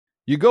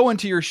You go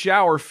into your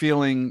shower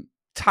feeling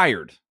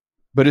tired,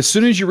 but as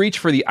soon as you reach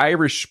for the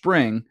Irish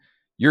Spring,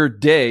 your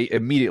day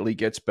immediately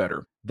gets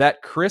better.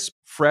 That crisp,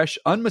 fresh,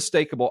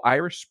 unmistakable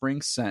Irish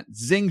Spring scent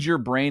zings your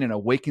brain and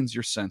awakens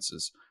your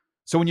senses.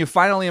 So when you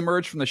finally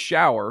emerge from the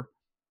shower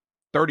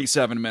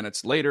 37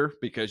 minutes later,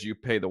 because you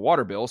pay the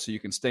water bill so you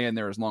can stay in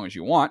there as long as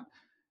you want,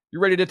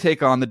 you're ready to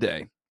take on the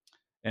day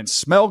and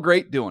smell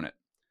great doing it.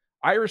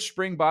 Irish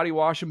Spring Body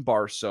Wash and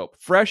Bar Soap.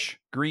 Fresh,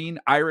 green,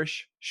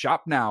 Irish.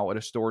 Shop now at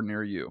a store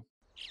near you.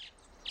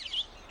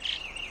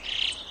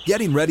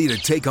 Getting ready to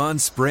take on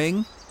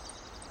spring?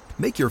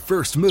 Make your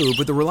first move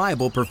with the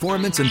reliable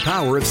performance and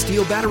power of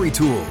Steel battery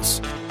tools.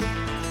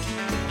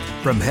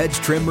 From hedge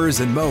trimmers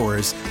and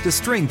mowers to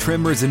string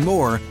trimmers and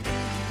more,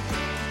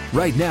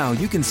 right now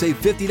you can save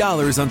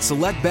 $50 on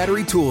select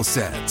battery tool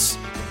sets.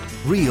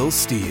 Real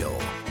Steel.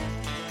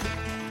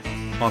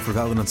 Offer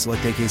valid on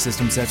select AK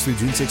system sets through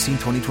June 16,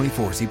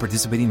 2024. See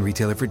participating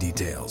retailer for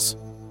details.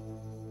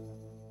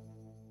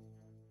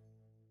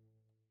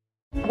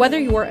 Whether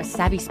you're a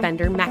savvy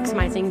spender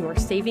maximizing your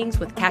savings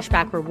with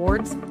cashback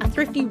rewards, a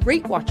thrifty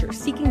rate watcher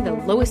seeking the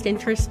lowest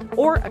interest,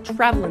 or a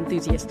travel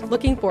enthusiast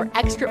looking for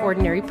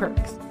extraordinary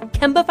perks,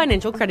 Kemba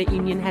Financial Credit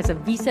Union has a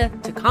visa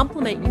to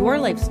complement your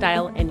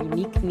lifestyle and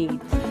unique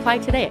needs. Apply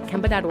today at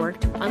Kemba.org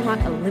to unlock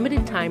a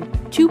limited time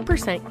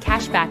 2%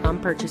 cash back on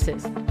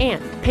purchases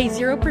and pay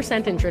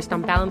 0% interest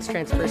on balance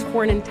transfers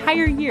for an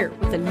entire year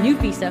with a new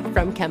visa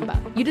from Kemba.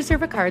 You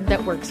deserve a card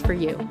that works for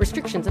you.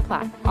 Restrictions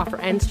apply. Offer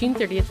ends June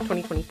 30th,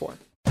 2024.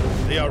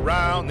 The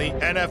Around the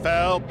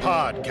NFL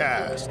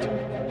podcast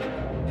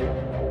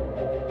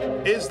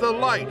is the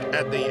light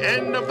at the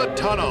end of the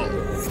tunnel.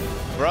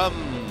 From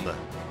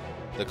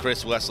the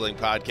Chris Wesseling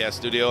podcast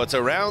studio, it's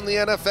Around the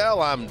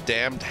NFL. I'm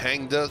Damned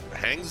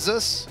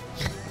Hangzus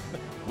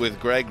with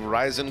Greg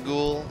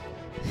Reisengul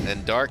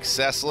and Dark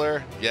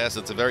Sessler. Yes,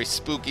 it's a very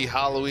spooky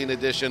Halloween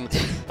edition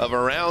of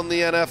Around the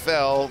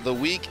NFL, the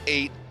Week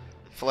 8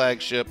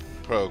 flagship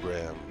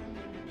program.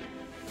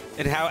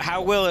 And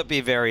how will it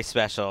be very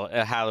special,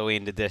 a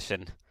Halloween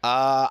edition?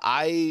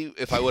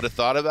 If I would have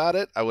thought about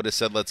it, I would have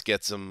said let's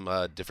get some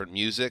different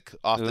music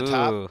off the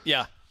top.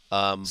 Yeah.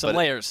 Some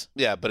layers.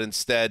 Yeah, but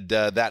instead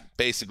there you go.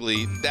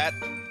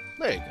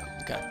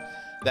 Okay.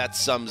 That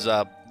sums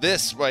up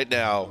this right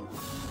now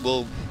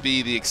will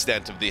be the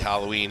extent of the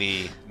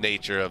Halloween-y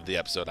nature of the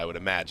episode, I would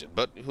imagine.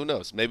 But who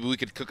knows? Maybe we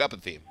could cook up a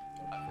theme.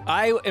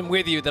 I am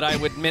with you that I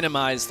would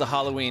minimize the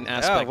Halloween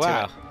aspect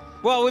to it.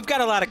 Well, we've got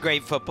a lot of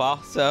great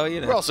football, so,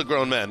 you know. We're also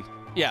grown men.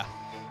 Yeah.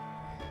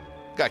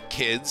 Got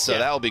kids, so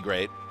that'll be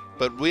great.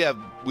 But we have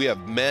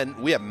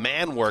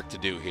man work to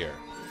do here.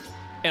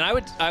 And I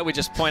would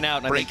just point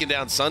out, breaking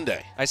down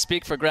Sunday. I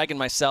speak for Greg and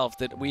myself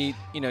that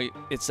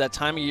it's that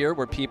time of year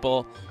where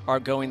people are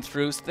going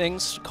through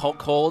things,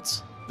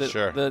 colds,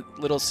 the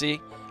little C.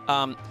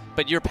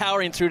 But you're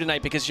powering through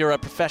tonight because you're a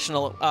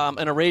professional,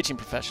 and a raging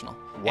professional.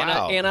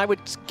 Wow. And I would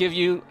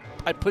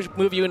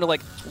move you into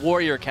like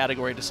warrior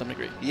category to some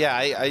degree. Yeah,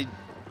 I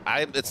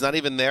it's not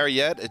even there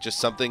yet. It's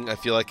just something I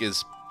feel like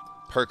is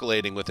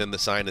percolating within the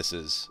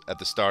sinuses at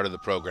the start of the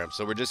program.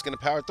 So we're just going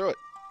to power through it.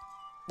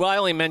 Well, I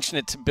only mention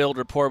it to build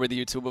rapport with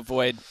you to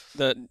avoid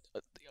the.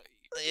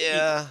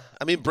 Yeah,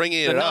 I mean,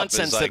 bringing it up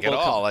is like at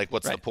all. Like,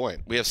 what's the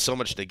point? We have so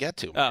much to get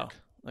to. Mark.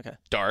 Oh, okay.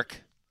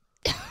 Dark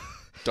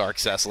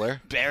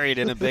Sessler. Buried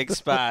in a big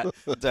spot.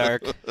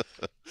 Dark.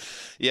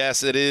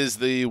 Yes, it is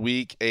the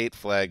Week 8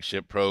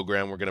 flagship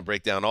program. We're going to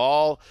break down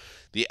all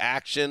the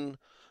action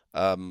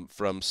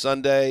from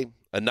Sunday.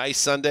 A nice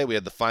Sunday. We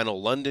had the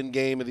final London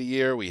game of the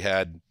year. We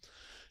had,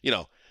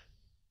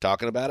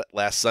 talking about it,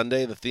 last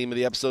Sunday, the theme of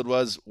the episode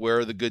was, where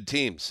are the good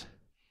teams?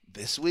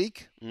 This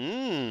week,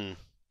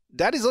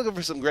 Daddy's looking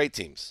for some great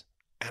teams.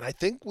 And I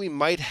think we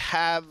might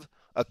have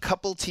a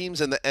couple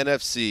teams in the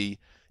NFC.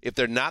 If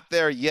they're not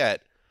there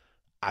yet,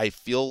 I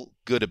feel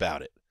good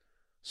about it.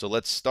 So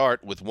let's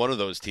start with one of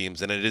those teams,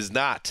 and it is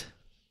not,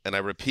 and I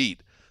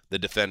repeat, the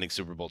defending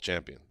Super Bowl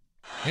champion.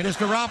 It is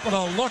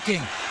Garoppolo looking.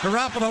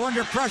 Garoppolo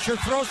under pressure,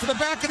 throws to the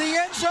back of the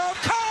end zone.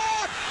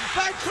 Caught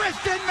by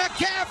Christian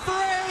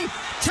McCaffrey.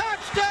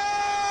 Touchdown!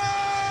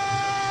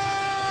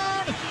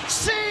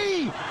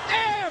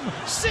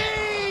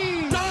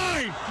 CMC!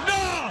 Dynamite!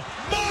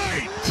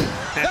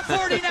 The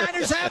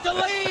 49ers have the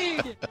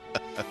lead.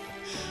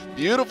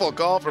 Beautiful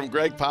call from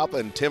Greg Papa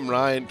and Tim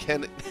Ryan,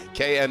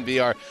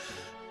 KNBR.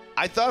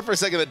 I thought for a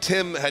second that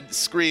Tim had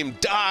screamed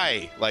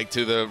 "die" like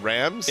to the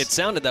Rams. It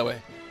sounded that way.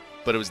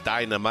 But it was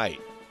dynamite.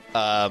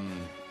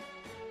 And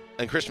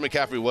Christian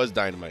McCaffrey was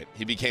dynamite.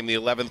 He became the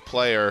 11th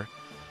player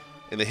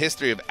in the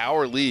history of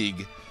our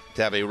league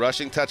to have a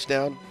rushing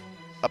touchdown,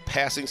 a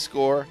passing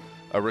score,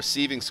 a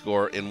receiving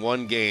score in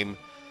one game.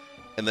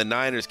 And the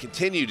Niners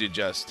continue to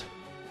just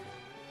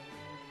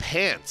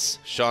pants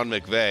Sean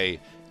McVay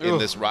in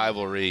this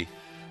rivalry.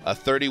 A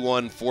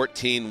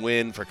 31-14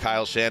 win for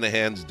Kyle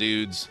Shanahan's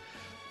dudes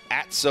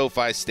at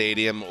SoFi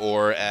Stadium,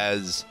 or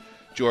as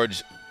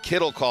George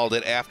Kittle called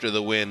it after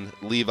the win,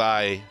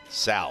 Levi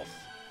South,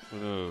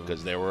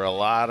 because there were a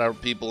lot of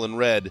people in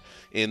red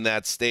in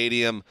that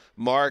stadium.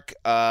 Mark,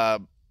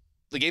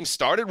 the game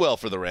started well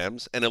for the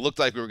Rams, and it looked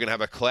like we were going to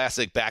have a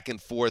classic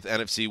back-and-forth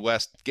NFC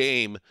West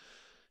game.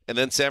 And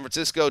then San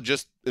Francisco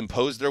just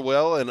imposed their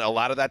will, and a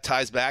lot of that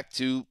ties back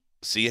to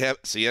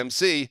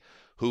CMC,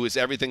 who is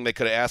everything they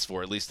could have asked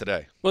for, at least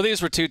today. Well,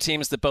 these were two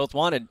teams that both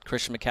wanted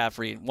Christian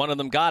McCaffrey. One of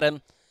them got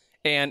him,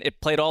 and it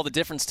played all the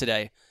difference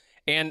today.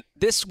 And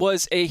this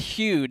was a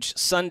huge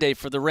Sunday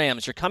for the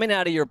Rams. You're coming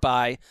out of your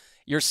bye.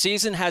 Your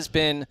season has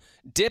been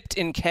dipped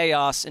in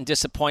chaos and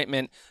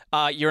disappointment.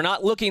 You're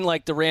not looking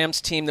like the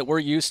Rams team that we're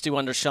used to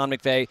under Sean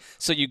McVay.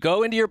 So you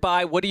go into your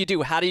bye. What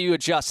do? How do you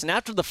adjust? And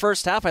after the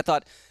first half,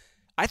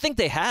 I think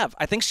they have.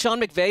 I think Sean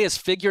McVay has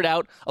figured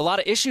out a lot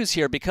of issues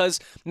here because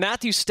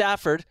Matthew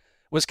Stafford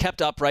was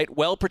kept upright,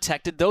 well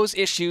protected. Those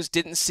issues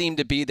didn't seem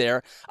to be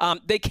there.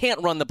 They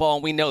can't run the ball,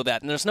 and we know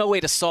that, and there's no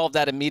way to solve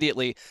that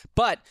immediately.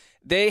 But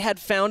they had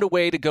found a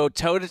way to go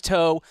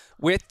toe-to-toe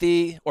with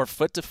or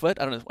foot-to-foot.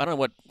 I don't know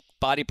what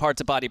body part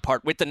to body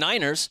part with the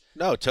Niners.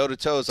 No,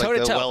 toe-to-toe is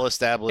like the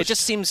well-established. It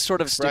just seems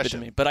sort of stupid to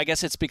me, but I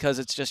guess it's because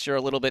it's just you're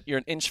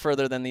an inch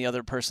further than the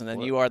other person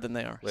than you are than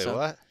they are. Wait,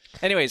 what?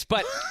 Anyways,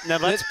 but now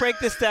let's break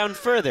this down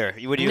further.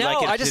 Would you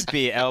like it to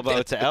be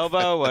elbow to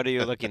elbow? What are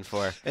you looking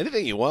for?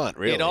 Anything you want,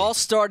 really. It all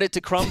started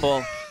to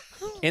crumble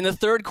in the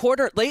third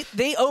quarter.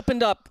 They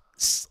opened up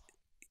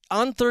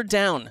on third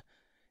down.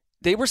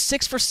 They were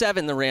 6 for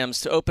 7, the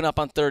Rams, to open up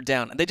on third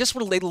down. They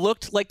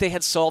looked like they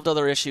had solved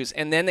other issues.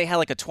 And then they had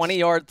like a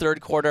 20-yard third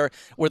quarter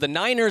where the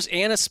Niners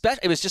and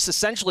it was just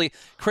essentially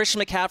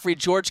Christian McCaffrey,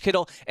 George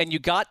Kittle, and you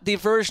got the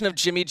version of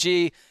Jimmy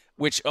G,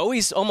 which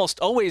almost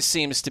always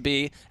seems to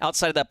be,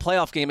 outside of that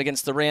playoff game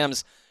against the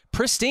Rams,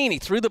 pristine. He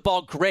threw the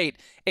ball great,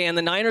 and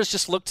the Niners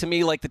just looked to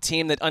me like the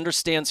team that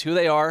understands who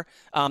they are.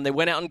 They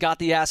went out and got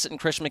the asset in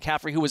Christian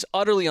McCaffrey, who was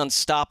utterly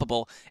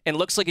unstoppable and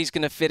looks like he's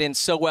going to fit in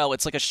so well.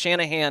 It's like a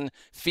Shanahan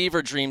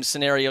fever dream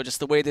scenario,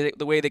 just the way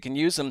they can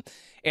use him.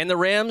 And the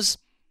Rams,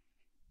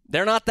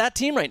 they're not that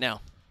team right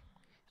now.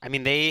 I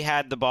mean, they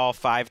had the ball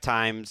 5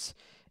 times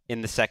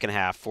in the second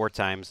half, 4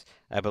 times,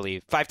 I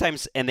believe. 5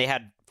 times, and they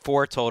had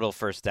 4 total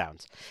first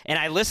downs. And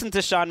I listened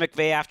to Sean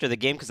McVay after the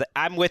game because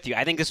I'm with you.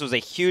 I think this was a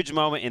huge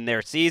moment in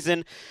their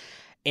season.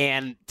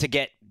 And to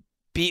get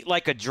beat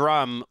like a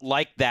drum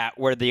like that,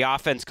 where the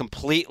offense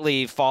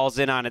completely falls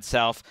in on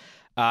itself,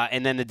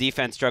 and then the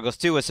defense struggles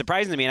too, was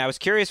surprising to me. And I was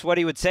curious what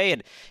he would say.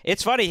 And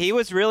it's funny, he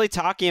was really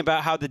talking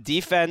about how the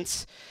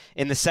defense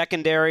in the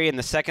secondary and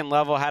the second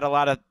level had a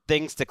lot of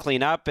things to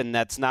clean up, and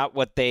that's not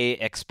what they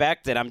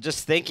expect. And I'm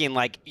just thinking,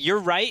 like, you're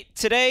right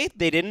today.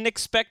 They didn't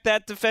expect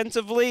that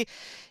defensively.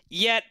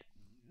 Yet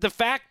the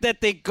fact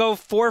that they go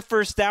 4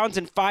 first downs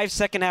and 5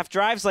 second-half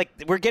drives, like,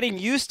 we're getting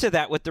used to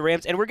that with the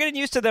Rams, and we're getting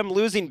used to them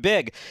losing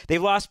big.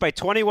 They've lost by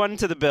 21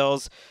 to the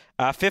Bills,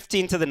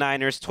 15 to the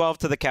Niners, 12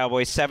 to the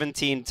Cowboys,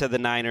 17 to the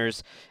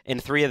Niners,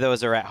 and 3 of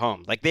those are at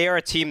home. Like, they are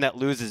a team that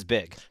loses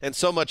big. And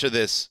so much of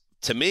this,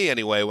 to me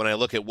anyway, when I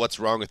look at what's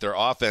wrong with their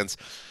offense,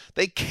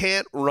 they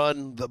can't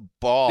run the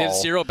ball. They have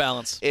zero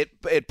balance.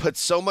 It puts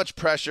so much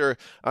pressure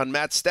on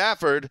Matt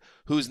Stafford,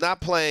 who's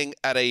not playing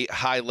at a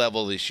high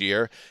level this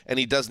year, and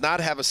he does not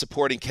have a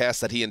supporting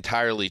cast that he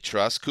entirely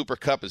trusts. Cooper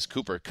Kupp is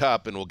Cooper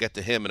Kupp, and we'll get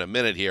to him in a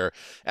minute here.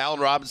 Allen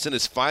Robinson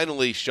is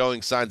finally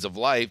showing signs of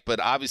life, but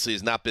obviously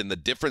has not been the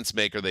difference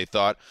maker they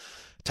thought.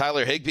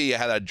 Tyler Higbee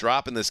had a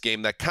drop in this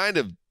game that kind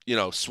of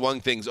swung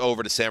things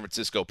over to San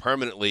Francisco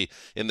permanently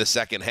in the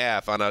second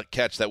half on a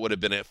catch that would have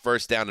been a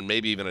first down and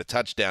maybe even a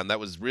touchdown. That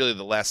was really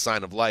the last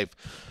sign of life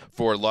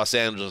for Los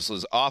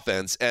Angeles'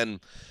 offense. And,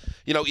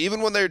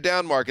 even when they're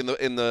down, Mark, in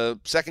the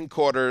second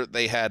quarter,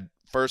 they had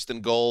 1st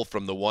and goal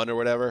from the 1 or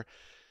whatever,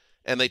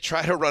 and they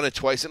tried to run it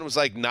twice, and it was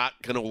like not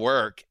going to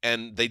work.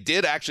 And they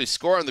did actually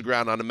score on the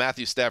ground on a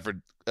Matthew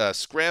Stafford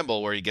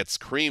scramble where he gets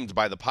creamed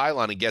by the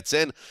pylon and gets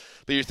in.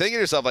 But you're thinking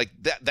to yourself, like,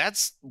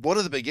 that's one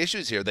of the big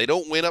issues here. They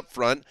don't win up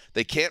front.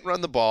 They can't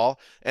run the ball,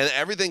 and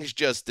everything's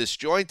just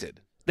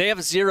disjointed. They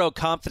have zero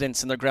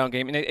confidence in their ground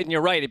game. And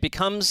you're right. It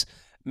becomes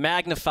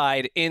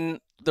magnified in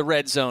the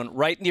red zone,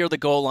 right near the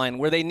goal line,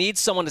 where they need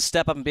someone to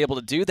step up and be able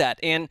to do that.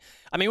 And,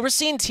 I mean, we're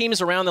seeing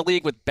teams around the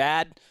league with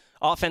bad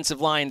offensive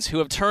lines who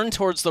have turned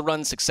towards the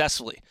run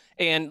successfully.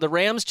 And the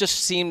Rams just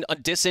seemed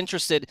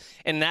disinterested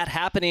in that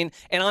happening.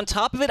 And on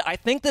top of it, I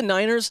think the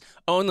Niners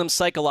own them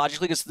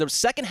psychologically because the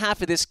second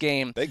half of this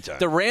game,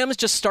 the Rams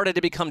just started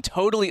to become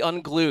totally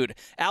unglued.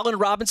 Allen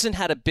Robinson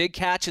had a big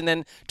catch and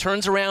then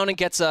turns around and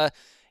gets a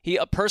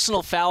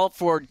personal foul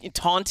for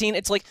taunting.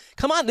 It's like,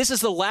 come on, this is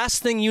the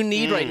last thing you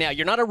need right now.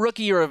 You're not a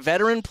rookie, you're a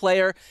veteran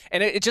player.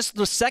 And it just,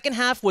 the second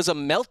half was a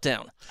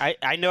meltdown.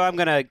 I know I'm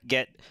going to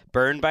get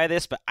burned by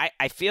this, but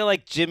I feel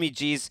like Jimmy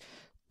G's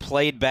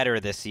played better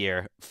this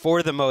year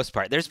for the most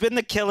part. There's been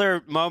the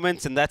killer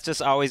moments, and that's just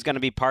always going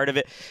to be part of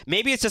it.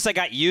 Maybe it's just I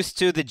got used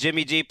to the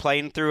Jimmy G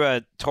playing through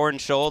a torn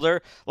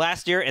shoulder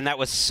last year, and that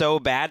was so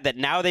bad that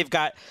now they've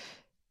got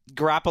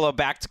Garoppolo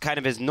back to kind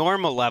of his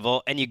normal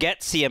level, and you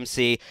get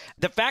CMC.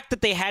 The fact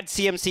that they had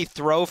CMC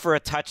throw for a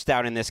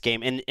touchdown in this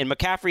game, and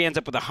McCaffrey ends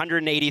up with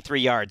 183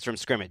 yards from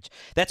scrimmage.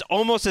 That's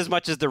almost as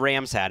much as the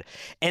Rams had.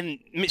 And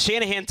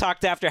Shanahan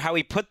talked after how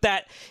he put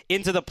that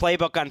into the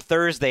playbook on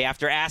Thursday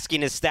after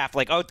asking his staff,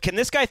 like, oh, can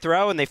this guy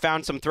throw? And they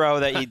found some throw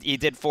that he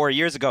did 4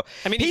 years ago.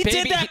 I mean, he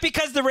did that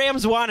because the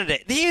Rams wanted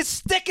it. He is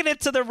sticking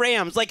it to the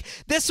Rams. Like,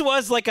 this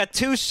was like a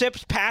two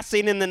ships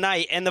passing in the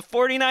night, and the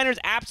 49ers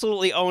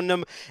absolutely owned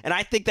them, and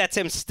I think that's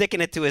him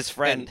sticking it to his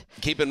friend.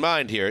 And keep in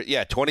mind here,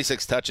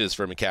 26 touches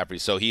for McCaffrey,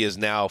 so he is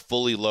now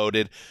fully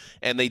loaded.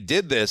 And they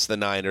did this, the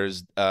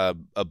Niners,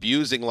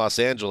 abusing Los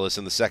Angeles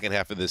in the second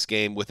half of this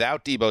game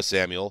without Deebo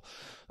Samuel,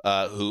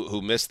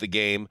 who missed the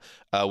game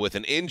with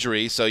an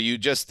injury. So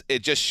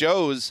it just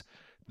shows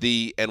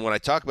and when I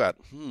talk about,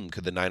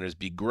 could the Niners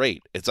be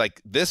great? It's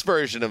like this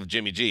version of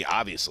Jimmy G,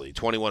 obviously,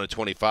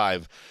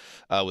 21-25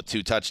 with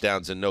 2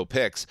 touchdowns and no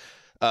picks.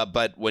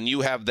 But when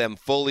you have them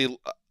fully,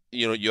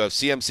 you have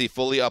CMC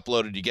fully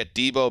uploaded, you get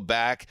Deebo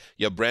back,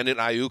 you have Brandon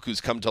Ayuk,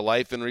 who's come to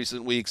life in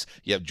recent weeks,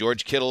 you have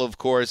George Kittle, of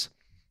course.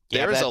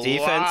 There's a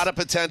lot of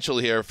potential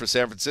here for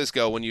San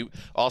Francisco when you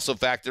also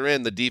factor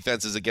in the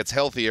defense as it gets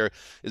healthier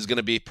is going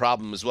to be a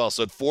problem as well.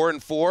 So at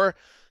 4-4,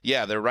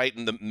 they're right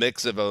in the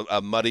mix of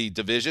a muddy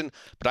division,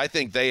 but I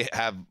think they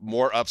have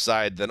more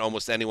upside than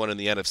almost anyone in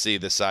the NFC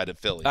this side of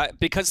Philly.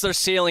 Because their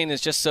ceiling is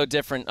just so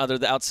different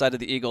outside of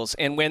the Eagles.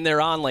 And when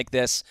they're on like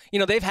this,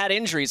 they've had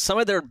injuries. Some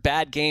of their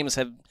bad games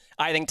have,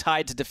 I think,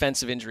 tied to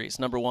defensive injuries,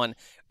 number one.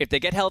 If they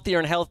get healthier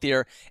and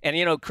healthier, and,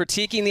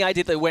 critiquing the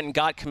idea that they went and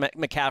got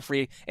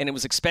McCaffrey and it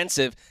was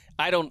expensive,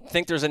 I don't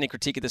think there's any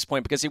critique at this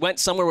point because he went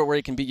somewhere where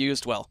he can be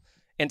used well.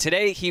 And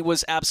today he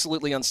was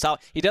absolutely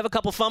unstoppable. He did have a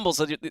couple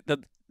fumbles.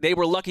 They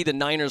were lucky the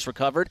Niners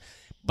recovered.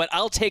 But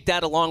I'll take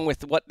that along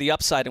with what the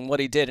upside and what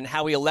he did and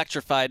how he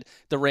electrified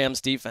the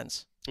Rams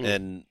defense.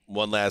 And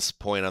one last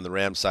point on the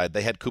Rams side.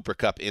 They had Cooper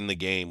Kupp in the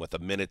game with a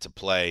minute to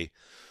play,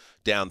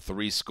 down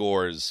 3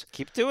 scores.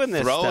 Keep doing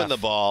this throwing stuff. The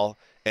ball,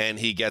 and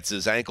he gets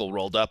his ankle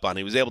rolled up on.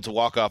 He was able to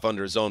walk off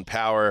under his own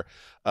power.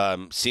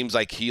 Seems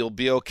like he'll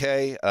be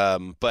okay.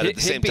 But at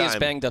the same time, is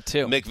banged up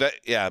too.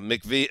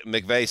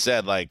 McVay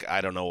said, like,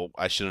 I don't know,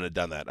 I shouldn't have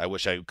done that. I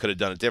wish I could have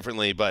done it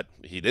differently, but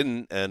he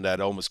didn't, and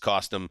that almost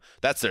cost him.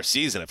 That's their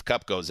season if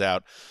Kupp goes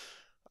out.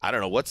 I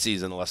don't know what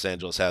season Los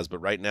Angeles has, but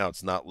right now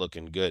it's not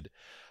looking good.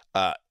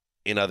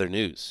 In other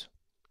news,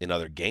 in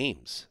other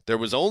games, there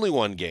was only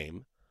one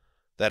game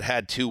that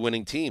had 2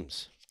 winning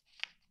teams,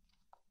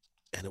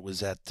 and it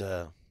was at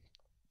the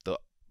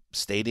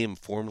stadium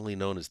formerly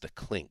known as the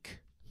Clink.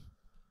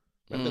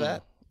 Remember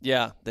that?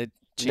 Yeah. They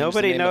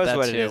Nobody knows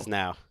what it is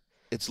now.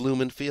 It's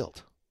Lumen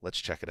Field. Let's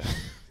check it out.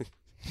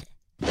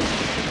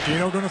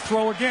 Gino going to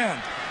throw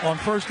again on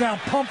first down.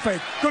 Pump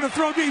fake. Going to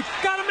throw deep.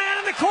 Got a man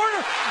in the corner.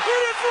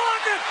 It is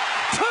Lockett.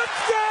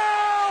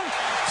 Touchdown,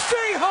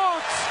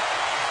 Seahawks.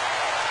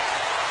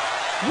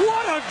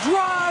 What a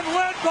drive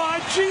led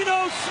by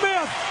Geno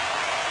Smith.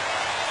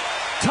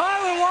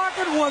 Tyler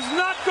Lockett was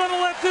not going to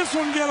let this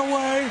one get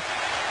away.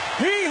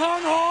 He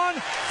hung on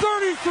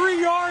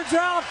 33 yards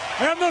out,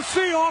 and the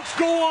Seahawks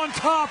go on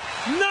top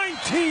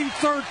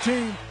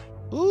 19-13.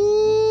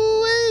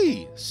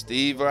 Ooh-wee.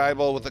 Steve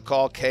Reibel with the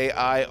call,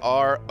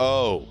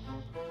 K-I-R-O.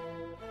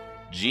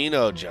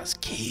 Geno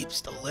just keeps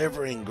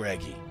delivering,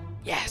 Greggy.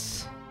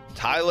 Yes.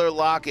 Tyler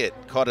Lockett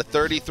caught a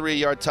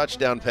 33-yard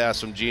touchdown pass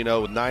from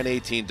Geno with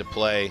 9:18 to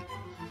play.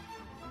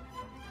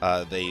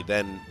 They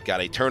then got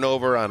a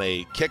turnover on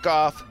a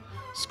kickoff,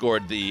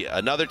 scored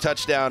another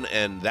touchdown,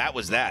 and that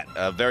was that.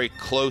 A very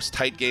close,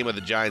 tight game of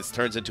the Giants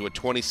turns into a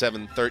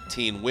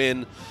 27-13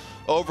 win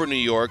over New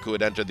York, who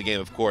had entered the game,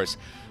 of course,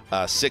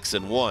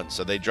 6-1.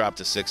 So they dropped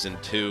to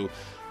 6-2.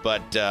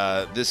 But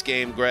this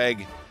game,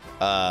 Greg,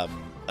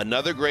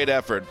 another great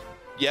effort.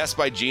 Yes,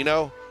 by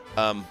Geno,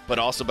 but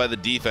also by the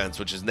defense,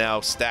 which is now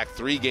stacked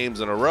 3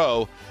 games in a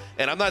row.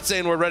 And I'm not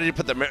saying we're ready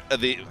to put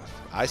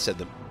I said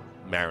the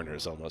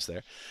Mariners almost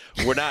there.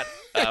 We're not.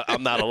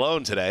 I'm not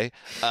alone today.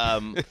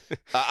 I'm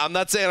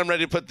not saying I'm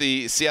ready to put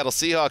the Seattle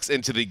Seahawks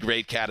into the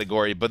great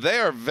category, but they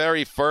are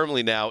very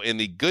firmly now in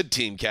the good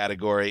team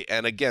category.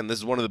 And again, this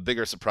is one of the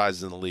bigger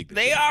surprises in the league.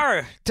 They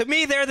are. To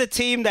me, they're the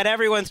team that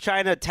everyone's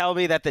trying to tell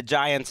me that the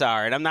Giants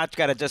are. And I'm not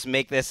going to just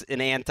make this an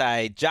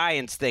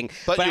anti-Giants thing.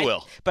 But you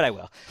will. But I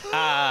will.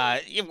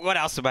 What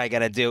else am I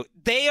going to do?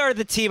 They are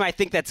the team I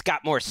think that's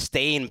got more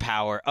staying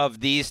power of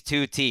these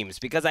 2 teams,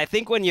 because I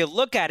think when you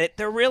look at it,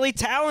 they're really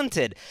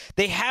talented.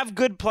 They have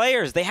good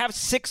players. They have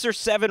 6 or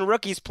 7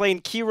 rookies playing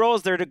key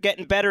roles. They're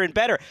getting better and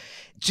better.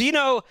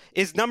 Geno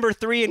is number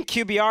 3 in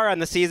QBR on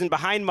the season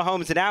behind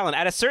Mahomes and Allen.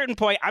 At a certain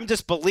point, I'm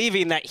just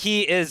believing that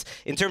he is,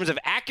 in terms of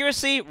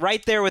accuracy,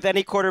 right there with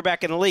any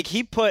quarterback in the league.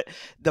 He put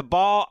the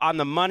ball on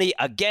the money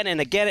again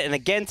and again and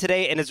again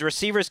today, and his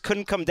receivers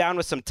couldn't come down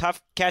with some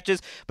tough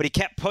catches, but he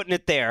kept putting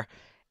it there,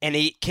 and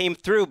he came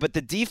through. But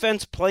the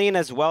defense playing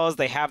as well as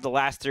they have the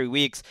last 3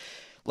 weeks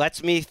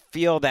lets me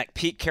feel that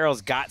Pete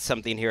Carroll's got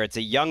something here. It's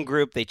a young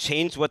group. They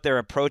changed what their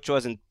approach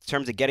was in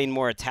terms of getting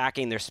more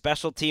attacking. Their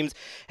special teams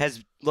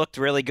has looked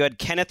really good.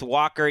 Kenneth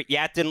Walker, it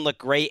didn't look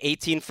great,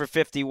 18 for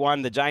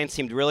 51. The Giants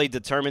seemed really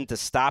determined to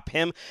stop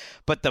him,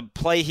 but the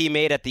play he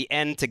made at the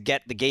end to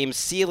get the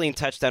game-sealing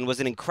touchdown was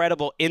an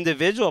incredible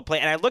individual play.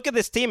 And I look at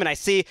this team and I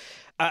see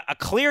a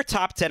clear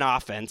top 10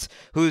 offense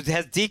who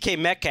has DK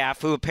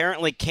Metcalf, who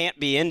apparently can't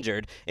be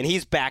injured, and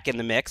he's back in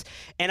the mix.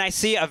 And I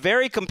see a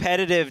very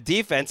competitive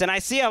defense, and I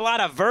see a lot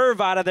of verve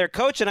out of their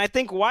coach, and I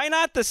think, why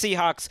not the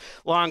Seahawks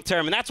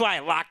long-term? And that's why I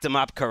locked them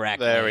up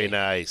correctly. Very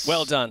nice.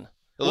 Well done.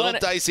 A little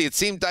dicey. It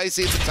seemed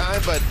dicey at the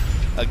time, but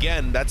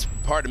again, that's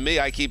part of me.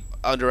 I keep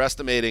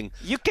underestimating.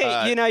 You came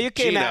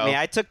at me.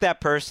 I took that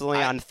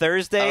personally on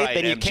Thursday. Right,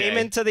 then you came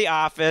into the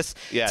office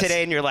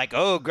today, and you're like,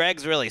 "Oh,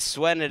 Greg's really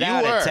sweating it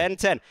out at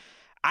 10-10."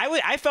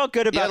 I felt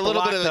good about the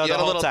lock, though, the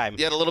whole time.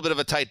 You had a little bit of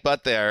a tight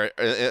butt there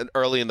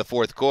early in the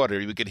fourth quarter.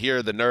 You could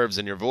hear the nerves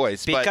in your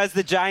voice. Because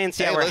the Giants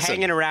were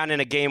hanging around in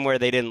a game where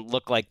they didn't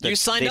look like you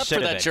signed up for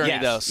that journey,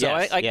 though. So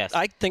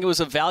I think it was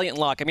a valiant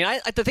lock. I mean,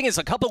 the thing is,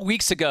 a couple of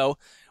weeks ago,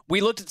 we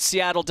looked at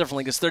Seattle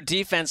differently because their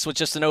defense was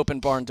just an open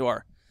barn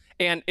door.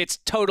 And it's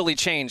totally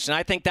changed. And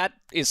I think that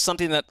is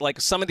something that, like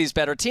some of these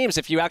better teams,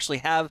 if you actually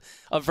have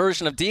a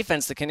version of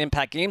defense that can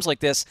impact games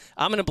like this,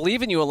 I'm going to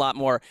believe in you a lot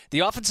more.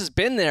 The offense has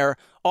been there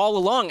all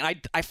along.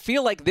 I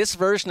feel like this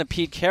version of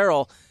Pete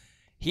Carroll,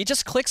 he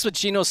just clicks with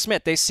Geno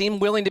Smith. They seem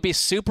willing to be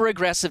super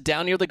aggressive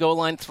down near the goal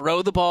line,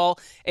 throw the ball,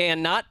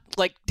 and not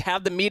like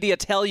have the media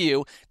tell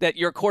you that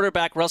your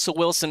quarterback, Russell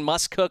Wilson,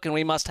 must cook and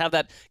we must have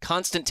that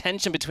constant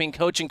tension between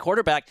coach and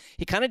quarterback.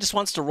 He kind of just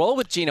wants to roll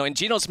with Geno, and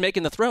Geno's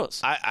making the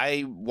throws.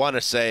 I want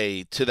to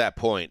say to that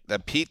point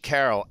that Pete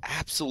Carroll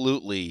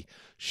absolutely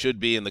should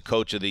be in the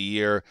Coach of the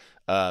Year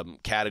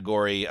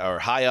category or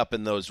high up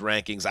in those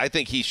rankings. I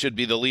think he should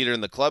be the leader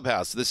in the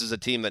clubhouse. This is a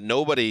team that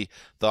nobody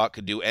thought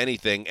could do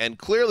anything. And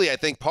clearly, I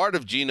think part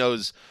of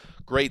Geno's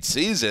great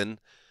season,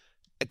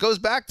 it goes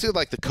back to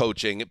like the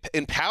coaching,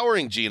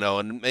 empowering Geno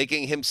and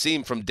making him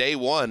seem from day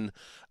one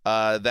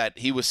that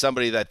he was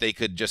somebody that they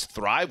could just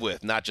thrive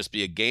with, not just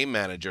be a game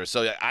manager.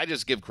 So I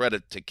just give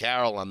credit to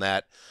Carroll on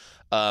that.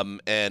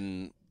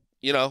 And,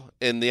 you know,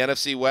 in the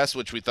NFC West,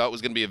 which we thought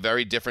was going to be a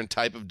very different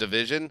type of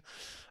division,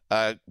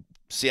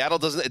 Seattle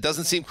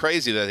doesn't seem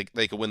crazy that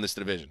they could win this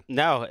division.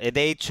 No,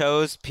 they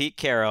chose Pete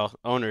Carroll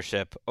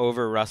ownership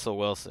over Russell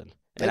Wilson.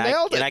 And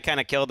I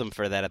kind of killed him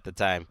for that at the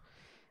time.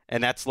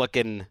 And that's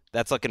looking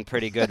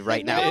pretty good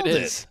right now. It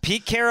is.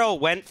 Pete Carroll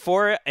went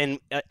for it, and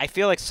I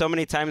feel like so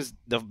many times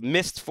the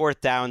missed fourth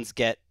downs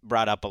get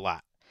brought up a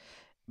lot.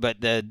 But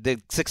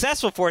the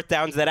successful fourth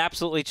downs that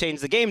absolutely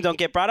change the game don't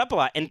get brought up a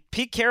lot. And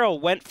Pete Carroll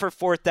went for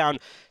fourth down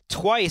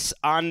twice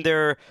on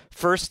their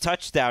first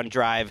touchdown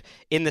drive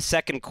in the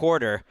second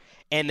quarter,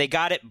 and they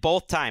got it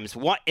both times.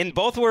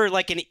 Both were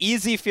like an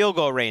easy field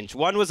goal range.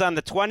 One was on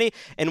the 20,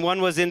 and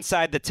one was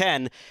inside the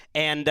 10.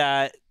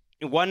 And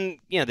one,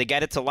 they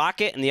get it to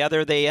Lockett, and the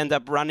other they end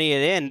up running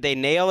it in. They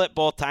nail it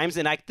both times,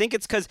 and I think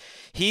it's because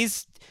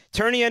he's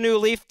turning a new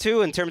leaf,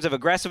 too, in terms of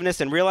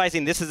aggressiveness and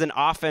realizing this is an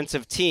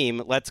offensive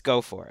team. Let's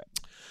go for it.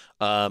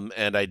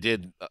 And I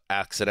did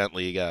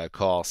accidentally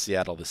call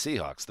Seattle the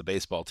Seahawks, the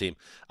baseball team.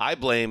 I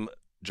blame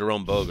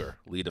Jerome Boger,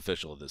 lead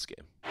official of this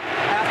game.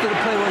 After the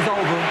play was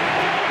over,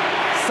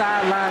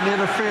 sideline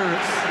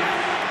interference.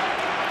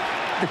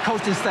 The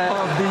coaching staff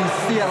of the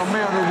Seattle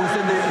Mariners was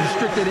in the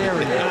restricted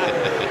area.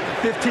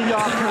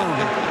 15-yard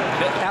penalty.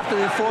 After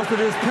the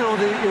enforcement of this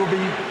penalty, it will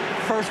be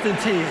 1st and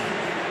 10.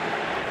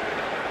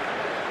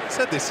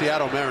 Said the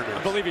Seattle Mariners.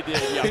 I believe he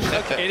did. Yeah.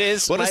 It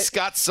is. What is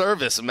Scott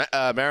Service,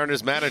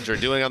 Mariners manager,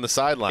 doing on the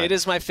sideline? It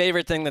is my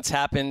favorite thing that's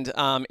happened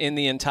in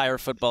the entire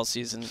football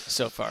season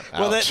so far. Ouch.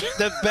 Well,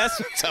 the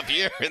best tough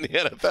year in the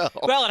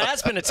NFL. Well, it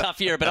has been a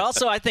tough year, but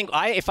also I think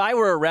if I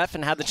were a ref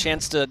and had the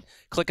chance to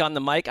click on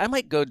the mic, I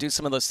might go do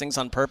some of those things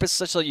on purpose,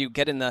 so you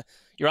get in the.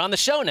 You're on the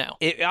show now.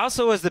 It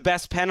also was the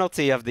best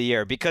penalty of the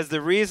year because the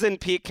reason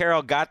Pete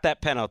Carroll got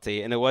that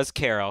penalty, and it was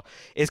Carroll,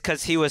 is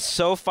because he was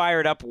so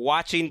fired up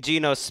watching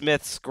Geno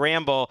Smith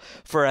scramble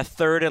for a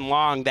 3rd and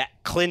long that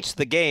clinched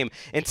the game.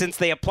 And since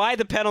they applied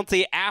the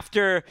penalty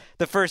after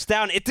the first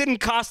down, it didn't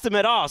cost them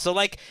at all. So,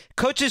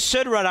 coaches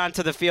should run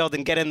onto the field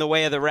and get in the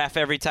way of the ref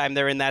every time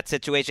they're in that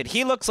situation.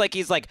 He looks like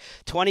he's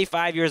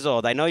 25 years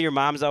old. I know your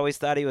mom's always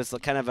thought he was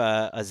kind of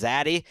a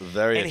zaddy.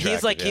 Very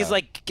attractive, he's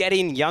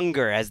getting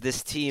younger as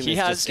this team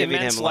is just giving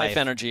immense him life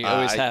energy.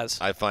 Always has.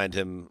 I find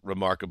him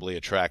remarkably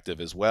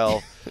attractive as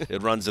well.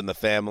 It runs in the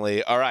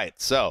family. All right,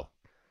 so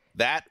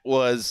that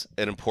was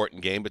an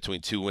important game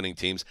between two winning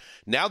teams.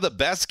 Now the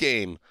best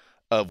game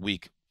of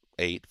Week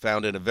 8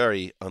 found in a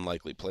very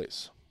unlikely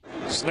place.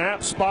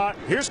 Snap spot.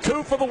 Here's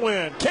Koo for the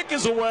win. Kick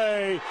is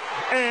away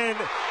and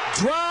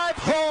drive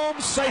home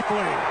safely.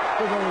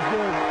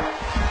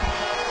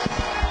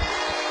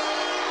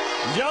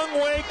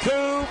 Younghoe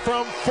Koo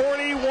from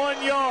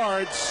 41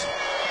 yards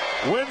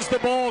wins the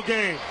ball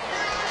game.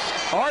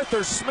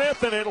 Arthur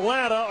Smith and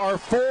Atlanta are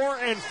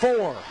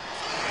 4-4.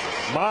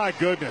 My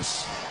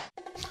goodness.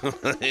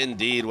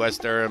 Indeed,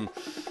 West Durham,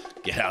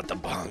 get out the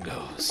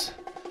bongos.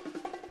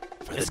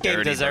 for this the game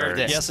Dirty deserved Birds.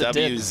 it. Yes, it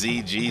did.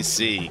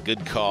 WZGC.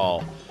 Good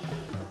call.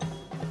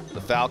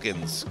 The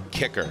Falcons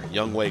kicker,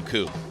 Younghoe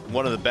Koo,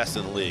 one of the best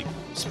in the league,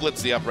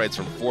 splits the uprights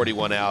from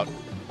 41 out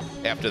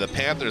after the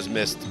Panthers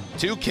missed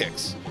 2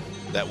 kicks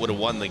that would have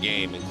won the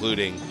game,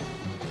 including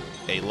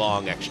a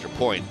long extra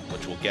point,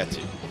 which we'll get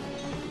to.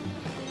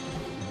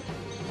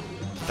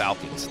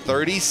 Falcons,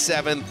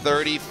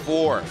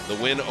 37-34, the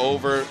win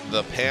over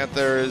the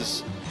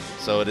Panthers.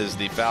 So it is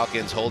the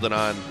Falcons holding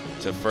on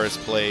to first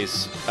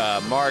place.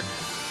 Mark,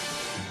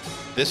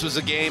 this was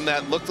a game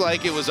that looked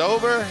like it was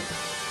over,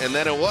 and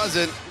then it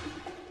wasn't.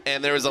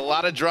 And there was a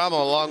lot of drama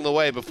along the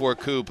way before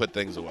Koo put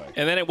things away.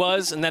 And then it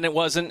was, and then it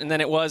wasn't, and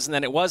then it was, and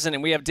then it wasn't.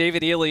 And we have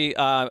David Ely,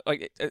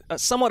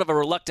 somewhat of a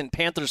reluctant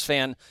Panthers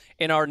fan,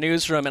 in our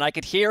newsroom, and I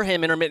could hear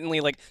him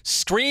intermittently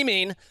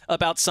screaming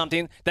about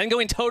something, then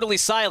going totally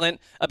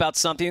silent about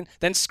something,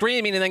 then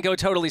screaming, and then go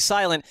totally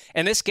silent.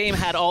 And this game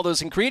had all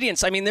those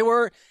ingredients. I mean,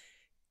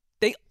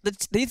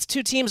 these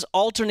two teams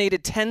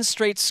alternated 10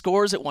 straight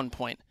scores at one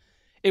point.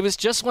 It was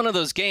just one of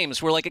those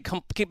games where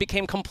it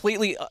became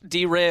completely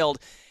derailed.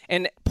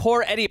 And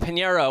poor Eddie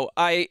Pinheiro,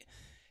 I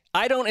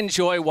don't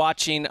enjoy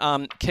watching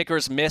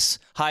kickers miss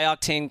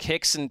high-octane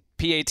kicks and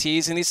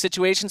PATs in these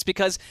situations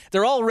because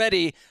they're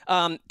already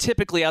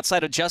typically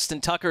outside of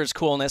Justin Tucker's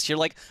coolness. You're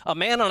like a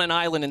man on an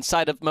island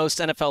inside of most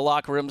NFL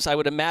locker rooms, I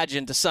would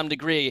imagine, to some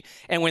degree.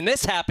 And when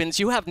this happens,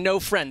 you have no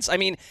friends. I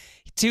mean,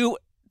 to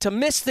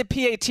miss the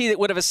PAT that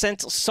would have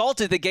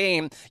assaulted the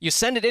game, you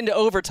send it into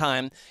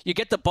overtime. You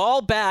get the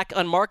ball back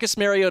on Marcus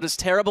Mariota's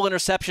terrible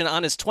interception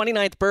on his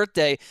 29th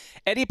birthday.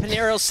 Eddie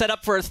Pinheiro set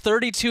up for a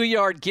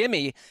 32-yard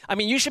gimme. I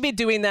mean, you should be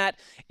doing that.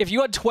 If you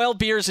had 12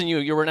 beers in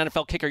you were an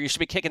NFL kicker, you should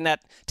be kicking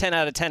that 10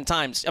 out of 10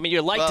 times. I mean,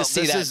 you'd like to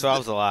see that.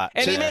 12's a lot.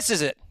 And he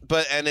misses it.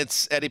 And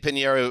it's Eddie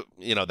Pinheiro,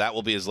 that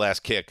will be his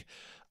last kick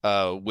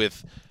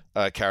with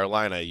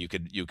Carolina. You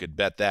could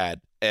bet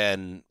that.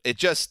 And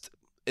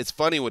it's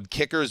funny when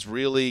kickers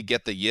really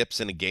get the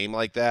yips in a game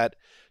like that.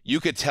 You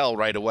could tell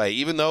right away.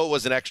 Even though it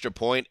was an extra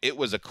point, it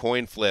was a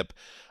coin flip,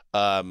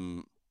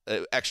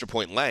 extra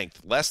point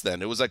length, less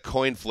than. It was a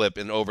coin flip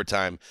in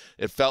overtime.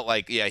 It felt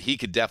like, he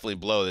could definitely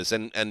blow this.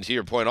 And to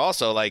your point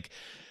also,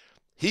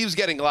 he was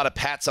getting a lot of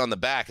pats on the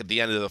back at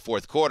the end of the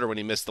fourth quarter when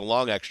he missed the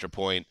long extra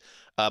point.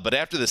 But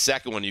after the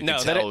second one, you could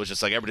tell it was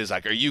just everybody's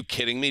like, are you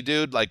kidding me,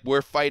 dude?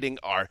 We're fighting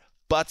our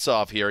butts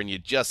off here and you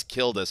just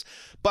killed us.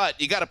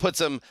 But you got to put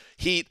some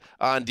heat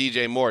on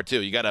DJ Moore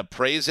too. You got to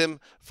praise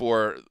him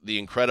for the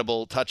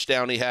incredible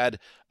touchdown he had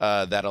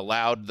that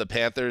allowed the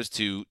Panthers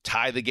to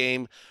tie the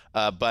game.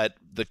 But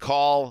the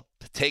call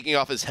taking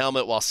off his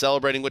helmet while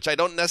celebrating, which I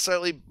don't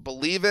necessarily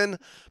believe in,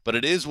 but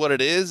it is what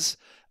it is.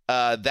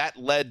 That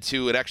led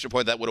to an extra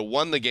point that would have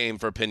won the game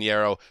for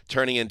Pinheiro,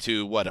 turning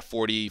into, a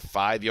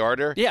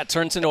 45-yarder? Yeah, it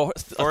turns into a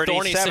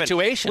thorny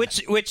situation.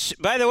 Which,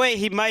 by the way,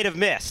 he might have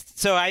missed.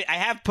 So I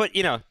have put,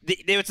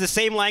 it was the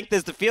same length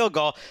as the field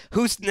goal.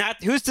 Who's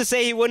to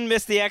say he wouldn't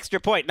miss the extra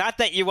point? Not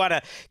that you want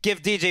to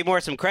give DJ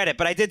Moore some credit,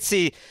 but I did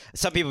see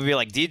some people be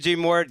like, DJ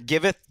Moore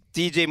giveth,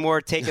 DJ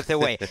Moore taketh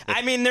away.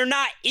 I mean, they're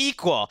not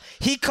equal.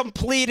 He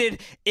completed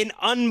an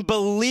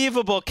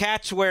unbelievable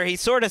catch where he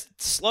sort of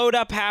slowed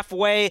up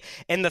halfway,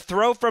 and the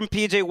throw from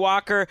P.J.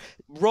 Walker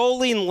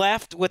rolling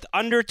left with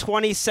under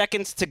 20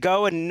 seconds to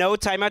go and no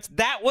timeouts.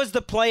 That was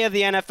the play of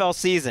the NFL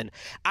season.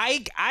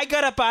 I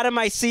got up out of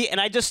my seat, and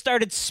I just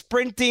started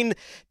sprinting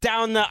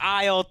down the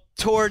aisle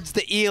towards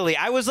the Ely.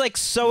 I was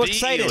so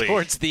excited. Ely.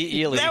 Towards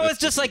the Ely. That was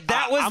just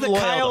that was the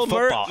Kyle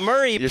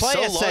Murray You're play,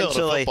 so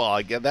essentially. Loyal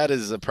to football. That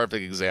is a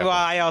perfect example. Well,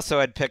 I also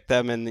had picked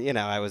them, and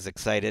I was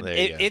excited.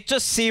 It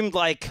just seemed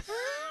like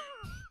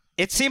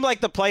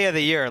the play of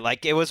the year.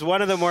 It was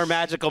one of the more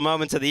magical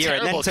moments of the year.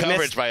 Terrible and then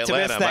coverage by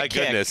Atlanta. My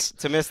goodness.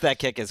 To miss that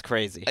kick is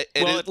crazy.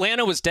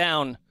 Atlanta was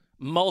down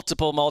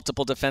multiple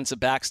defensive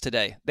backs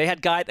today. They had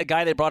a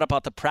guy they brought up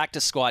out the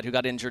practice squad who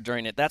got injured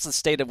during it. That's the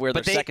state of where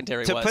their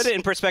secondary was. To put it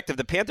in perspective,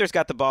 the Panthers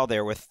got the ball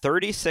there with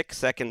 36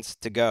 seconds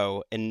to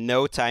go and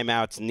no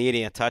timeouts,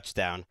 needing a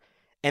touchdown.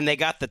 And they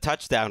got the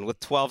touchdown with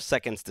 12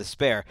 seconds to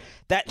spare.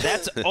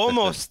 That's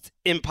almost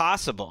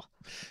impossible.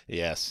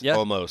 Yes,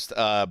 almost.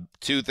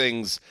 2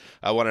 things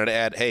I wanted to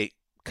add. Hey,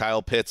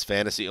 Kyle Pitts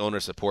Fantasy Owner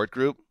Support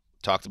Group.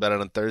 Talked about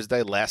it on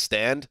Thursday. Last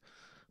stand.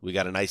 We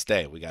got a nice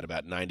day. We got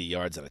about 90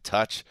 yards and a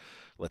touch.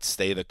 Let's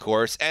stay the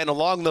course. And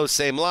along those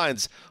same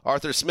lines,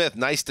 Arthur Smith,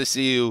 nice to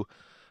see you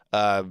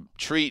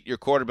treat your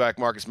quarterback,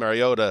 Marcus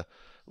Mariota,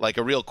 like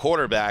a real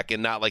quarterback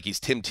and not like he's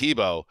Tim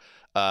Tebow,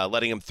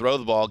 letting him throw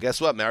the ball.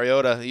 Guess what?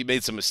 Mariota, he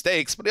made some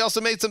mistakes, but he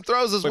also made some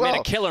throws as well. He made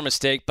a killer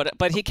mistake,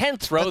 but he can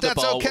throw the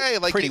ball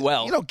pretty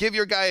well. Give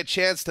your guy a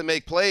chance to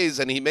make plays,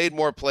 and he made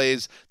more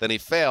plays than he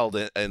failed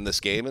in this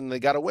game, and they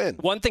got a win.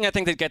 One thing I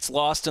think that gets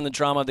lost in the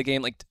drama of the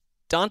game,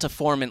 D'Onta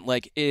Foreman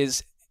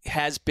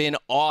has been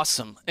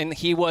awesome, and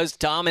he was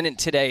dominant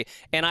today.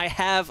 And I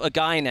have a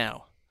guy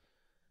now.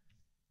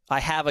 I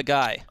have a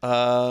guy.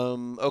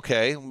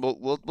 Okay.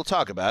 We'll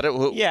talk about it.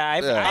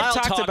 I've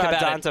talked about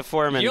Donta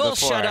Foreman You'll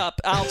before. shut up.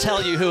 I'll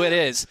tell you who it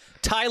is.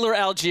 Tyler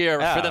Algier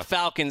for the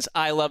Falcons.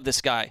 I love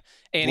this guy.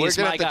 And he's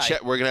my guy.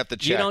 We're going to have to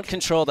check. You don't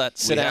control that.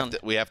 Sit down.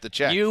 We have to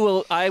check.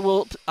 I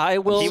will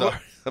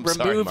I'm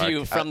sorry, remove Mark.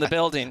 you from the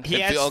building.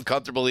 I feel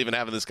uncomfortable even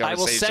having this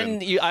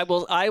conversation.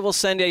 I will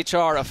send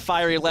HR a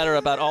fiery letter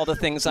about all the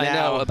things I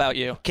know about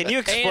you. Can you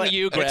explain? And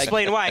you, Greg.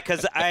 Explain why?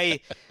 Because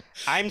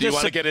I'm Do you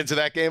want to get into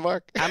that game,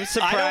 Mark? I'm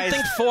surprised.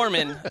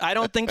 I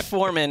don't think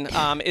Foreman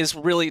is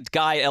really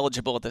guy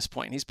eligible at this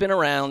point. He's been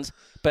around,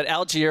 but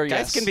Algier,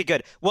 guys can be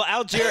good. Well,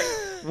 Algier,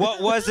 what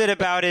was it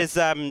about his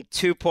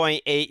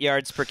 2.8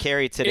 yards per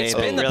carry today It's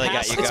been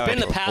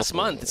the past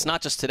month. It's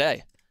not just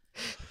today.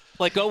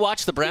 Like, go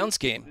watch the Browns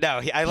game.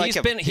 No, I like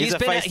him. He's a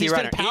feisty runner. He's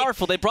been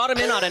powerful. They brought him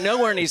in out of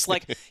nowhere, and he's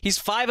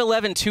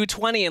 5'11",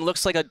 220, and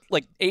looks like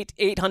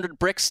 800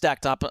 bricks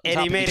stacked up.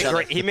 And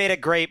he made a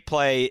great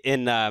play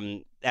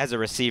in as a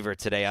receiver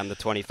today on the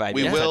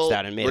 25-yard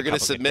touchdown. And we're going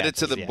to submit it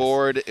to the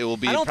board. It will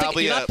be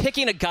probably you're not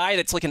picking a guy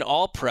that's like an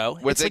all-pro.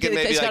 It's got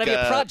to be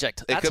a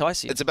project. That's how I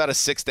see it. It's about a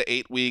 6 to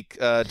 8 week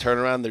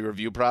turnaround, the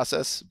review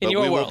process. But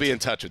we will be in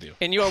touch with you.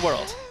 In your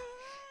world.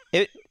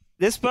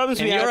 This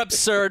bums me out. In your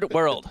absurd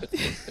world.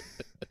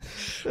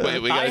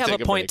 Wait, I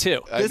have a point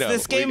too.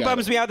 This game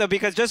bums me out though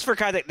because just for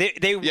context,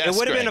 it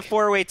would have been a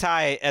 4-way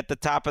tie at the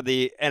top of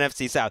the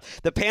NFC South.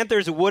 The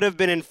Panthers would have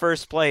been in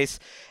first place,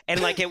 and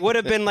it would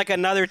have been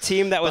another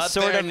team that was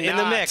sort of in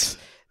the mix.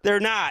 They're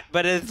not,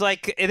 but it's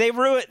like they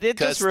ruined. It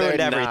just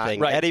ruined everything.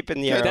 Right. Eddie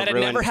Pinheiro that had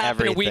ruined never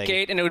happened everything. in Week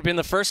 8, and it would have been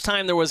the first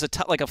time there was a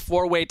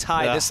 4-way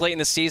tie this late in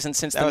the season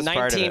since the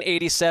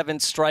 1987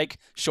 strike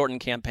shortened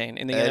campaign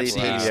in the Eddie NFC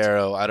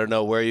Pinheiro. I don't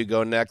know where you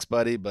go next,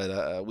 buddy,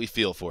 but we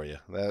feel for you.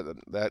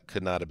 That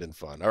could not have been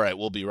fun. All right,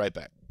 we'll be right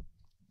back.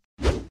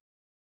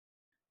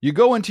 You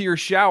go into your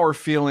shower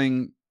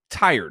feeling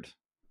tired,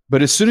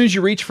 but as soon as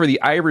you reach for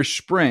the Irish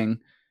Spring,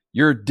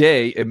 your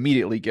day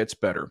immediately gets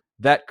better.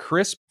 That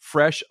crisp,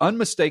 fresh,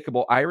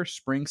 unmistakable Irish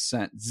Spring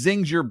scent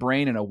zings your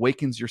brain and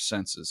awakens your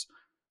senses.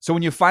 So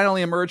when you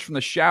finally emerge from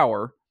the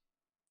shower,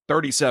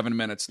 37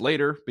 minutes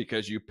later,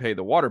 because you pay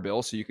the water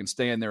bill so you can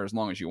stay in there as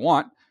long as you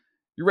want,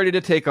 you're ready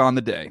to take on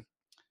the day.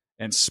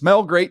 And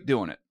smell great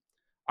doing it.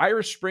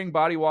 Irish Spring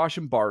Body Wash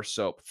and Bar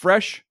Soap.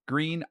 Fresh,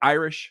 green,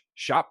 Irish.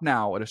 Shop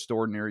now at a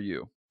store near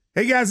you.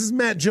 Hey guys, this is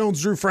Matt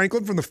Jones, Drew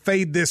Franklin from the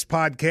Fade This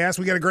podcast.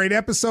 We got a great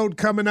episode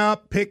coming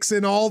up, picks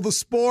in all the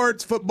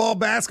sports, football,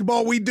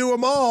 basketball, we do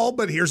them all,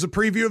 but here's a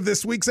preview of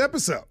this week's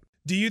episode.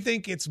 Do you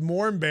think it's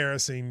more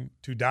embarrassing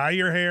to dye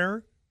your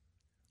hair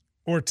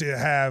or to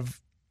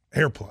have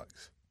hair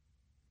plugs?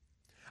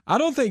 I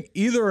don't think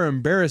either are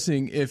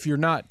embarrassing if you're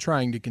not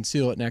trying to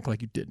conceal it and act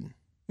like you didn't.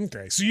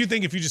 Okay, so you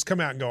think if you just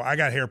come out and go, I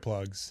got hair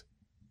plugs.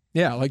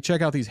 Yeah,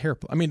 check out these hair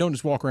plugs. I mean, don't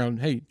just walk around,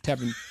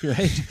 tapping,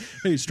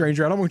 hey,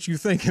 stranger, I don't want you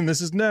thinking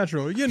this is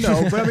natural.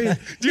 But I mean,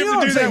 do you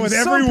have to do that with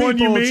everyone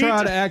you meet?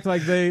 Try to act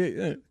like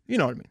they, you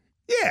know what I mean?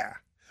 Yeah.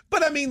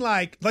 But I mean,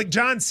 like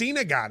John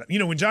Cena got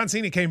it. When John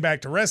Cena came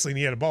back to wrestling,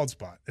 he had a bald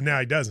spot, and now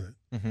he doesn't.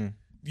 Mm-hmm.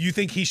 Do you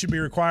think he should be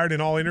required in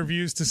all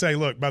interviews to say,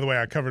 look, by the way,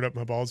 I covered up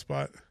my bald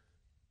spot?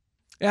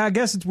 Yeah, I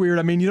guess it's weird.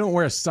 I mean, you don't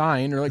wear a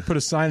sign or put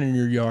a sign in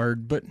your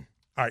yard, but.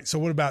 All right, so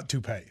what about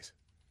toupees?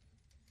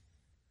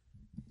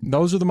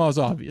 Those are the most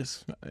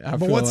obvious.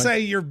 But let's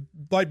say you're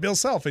like Bill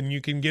Self and you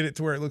can get it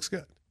to where it looks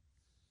good.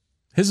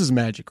 His is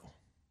magical.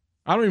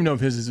 I don't even know if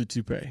his is a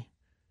toupee.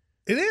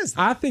 It is.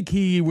 I think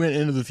he went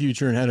into the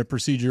future and had a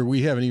procedure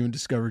we haven't even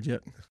discovered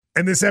yet.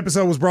 And this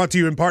episode was brought to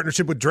you in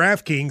partnership with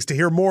DraftKings. To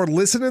hear more,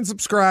 listen and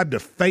subscribe to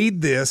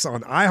Fade This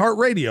on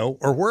iHeartRadio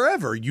or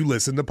wherever you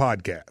listen to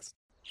podcasts.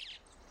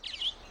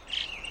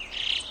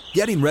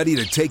 Getting ready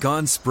to take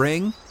on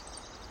spring?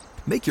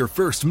 Make your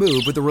first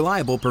move with the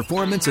reliable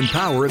performance and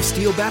power of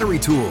Steel battery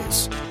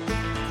tools.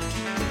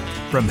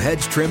 From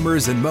hedge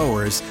trimmers and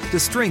mowers to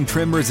string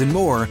trimmers and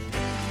more,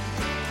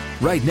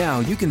 right now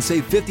you can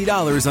save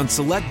 $50 on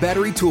select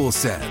battery tool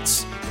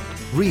sets.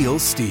 Real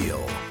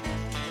Steel.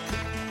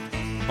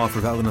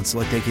 Offer valid on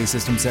select AK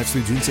system sets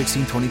through June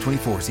 16,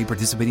 2024. See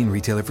participating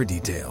retailer for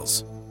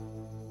details.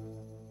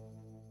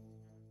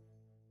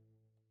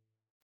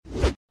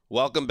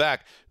 Welcome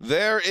back.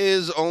 There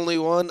is only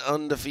one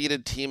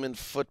undefeated team in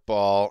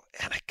football,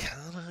 and I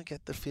kind of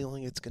get the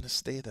feeling it's going to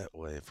stay that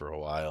way for a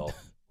while.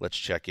 Let's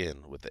check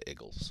in with the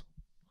Eagles.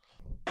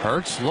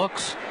 Hurts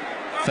looks,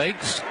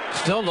 fakes,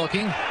 still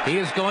looking. He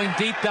is going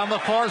deep down the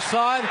far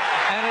side,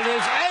 and it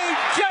is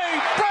A.J.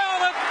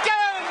 Brown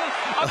again!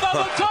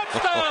 Another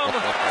touchdown!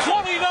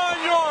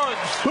 29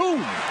 yards!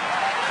 Boom!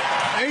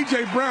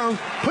 A.J. Brown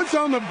puts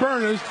on the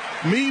burners,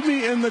 meet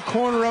me in the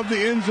corner of the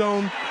end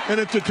zone, and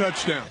it's a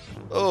touchdown.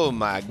 Oh,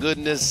 my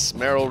goodness.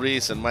 Merrill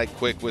Reese and Mike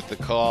Quick with the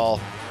call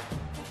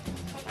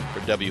for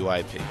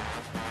WIP.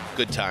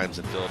 Good times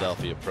in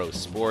Philadelphia Pro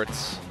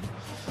Sports.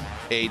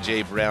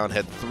 A.J. Brown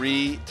had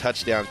 3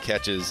 touchdown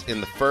catches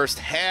in the first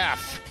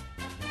half.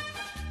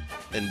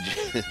 And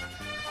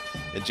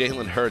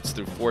Jalen Hurts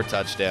threw 4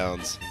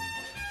 touchdowns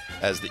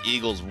as the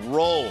Eagles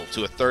roll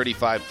to a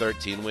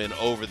 35-13 win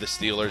over the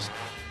Steelers.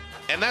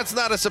 And that's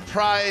not a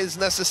surprise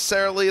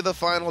necessarily, the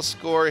final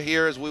score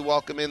here, as we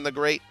welcome in the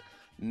great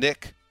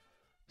Nick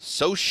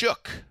So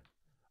Shook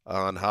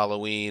on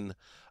Halloween.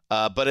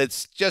 But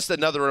it's just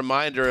another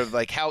reminder of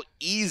like how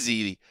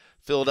easy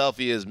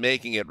Philadelphia is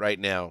making it right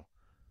now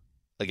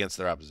against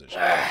their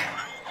opposition.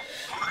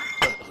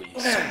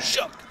 He's so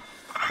shook.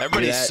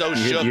 Everybody's so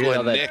shook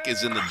when Nick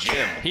is in the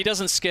gym. He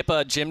doesn't skip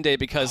a gym day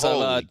because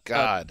of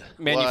a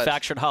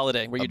manufactured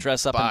holiday where you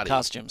dress up in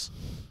costumes.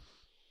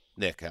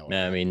 Nick, how?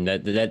 I mean,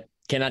 that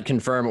cannot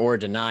confirm or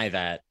deny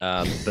that.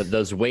 But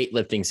those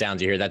weightlifting sounds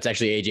you hear, that's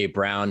actually A.J.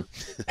 Brown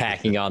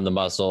packing on the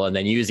muscle and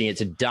then using it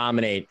to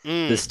dominate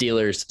the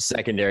Steelers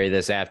secondary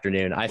this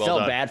afternoon. I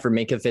felt bad for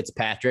Minkah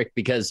Fitzpatrick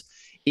because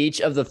each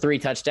of the 3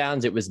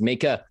 touchdowns, it was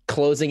Minkah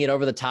closing it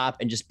over the top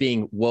and just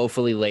being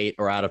woefully late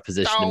or out of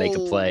position to make a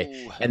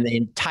play. And the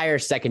entire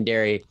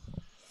secondary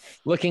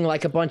looking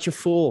like a bunch of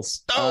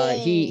fools.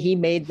 He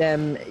made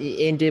them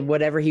into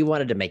whatever he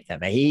wanted to make them.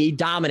 He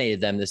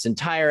dominated them this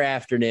entire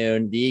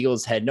afternoon. The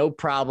Eagles had no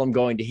problem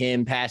going to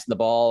him, passing the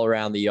ball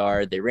around the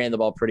yard. They ran the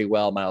ball pretty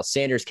well. Miles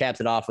Sanders capped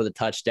it off with a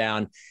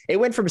touchdown. It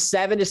went from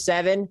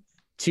 7-7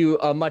 to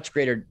a much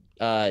greater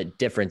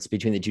difference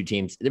between the two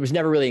teams. There was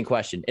never really in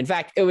question. In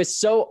fact, it was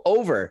so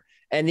over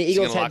and the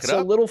Eagles had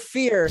so little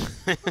fear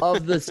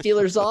of the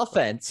Steelers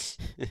offense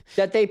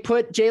that they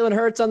put Jalen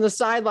Hurts on the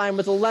sideline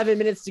with 11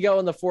 minutes to go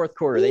in the fourth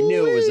quarter. They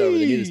knew it was over.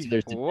 They knew the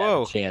Steelers didn't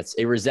have a chance.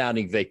 A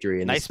resounding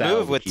victory. Nice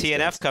move with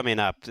TNF coming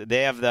up.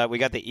 They have we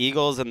got the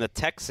Eagles and the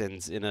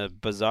Texans in a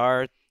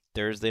bizarre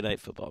Thursday night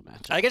football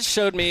match. I guess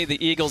showed me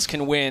the Eagles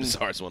can win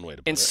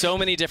in so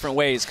many different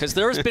ways, because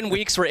there's been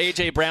weeks where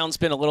A.J. Brown's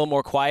been a little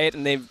more quiet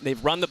and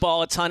they've run the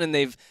ball a ton and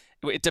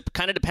it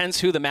kind of depends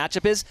who the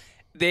matchup is.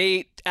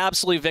 They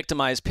absolutely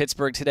victimized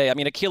Pittsburgh today. I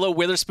mean, Ahkello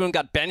Witherspoon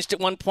got benched at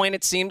one point.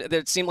 It seemed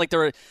like they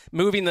were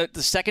moving the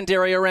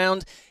secondary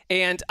around.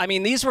 And, I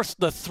mean, these were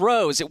the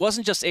throws. It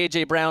wasn't just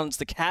A.J. Brown's,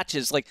 the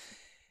catches. Like,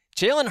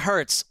 Jalen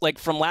Hurts, like,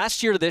 from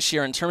last year to this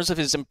year, in terms of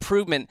his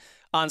improvement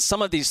on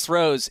some of these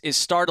throws is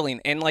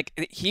startling. And, like,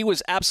 he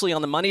was absolutely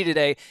on the money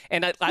today.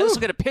 And I just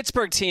look at a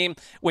Pittsburgh team,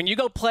 when you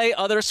go play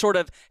other sort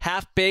of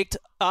half-baked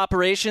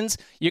operations,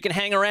 you can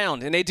hang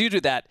around, and they do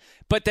that.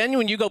 But then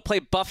when you go play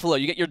Buffalo,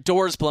 you get your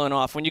doors blown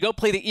off. When you go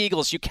play the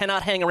Eagles, you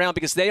cannot hang around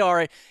because they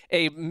are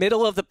a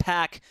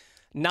middle-of-the-pack,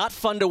 not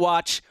fun to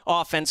watch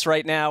offense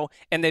right now,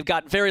 and they've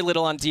got very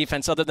little on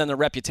defense other than their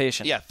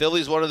reputation. Yeah,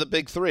 Philly's one of the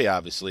big 3,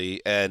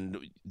 obviously, and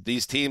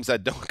these teams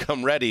that don't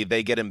come ready,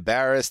 they get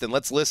embarrassed. And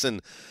let's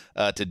listen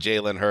to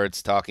Jalen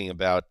Hurts talking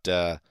about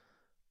 7-0.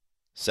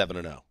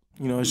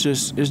 You know, it's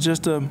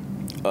just a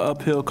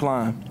uphill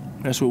climb.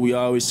 That's what we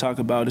always talk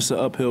about. It's an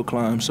uphill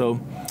climb. So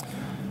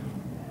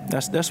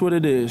that's what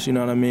it is, you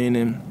know what I mean?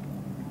 And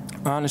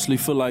I honestly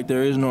feel like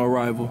there is no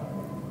arrival.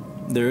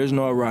 There is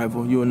no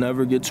arrival. You will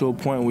never get to a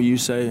point where you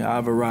say,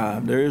 I've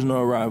arrived. There is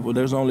no arrival.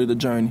 There's only the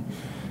journey.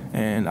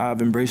 And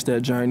I've embraced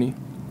that journey.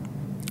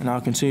 And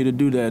I'll continue to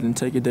do that and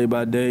take it day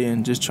by day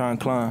and just try and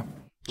climb.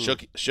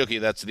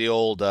 Shooky, that's the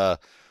old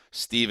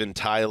Steven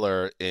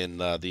Tyler in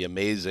The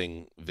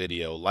Amazing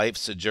video.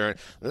 Life's a journey,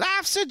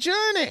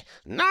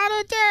 not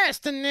a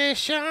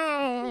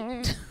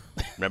destination.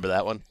 Remember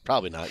that one?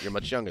 Probably not. You're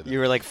much younger than You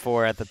were like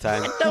 4 at the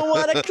time. I don't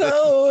want to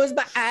close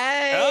my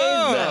eyes.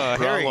 Oh,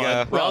 here we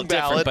go. Wrong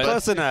ballad, but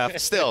close enough.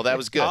 Still, that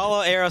was good.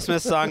 All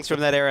Aerosmith songs from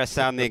that era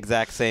sound the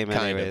exact same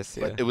anyways.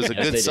 But it was a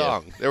good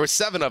song. There were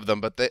 7 of them,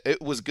 but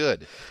it was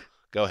good.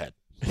 Go ahead.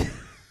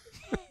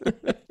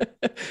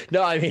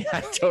 No, I mean,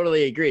 I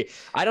totally agree.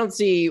 I don't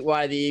see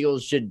why the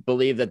Eagles should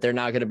believe that they're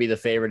not going to be the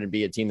favorite and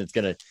be a team that's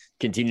going to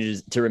continue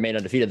to remain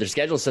undefeated. Their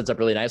schedule sets up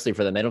really nicely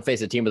for them. They don't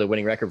face a team with a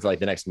winning record for like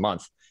the next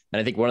month.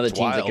 And I think one of the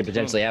teams that could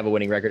potentially have a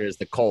winning record is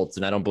the Colts.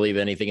 And I don't believe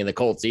anything in the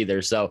Colts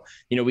either. So,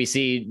 you know, we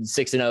see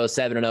 6-0,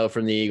 7-0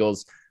 from the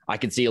Eagles. I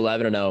could see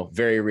 11-0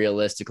 very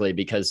realistically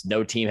because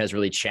no team has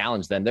really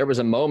challenged them. There was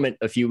a moment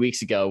a few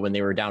weeks ago when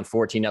they were down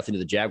 14-0 to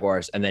the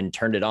Jaguars and then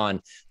turned it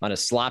on a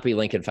sloppy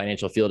Lincoln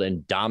Financial Field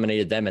and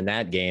dominated them in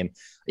that game.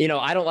 You know,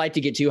 I don't like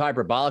to get too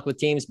hyperbolic with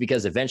teams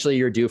because eventually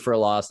you're due for a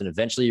loss and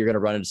eventually you're going to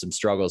run into some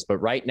struggles. But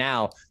right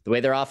now, the way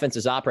their offense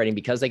is operating,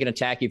 because they can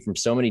attack you from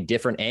so many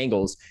different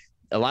angles,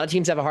 a lot of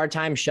teams have a hard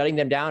time shutting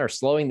them down or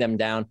slowing them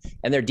down,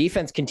 and their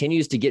defense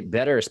continues to get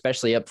better,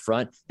 especially up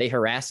front. They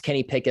harassed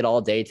Kenny Pickett all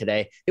day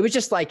today. It was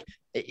just like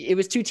it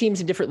was two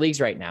teams in different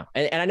leagues right now.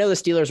 And I know the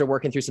Steelers are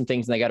working through some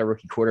things and they got a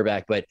rookie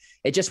quarterback, but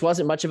it just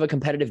wasn't much of a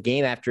competitive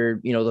game after,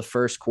 you know, the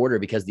first quarter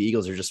because the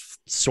Eagles are just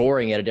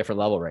soaring at a different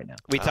level right now.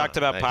 We talked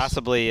about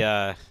possibly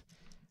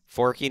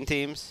forking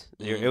teams.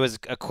 It was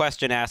a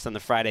question asked on the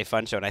Friday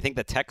Fun Show, and I think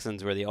the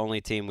Texans were the only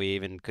team we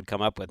even could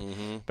come up with.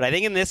 But I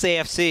think in this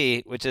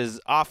AFC, which is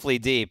awfully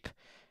deep,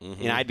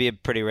 you know, I'd be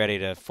pretty ready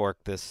to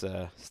fork this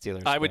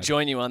Steelers. I would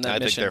join you on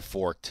that mission. I think they're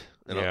forked.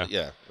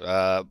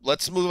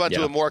 Let's move on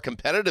to a more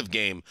competitive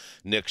game,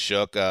 Nick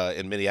Shook,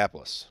 in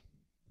Minneapolis.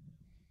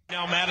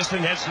 Now Madison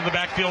heads to the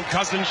backfield.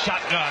 Cousins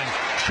shotgun.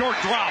 Short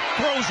drop.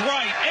 Throws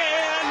right.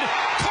 And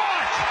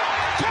caught!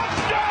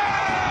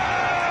 Touchdown!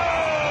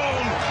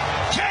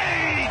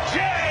 J.J.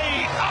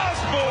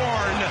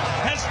 Osborne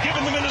has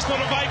given the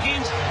Minnesota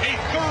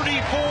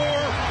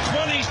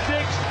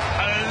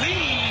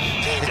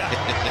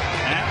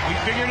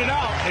figured it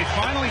out. They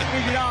finally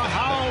figured out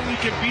how we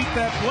can beat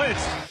that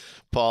blitz.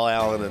 Paul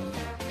Allen and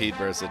Pete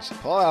Vercich.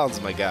 Paul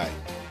Allen's my guy.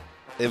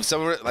 If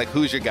someone, like,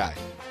 who's your guy?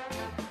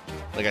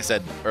 Like I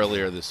said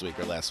earlier this week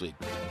or last week,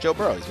 Joe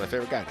Burrow. He's my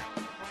favorite guy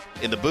now.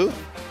 In the booth,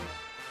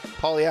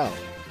 Paulie Allen.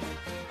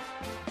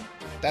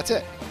 That's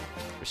it.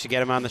 We should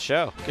get him on the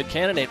show. Good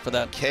candidate for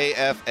that.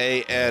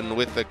 KFAN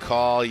with the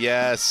call,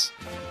 yes.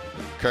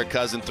 Kirk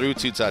Cousins threw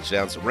 2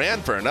 touchdowns,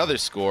 ran for another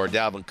score.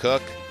 Dalvin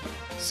Cook,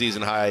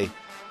 season high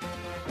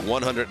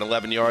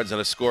 111 yards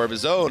and a score of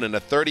his own in a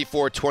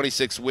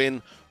 34-26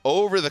 win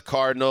over the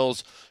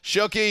Cardinals.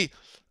 Shooky,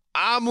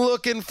 I'm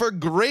looking for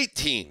great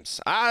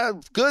teams.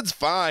 Good's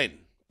fine,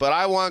 but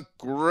I want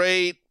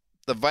great.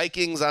 The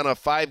Vikings on a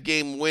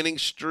 5-game winning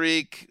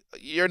streak.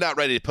 You're not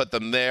ready to put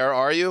them there,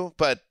 are you?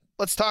 But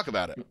let's talk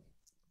about it.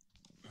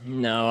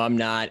 No, I'm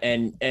not.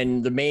 And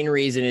the main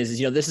reason is,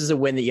 this is a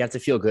win that you have to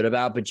feel good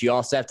about, but you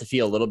also have to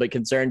feel a little bit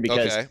concerned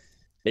because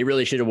they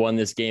really should have won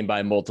this game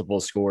by multiple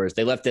scores.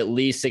 They left at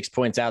least 6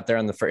 points out there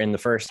in the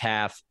first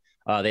half.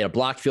 They had a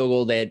blocked field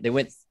goal.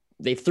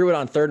 They threw it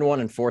on 3rd and 1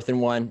 and 4th and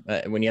 1.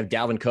 When you have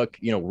Dalvin Cook,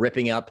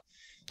 ripping up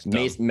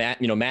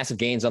massive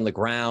gains on the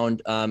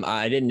ground.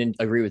 I didn't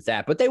agree with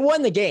that, but they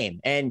won the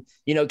game. And,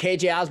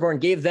 KJ Osborne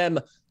gave them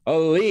a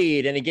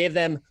lead and he gave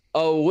them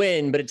a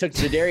win, but it took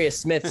Zadarius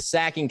Smith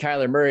sacking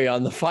Kyler Murray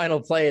on the final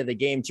play of the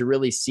game to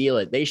really seal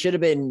it. They should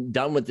have been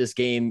done with this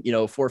game,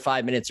 4 or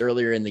 5 minutes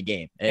earlier in the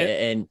game.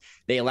 And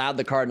they allowed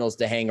the Cardinals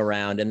to hang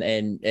around.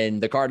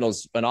 And the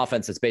Cardinals, an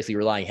offense that's basically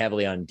relying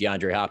heavily on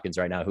DeAndre Hopkins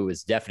right now, who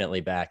is definitely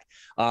back.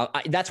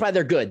 That's why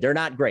they're good. They're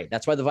not great.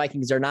 That's why the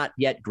Vikings are not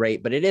yet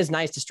great, but it is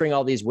nice to string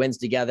all these wins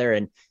together.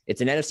 And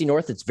it's an NFC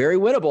North that's very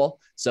winnable.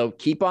 So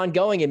keep on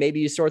going and maybe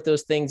you sort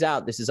those things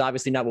out. This is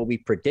obviously not what we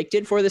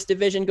predicted for this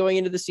division going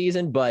into the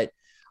season, but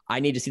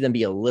I need to see them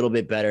be a little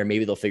bit better.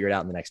 Maybe they'll figure it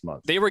out in the next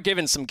month. They were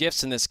given some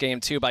gifts in this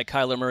game, too, by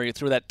Kyler Murray, who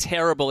threw that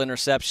terrible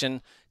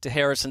interception to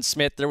Harrison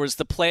Smith. There was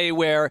the play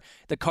where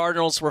the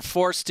Cardinals were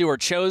forced to or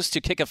chose to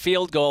kick a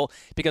field goal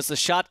because the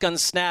shotgun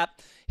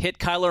snap hit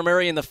Kyler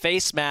Murray in the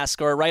face mask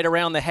or right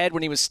around the head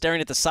when he was staring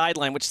at the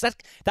sideline, which that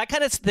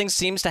kind of thing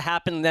seems to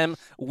happen to them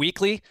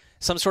weekly.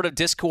 Some sort of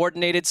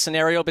discoordinated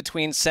scenario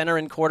between center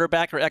and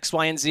quarterback or X,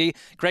 Y, and Z.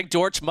 Greg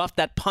Dortch muffed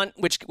that punt,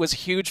 which was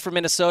huge for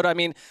Minnesota. I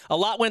mean, a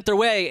lot went their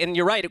way, and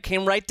you're right. It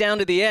came right down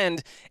to the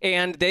end,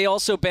 and they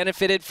also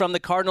benefited from the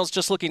Cardinals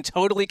just looking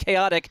totally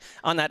chaotic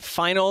on that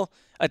final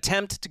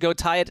attempt to go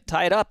tie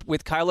it up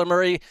with Kyler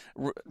Murray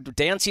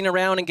dancing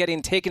around and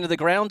getting taken to the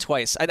ground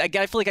twice. I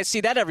feel like I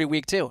see that every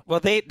week, too. Well,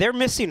 they're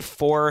missing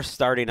 4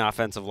 starting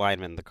offensive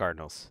linemen, the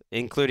Cardinals,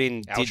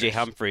 including DJ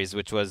Humphries,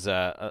 which was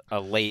a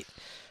late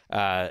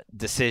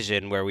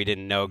decision where we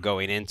didn't know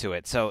going into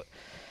it. So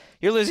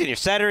you're losing your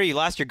center, you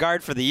lost your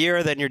guard for the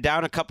year, then you're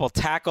down a couple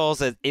tackles.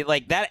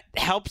 That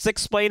helps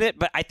explain it,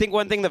 but I think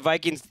one thing the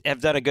Vikings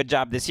have done a good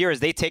job this year is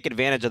they take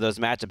advantage of those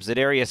matchups.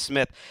 Zadarius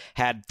Smith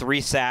had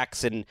 3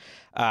 sacks and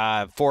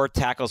 4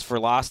 tackles for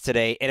loss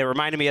today, and it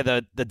reminded me of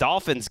the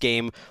Dolphins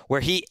game where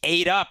he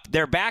ate up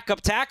their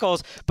backup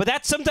tackles, but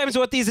that's sometimes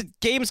what these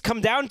games come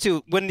down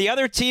to. When the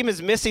other team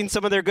is missing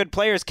some of their good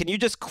players, can you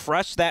just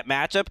crush that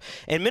matchup?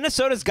 And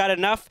Minnesota's got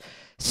enough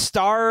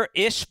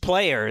star-ish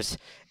players.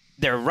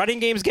 Their running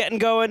game's getting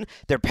going.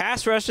 Their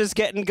pass rush is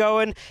getting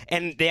going.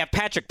 And they have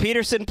Patrick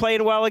Peterson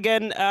playing well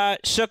again,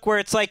 Shook, where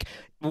it's like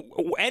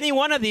any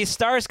one of these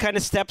stars kind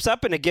of steps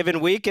up in a given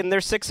week, and they're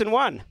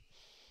 6-1.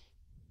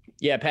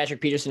 Yeah, Patrick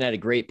Peterson had a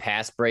great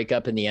pass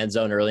breakup in the end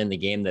zone early in the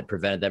game that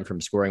prevented them from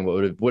scoring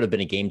what would have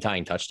been a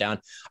game-tying touchdown.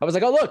 I was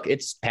like, oh, look,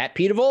 it's Pat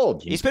Pete of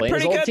old. He's been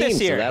pretty good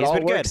this year. So that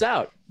all works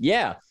out.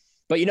 Yeah.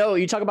 But,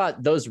 you talk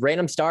about those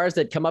random stars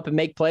that come up and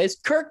make plays.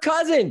 Kirk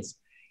Cousins.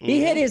 He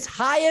hit his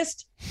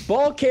highest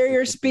ball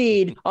carrier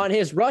speed on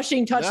his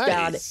rushing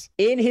touchdown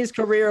in his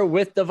career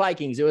with the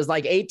Vikings. It was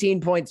like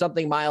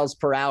 18-point-something miles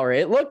per hour.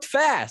 It looked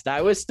fast.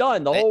 I was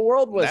stunned. The whole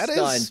world was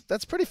stunned.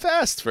 That's pretty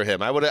fast for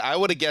him. I would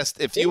have guessed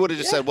if you would have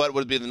just said what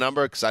would be the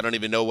number, because I don't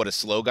even know what a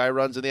slow guy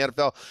runs in the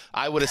NFL.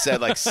 I would have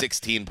said like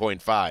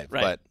 16.5, right.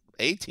 But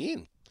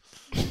 18.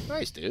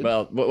 Nice, dude.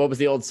 Well, what was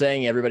the old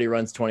saying? Everybody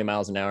runs 20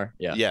 miles an hour.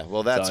 Yeah. Yeah.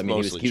 Well, that's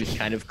mostly he was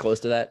kind of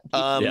close to that.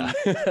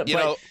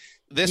 Yeah.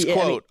 This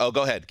quote.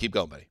 Go ahead. Keep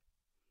going, buddy.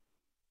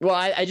 Well,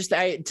 I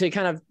to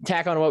kind of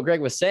tack on what Greg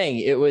was saying,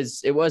 it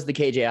was the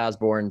KJ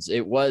Osbornes.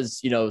 It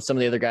was, some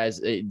of the other guys,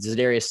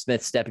 Zadarius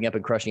Smith stepping up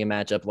and crushing a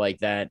matchup like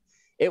that.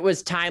 It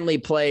was timely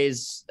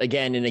plays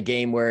again in a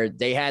game where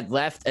they had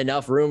left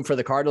enough room for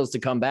the Cardinals to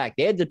come back.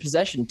 They had the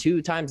possession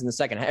 2 times in the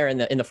second or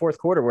in the fourth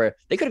quarter where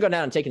they could have gone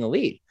down and taken the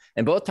lead.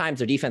 And both times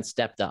their defense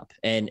stepped up.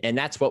 And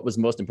that's what was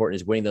most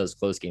important, is winning those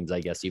close games, I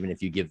guess, even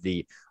if you give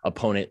the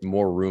opponent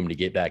more room to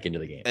get back into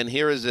the game. And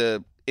here is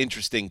a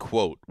interesting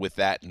quote with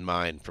that in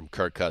mind from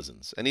Kirk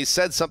Cousins. And he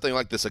said something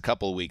like this a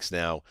couple of weeks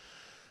now.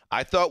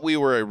 I thought we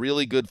were a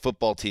really good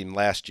football team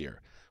last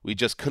year. We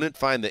just couldn't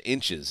find the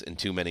inches in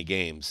too many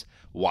games.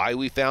 Why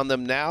we found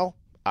them now,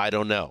 I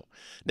don't know.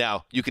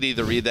 Now, you could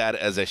either read that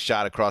as a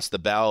shot across the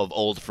bow of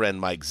old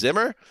friend Mike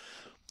Zimmer,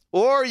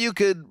 Or you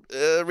could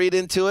read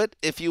into it,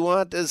 if you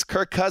want, as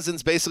Kirk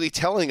Cousins basically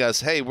telling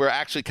us, hey, we're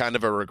actually kind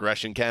of a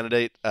regression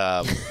candidate.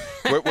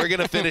 We're going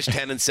to finish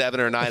 10-7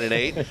 or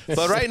 9-8.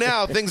 But right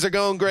now, things are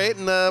going great,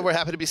 and we're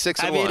happy to be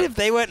 6-1. I mean, if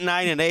they went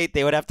 9-8,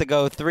 they would have to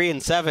go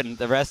 3-7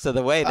 the rest of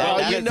the way.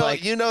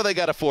 You know they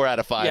got a 4 out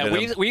of 5.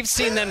 Yeah, we've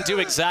seen them do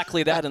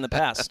exactly that in the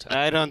past.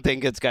 I don't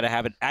think it's going to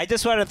happen. I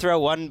just want to throw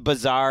one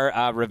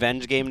bizarre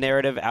revenge game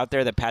narrative out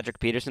there that Patrick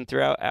Peterson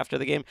threw out after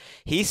the game.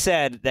 He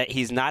said that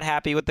he's not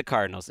happy with the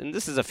Cardinals, and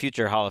this is a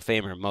future Hall of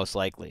Famer, most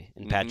likely,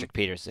 in Patrick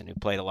Peterson, who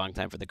played a long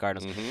time for the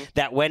Cardinals,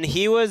 that when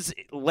he was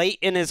late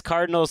in his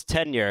Cardinals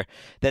tenure,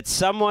 that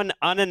someone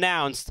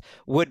unannounced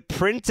would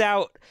print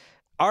out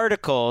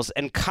articles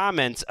and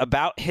comments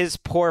about his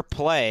poor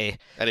play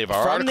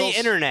from the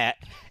internet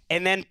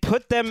and then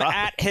put them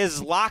at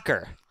his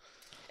locker.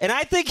 And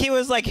I think he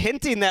was like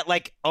hinting that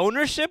like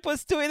ownership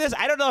was doing this.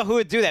 I don't know who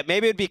would do that.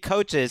 Maybe it would be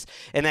coaches,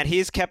 and that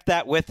he's kept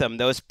that with him.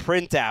 Those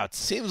printouts.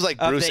 Seems like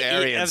Bruce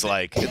Arians.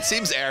 It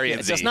seems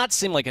Arians. It does not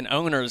seem like an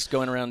owner's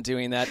going around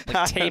doing that,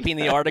 like taping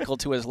the article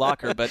to his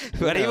locker. But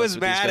he was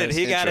mad and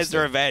he got his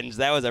revenge.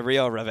 That was a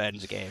real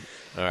revenge game.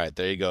 All right,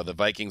 there you go. The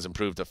Vikings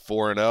improved to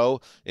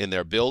 4-0 in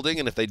their building,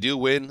 and if they do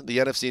win the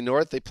NFC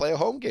North, they play a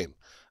home game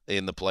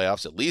in the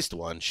playoffs, at least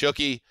one.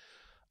 Shooky,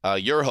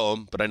 you're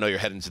home, but I know you're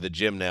heading to the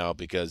gym now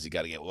because you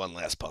got to get one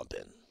last pump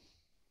in.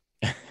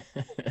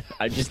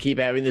 I just keep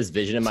having this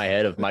vision in my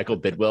head of Michael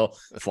Bidwill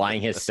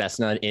flying his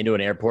Cessna into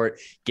an airport,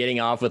 getting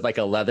off with like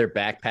a leather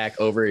backpack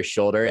over his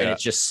shoulder, and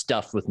it's just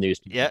stuffed with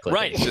newspaper. Yeah,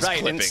 clippings.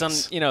 right. And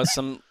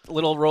some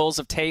little rolls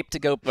of tape to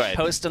go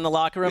post in the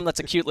locker room. That's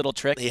a cute little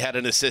trick. He had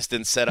an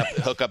assistant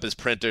hook up his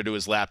printer to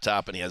his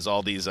laptop, and he has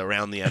all these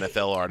around the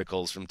NFL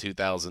articles from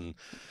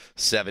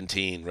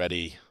 2017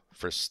 ready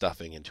for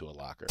stuffing into a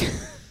locker.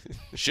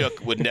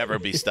 Shook would never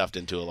be stuffed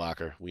into a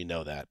locker. We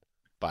know that.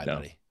 Bye,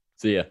 buddy.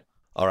 See ya.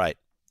 All right.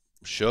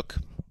 Shook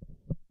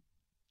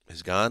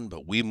is gone,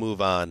 but we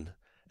move on.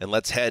 And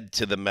let's head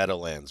to the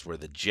Meadowlands, where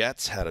the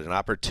Jets had an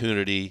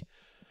opportunity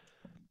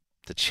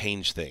to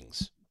change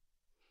things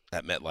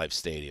at MetLife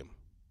Stadium.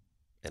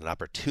 An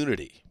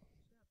opportunity.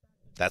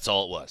 That's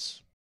all it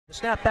was.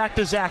 Snap back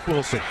to Zach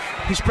Wilson.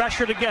 He's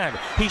pressured again.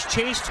 He's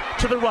chased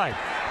to the right.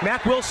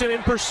 Mac Wilson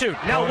in pursuit.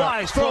 Now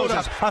Wise throws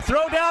a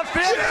throw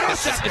downfield.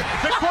 Intercepted.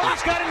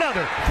 McCourty's got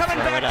another. Coming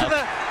back to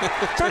the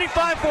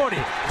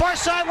 35-40. Far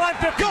sideline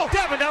 50. Go.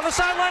 Devin down the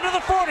sideline to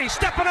the 40.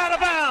 Stepping out of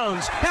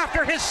bounds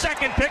after his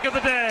second pick of the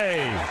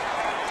day.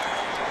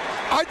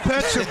 I'd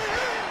fetch him.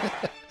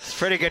 It's a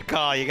pretty good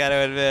call, you got to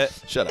admit.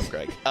 Shut up,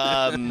 Greg.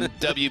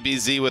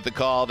 WBZ with the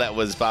call. That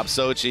was Bob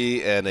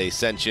Sochi and a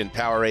Sentient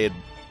Powerade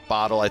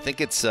bottle. I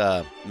think it's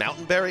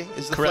Mountain Berry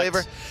is the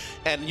flavor.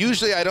 And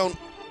usually I don't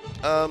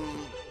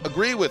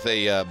agree with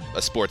a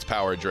sports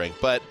power drink,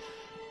 but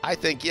I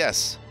think,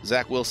 yes,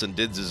 Zach Wilson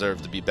did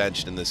deserve to be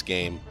benched in this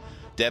game.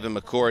 Devin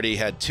McCourty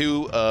had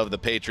 2 of the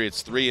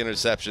Patriots' 3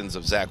 interceptions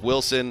of Zach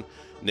Wilson.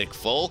 Nick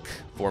Folk,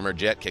 former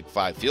Jet, kicked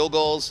 5 field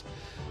goals.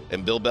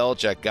 And Bill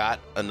Belichick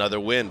got another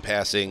win,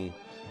 passing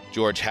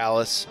George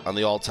Halas on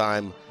the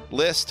all-time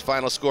list.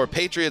 Final score,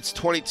 Patriots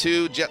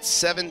 22, Jets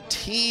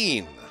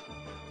 17.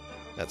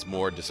 That's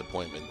more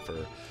disappointment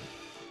for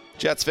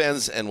Jets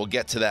fans, and we'll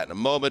get to that in a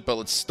moment. But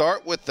let's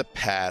start with the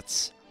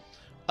Pats,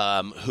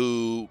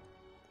 who,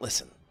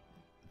 listen,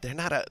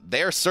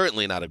 they're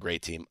certainly not a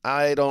great team.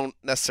 I don't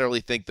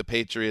necessarily think the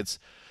Patriots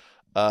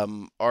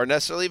are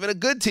necessarily even a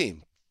good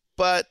team.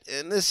 But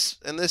in this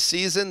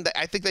season,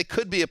 I think they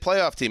could be a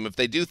playoff team if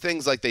they do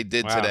things like they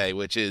did today,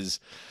 which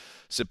is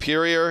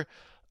superior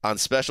on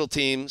special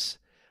teams,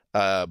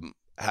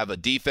 have a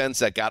defense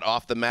that got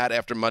off the mat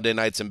after Monday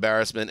night's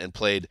embarrassment and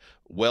played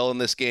well in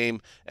this game,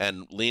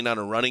 and lean on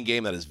a running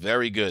game that is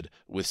very good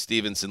with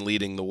Stevenson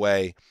leading the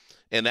way.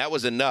 And that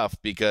was enough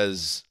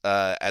because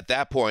at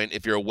that point,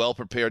 if you're a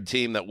well-prepared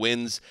team that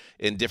wins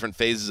in different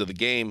phases of the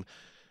game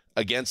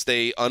against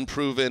a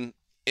unproven,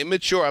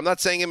 immature, I'm not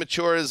saying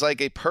immature as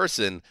like a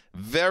person,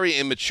 very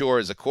immature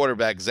as a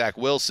quarterback, Zach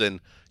Wilson,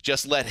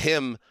 just let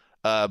him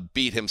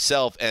beat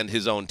himself and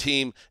his own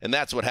team, and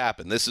that's what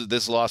happened.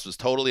 This loss was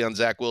totally on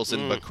Zach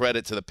Wilson, but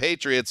credit to the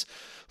Patriots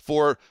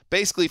for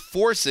basically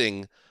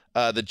forcing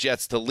the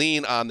Jets to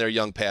lean on their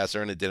young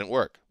passer, and it didn't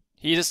work.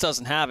 He just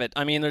doesn't have it.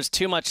 I mean, there's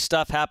too much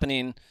stuff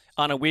happening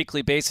on a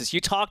weekly basis.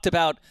 You talked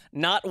about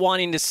not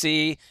wanting to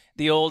see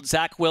the old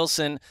Zach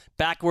Wilson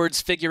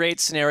backwards figure 8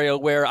 scenario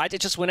where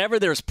whenever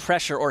there's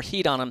pressure or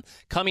heat on him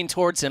coming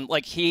towards him,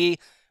 like he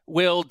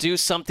will do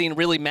something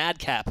really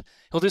madcap.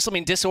 He'll do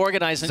something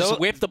disorganized and just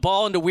whip the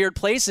ball into weird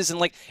places, and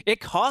like it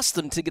cost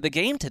them to get the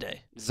game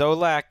today.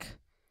 Zolak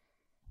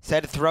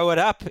said throw it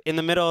up in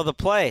the middle of the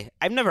play.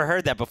 I've never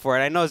heard that before,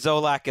 and I know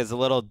Zolak is a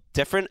little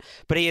different,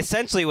 but he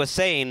essentially was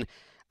saying,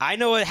 I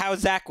know how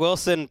Zach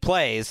Wilson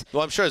plays.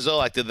 Well, I'm sure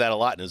Zolak did that a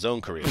lot in his own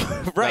career.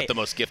 Right. Not the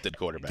most gifted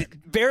quarterback.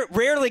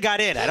 Rarely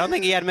got in. I don't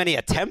think he had many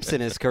attempts in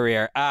his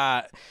career.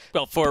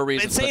 Well, for a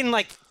reason. And saying,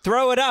 like,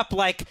 throw it up,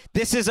 like,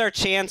 this is our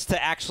chance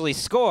to actually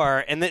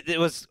score. And it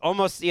was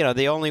almost,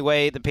 the only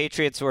way the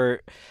Patriots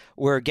were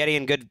getting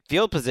in good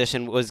field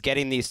position was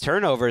getting these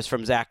turnovers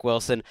from Zach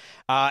Wilson.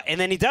 And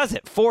then he does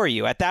it for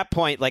you. At that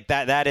point, like,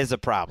 that is a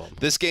problem.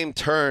 This game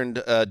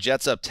turned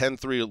Jets up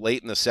 10-3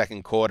 late in the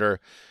second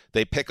quarter.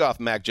 They pick off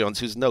Mac Jones,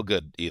 who's no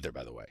good either,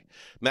 by the way.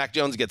 Mac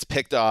Jones gets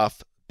picked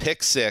off,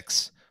 pick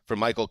 6 from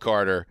Michael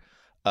Carter,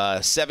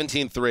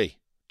 17-3.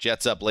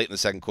 Jets up late in the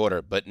second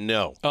quarter, but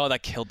no. Oh,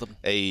 that killed them.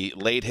 A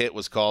late hit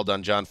was called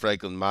on John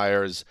Franklin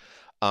Myers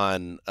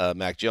on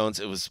Mac Jones.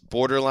 It was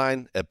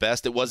borderline at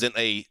best. It wasn't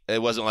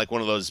like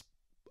one of those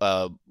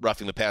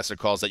roughing the passer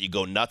calls that you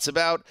go nuts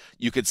about.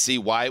 You could see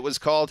why it was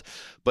called,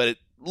 but it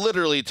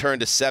literally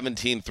turned a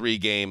 17-3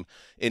 game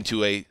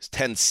into a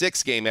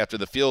 10-6 game after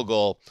the field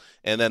goal,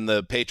 and then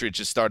the Patriots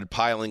just started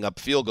piling up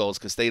field goals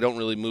because they don't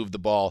really move the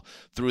ball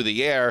through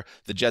the air.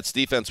 The Jets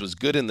defense was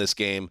good in this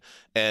game,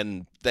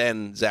 and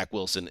then Zach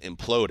Wilson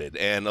imploded.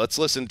 And let's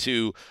listen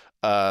to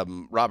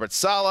Robert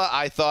Saleh.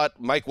 I thought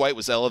Mike White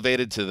was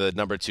elevated to the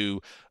number 2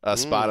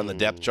 spot on the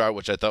depth chart,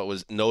 which I thought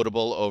was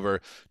notable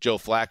over Joe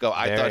Flacco.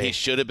 I thought he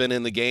should have been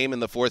in the game in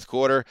the fourth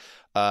quarter.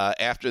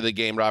 After the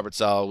game, Robert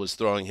Saleh was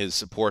throwing his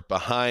support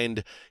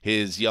behind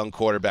his young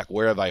quarterback.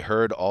 Where have I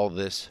heard all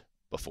this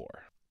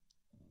before?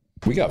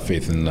 We got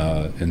faith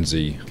in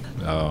Z.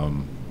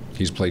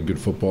 He's played good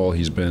football.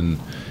 He's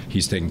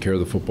taken care of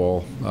the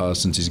football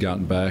since he's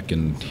gotten back,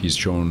 and he's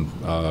shown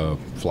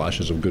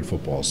flashes of good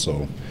football.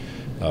 So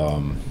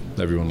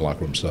everyone in the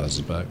locker room says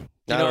is back.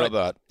 I don't know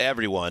about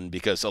everyone,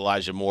 because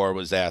Elijah Moore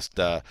was asked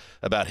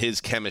about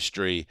his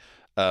chemistry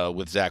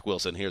with Zach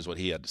Wilson. Here's what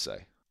he had to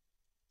say.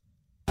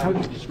 How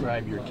would you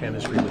describe your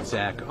chemistry with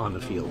Zach on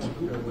the field?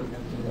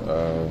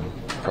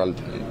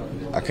 Probably,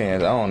 I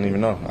don't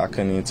even know. I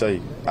couldn't even tell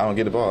you. I don't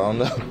get the ball. I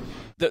don't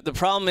know. The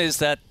problem is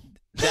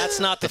that's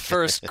not the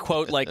first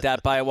quote like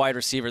that by a wide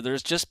receiver.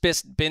 There's just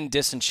been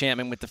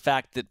disenchantment with the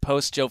fact that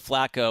post Joe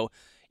Flacco,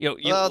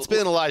 well, it's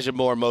been Elijah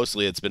Moore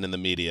mostly. It's been in the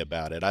media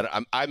about it.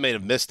 I may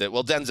have missed it.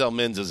 Well, Denzel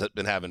Mims has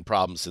been having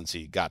problems since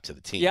he got to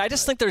the team. Yeah, I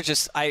just think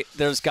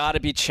there's got to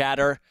be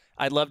chatter.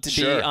 I'd love to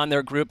be on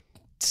their group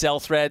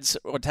cell threads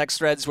or text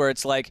threads where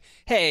it's like,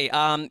 hey,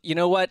 you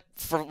know what?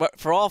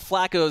 For all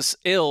Flacco's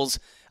ills,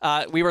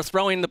 we were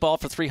throwing the ball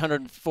for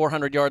 300,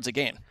 400 yards a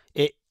game.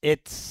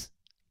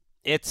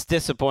 It's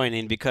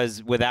disappointing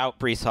because without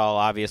Breece Hall,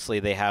 obviously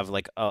they have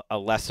like a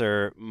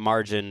lesser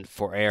margin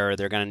for error.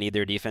 They're going to need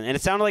their defense. And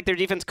it sounded like their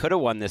defense could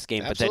have won this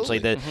game potentially.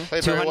 The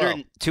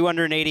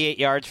 288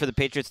 yards for the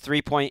Patriots,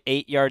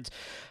 3.8 yards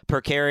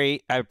per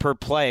carry per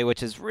play,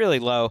 which is really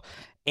low.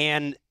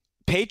 And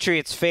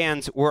Patriots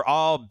fans were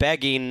all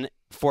begging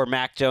for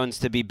Mac Jones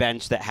to be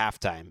benched at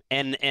halftime.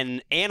 And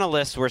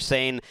analysts were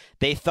saying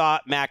they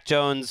thought Mac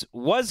Jones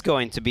was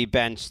going to be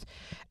benched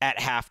at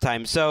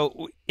halftime.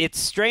 So it's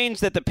strange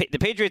that the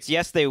Patriots,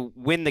 yes, they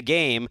win the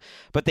game,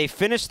 but they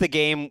finished the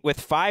game with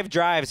 5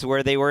 drives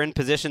where they were in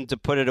position to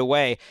put it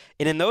away.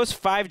 And in those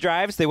 5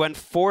 drives, they went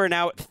 4 and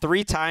out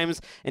 3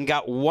 times and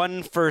got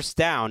 1 first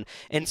down.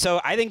 And so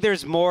I think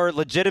there's more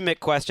legitimate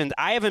questions.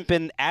 I haven't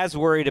been as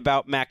worried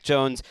about Mac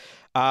Jones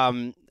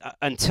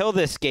until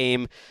this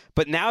game,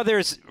 but now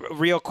there's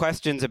real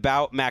questions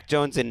about Mac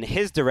Jones and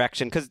his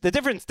direction, because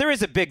there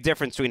is a big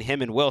difference between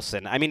him and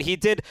Wilson. I mean, he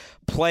did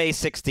play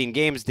 16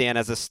 games, Dan,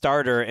 as a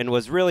starter and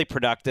was really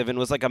productive and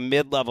was like a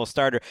mid-level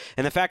starter.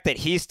 And the fact that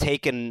he's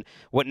taken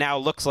what now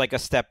looks like a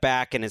step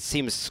back and it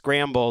seems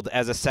scrambled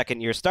as a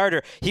second-year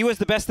starter, he was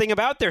the best thing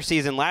about their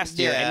season last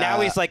year, and now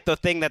he's like the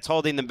thing that's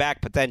holding them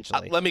back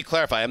potentially. Let me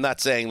clarify. I'm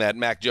not saying that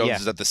Mac Jones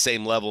is at the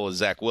same level as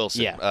Zach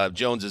Wilson.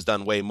 Jones has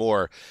done way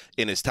more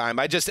in his time.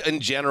 I just,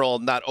 in general,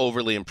 not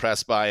overly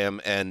impressed by him,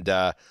 and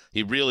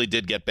he really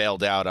did get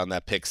bailed out on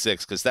that pick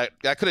 6, because that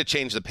could have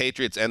changed the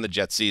Patriots and the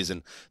Jets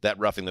season, that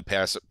roughing the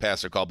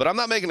passer call. But I'm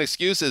not making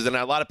excuses, and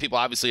a lot of people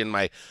obviously in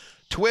my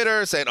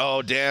Twitter saying,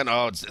 oh, Dan,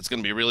 it's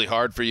going to be really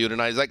hard for you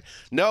tonight. He's like,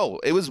 no,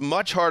 it was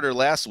much harder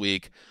last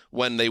week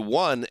when they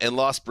won and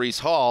lost Breece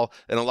Hall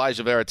and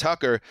Elijah Vera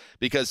Tucker,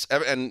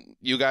 and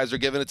you guys are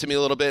giving it to me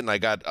a little bit, and I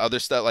got other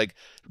stuff like,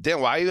 Dan,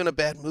 why are you in a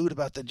bad mood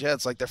about the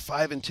Jets? Like, they're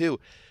 5-2.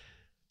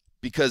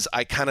 Because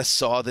I kind of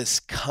saw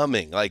this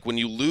coming. Like, when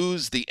you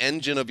lose the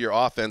engine of your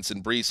offense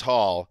in Breece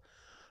Hall,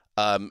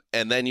 and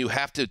then you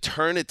have to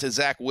turn it to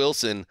Zach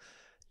Wilson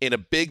in a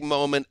big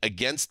moment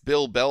against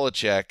Bill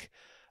Belichick,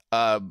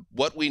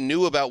 what we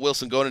knew about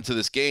Wilson going into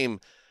this game,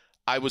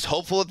 I was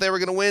hopeful that they were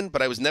going to win,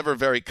 but I was never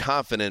very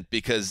confident,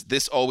 because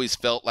this always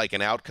felt like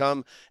an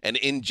outcome. And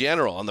in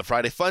general, on the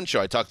Friday Fun Show,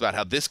 I talked about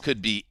how this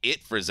could be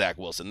it for Zach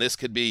Wilson. This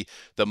could be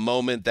the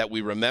moment that we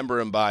remember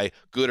him by,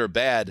 good or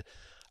bad.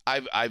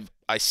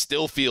 I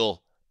still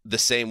feel the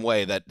same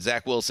way, that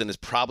Zach Wilson is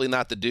probably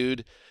not the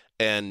dude,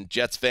 and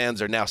Jets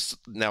fans are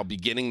now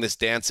beginning this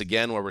dance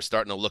again, where we're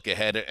starting to look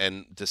ahead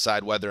and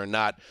decide whether or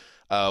not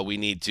we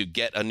need to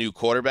get a new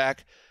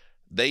quarterback.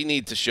 They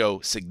need to show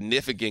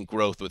significant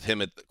growth with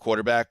him at the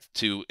quarterback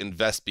to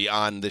invest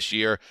beyond this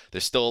year.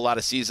 There's still a lot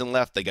of season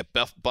left. They get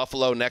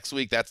Buffalo next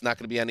week. That's not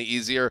going to be any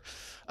easier.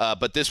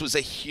 But this was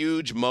a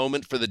huge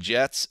moment for the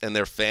Jets and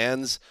their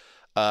fans.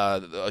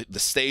 The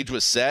stage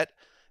was set,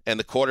 and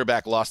the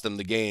quarterback lost them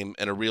the game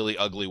in a really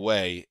ugly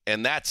way.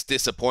 And that's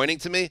disappointing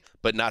to me,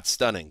 but not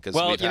stunning, because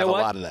we've had a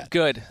lot of that.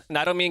 Good. And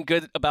I don't mean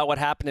good about what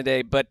happened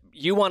today, but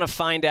you want to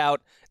find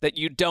out that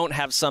you don't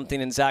have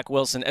something in Zach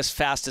Wilson as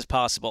fast as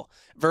possible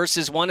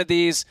versus one of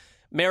these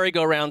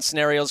merry-go-round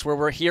scenarios where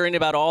we're hearing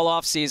about all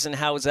offseason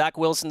how Zach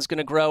Wilson's going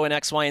to grow in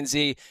X, Y, and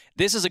Z.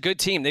 This is a good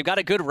team. They've got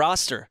a good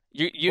roster.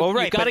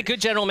 You've got a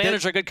good general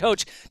manager, a good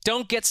coach.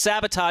 Don't get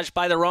sabotaged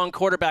by the wrong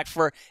quarterback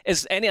for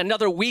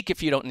another week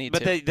if you don't need to.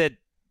 But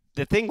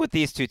the thing with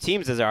these two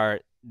teams is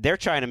they're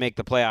trying to make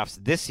the playoffs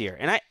this year.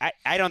 And I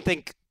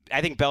think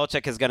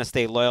Belichick is going to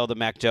stay loyal to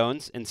Mac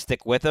Jones and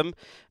stick with him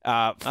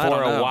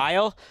for a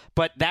while.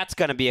 But that's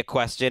going to be a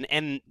question.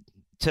 And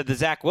to the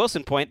Zach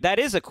Wilson point, that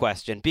is a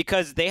question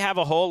because they have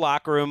a whole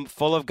locker room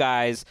full of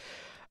guys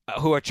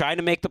who are trying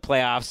to make the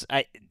playoffs.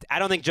 I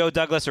don't think Joe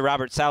Douglas or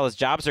Robert Saleh's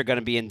jobs are going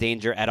to be in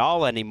danger at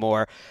all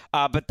anymore,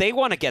 but they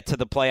want to get to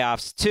the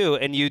playoffs too,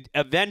 and you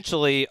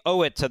eventually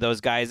owe it to those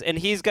guys, and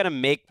he's going to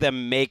make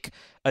them make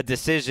a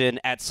decision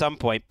at some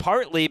point,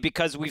 partly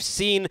because we've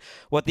seen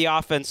what the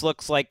offense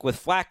looks like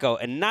with Flacco,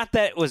 and not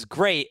that it was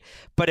great,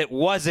 but it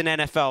was an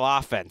NFL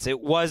offense.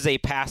 It was a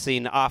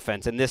passing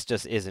offense, and this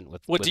just isn't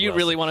with What do you Wilson.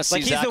 really want to see?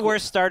 Like, he's the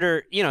worst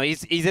starter.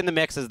 He's in the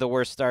mix as the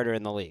worst starter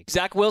in the league.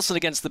 Zach Wilson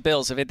against the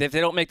Bills. If they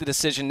don't make the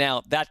decision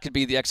now, that could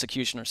be the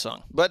executioner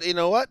song. But you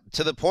know what?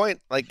 To the point,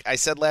 like I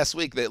said last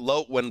week, that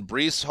when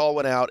Breece Hall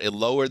went out, it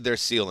lowered their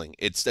ceiling.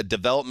 It's a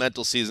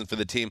developmental season for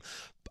the team.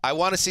 I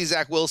want to see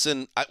Zach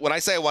Wilson. When I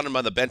say I want him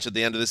on the bench at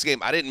the end of this game,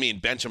 I didn't mean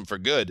bench him for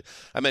good.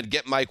 I meant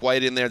get Mike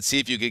White in there and see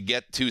if you could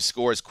get 2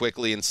 scores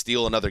quickly and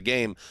steal another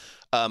game.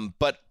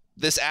 But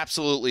this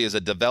absolutely is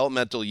a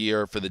developmental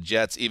year for the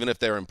Jets, even if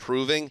they're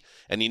improving.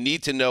 And you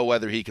need to know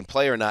whether he can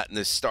play or not. And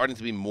there's starting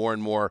to be more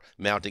and more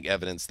mounting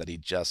evidence that he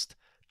just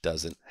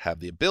doesn't have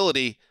the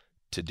ability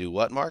to do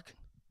what, Mark?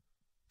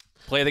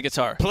 Play the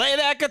guitar. Play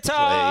that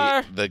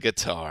guitar. Play the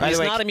guitar. He's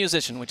not a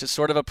musician, which is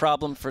sort of a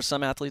problem for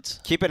some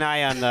athletes. Keep an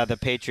eye on the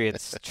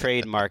Patriots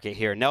trade market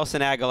here.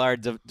 Nelson Aguilar,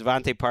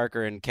 Devontae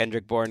Parker, and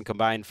Kendrick Bourne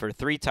combined for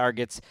 3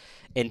 targets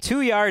and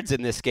 2 yards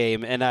in this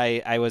game. And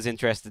I was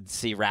interested to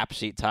see Rap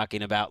Sheet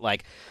talking about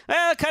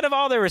kind of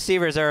all their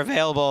receivers are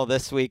available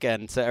this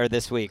weekend or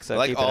this week. So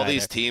like all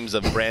these teams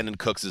of Brandon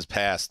Cooks'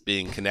 past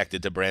being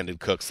connected to Brandon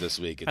Cooks this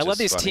week. I love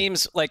these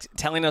teams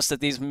telling us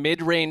that these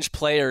mid-range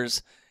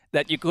players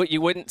that you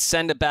wouldn't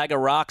send a bag of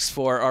rocks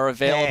for are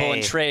available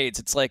in trades.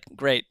 It's like,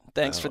 great,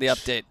 thanks for the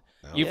update.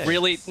 You've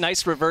really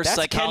nice reverse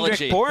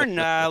psychology. Kendrick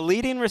Bourne,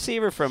 leading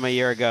receiver from a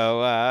year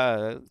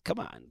ago. Come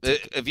on.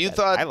 If you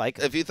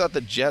thought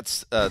the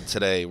Jets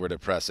today were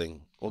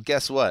depressing, well,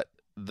 guess what?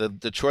 The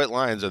Detroit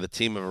Lions are the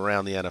team of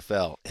around the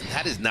NFL, and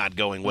that is not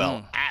going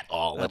well at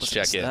all. Let's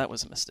check in. That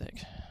was a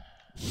mistake.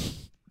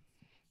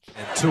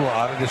 And Tua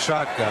out of the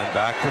shotgun,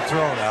 back to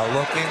throw now,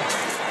 looking,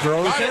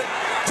 throws it.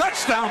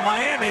 Touchdown,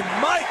 Miami,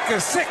 Mike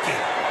Gesicki.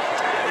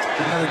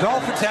 And the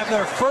Dolphins have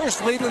their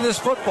first lead in this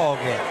football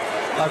game.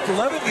 An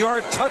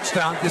 11-yard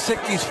touchdown,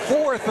 Gesicki's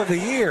 4th of the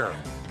year.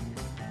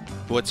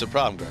 What's the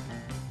problem, Greg?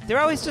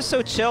 They're always just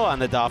so chill on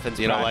the Dolphins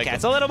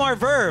broadcast. A little more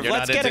verve. You're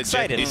Let's get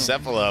excited.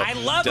 I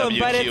love them,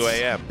 but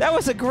that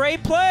was a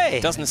great play.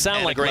 Doesn't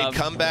sound like a great love.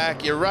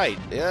 comeback. You're right.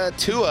 Yeah,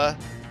 Tua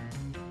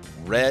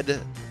read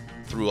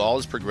through all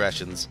his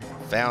progressions,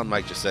 found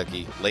Mike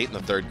Gesicki late in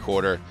the third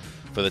quarter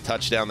for the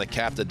touchdown that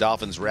capped the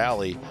Dolphins'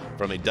 rally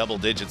from a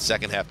double-digit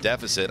second-half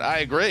deficit. I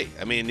agree.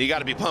 I mean, you got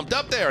to be pumped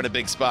up there in a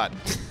big spot.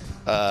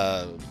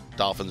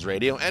 Dolphins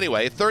radio.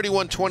 Anyway,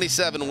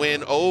 31-27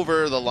 win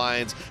over the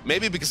Lions.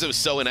 Maybe because it was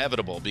so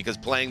inevitable, because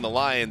playing the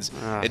Lions,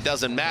 it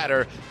doesn't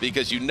matter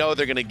because you know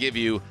they're going to give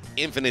you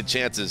infinite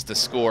chances to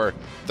score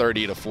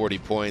 30 to 40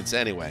 points.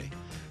 Anyway,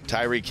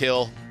 Tyreek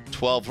Hill,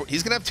 12.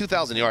 He's going to have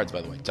 2,000 yards,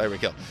 by the way. Tyreek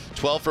Hill,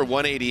 12 for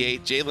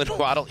 188. Jalen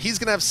Waddle, he's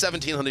going to have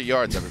 1,700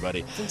 yards,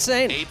 everybody. It's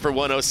insane. 8 for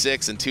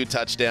 106 and 2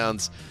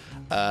 touchdowns.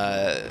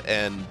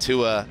 And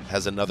Tua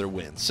has another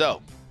win.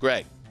 So,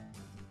 Greg,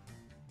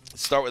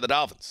 let's start with the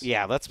Dolphins.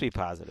 Yeah, let's be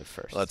positive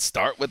first. Let's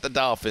start with the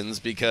Dolphins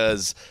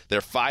because they're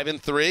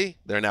 5-3.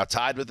 They're now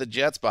tied with the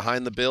Jets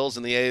behind the Bills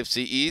in the AFC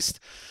East.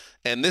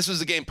 And this was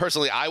the game,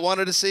 personally, I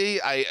wanted to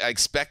see. I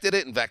expected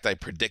it. In fact, I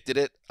predicted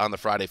it on the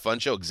Friday Fun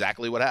Show,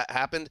 exactly what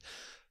happened.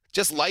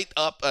 Just light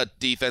up a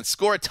defense,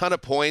 score a ton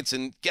of points,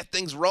 and get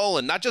things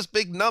rolling. Not just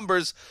big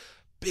numbers,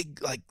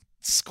 big,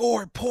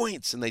 score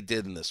points, and they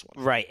did in this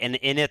one. Right, and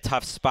in a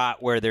tough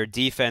spot where their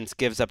defense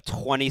gives up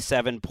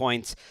 27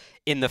 points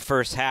in the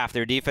first half.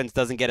 Their defense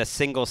doesn't get a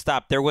single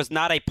stop. There was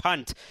not a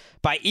punt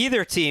by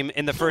either team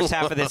in the first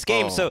half of this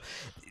game. So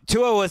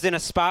Tua was in a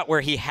spot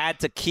where he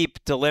had to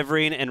keep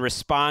delivering and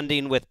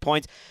responding with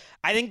points.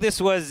 I think this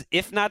was,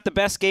 if not the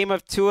best game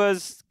of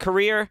Tua's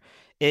career,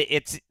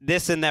 it's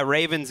this and that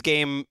Ravens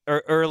game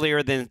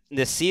earlier than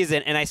this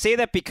season. And I say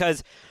that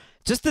because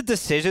just the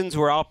decisions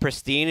were all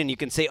pristine, and you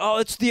can say, oh,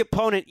 it's the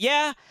opponent.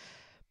 Yeah,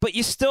 but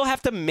you still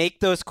have to make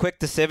those quick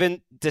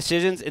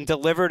decisions and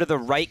deliver to the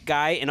right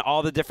guy in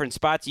all the different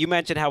spots. You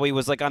mentioned how he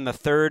was like on the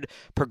third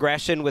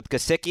progression with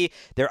Gesicki.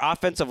 Their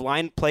offensive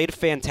line played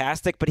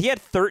fantastic, but he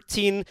had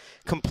 13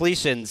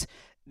 completions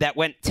that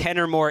went 10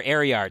 or more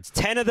air yards.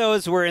 10 of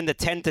those were in the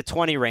 10 to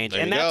 20 range,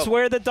 and that's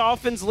where the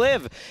Dolphins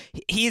live.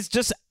 He's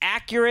just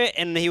accurate,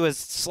 and he was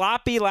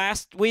sloppy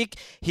last week.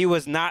 He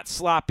was not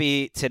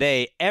sloppy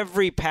today.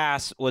 Every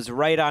pass was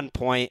right on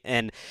point,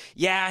 and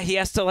yeah, he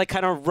has to like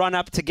kind of run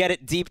up to get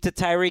it deep to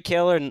Tyreek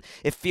Hill, and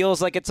it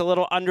feels like it's a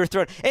little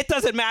underthrown. It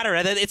doesn't matter.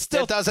 It's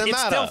still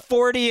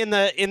 40 in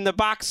the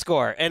box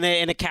score, and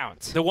it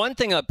counts. The one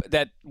thing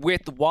that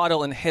with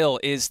Waddle and Hill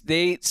is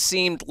they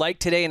seemed like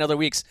today and other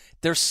weeks,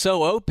 they're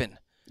so open.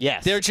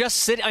 Yes. They're just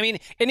sitting. I mean,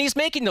 and he's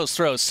making those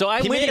throws. So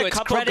I'm with you. It's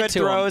credit to him. He made a couple good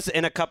throws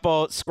and a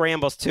couple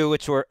scrambles, too,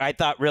 which were, I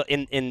thought, real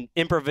in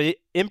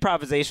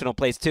improvisational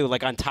plays, too,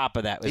 like on top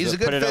of that. He's a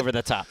good put it fit. over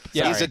the top.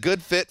 Yeah. He's a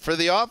good fit for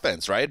the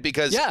offense, right?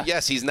 Because,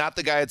 yes, he's not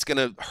the guy that's going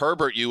to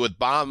Herbert you with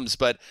bombs,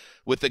 but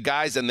with the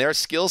guys and their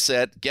skill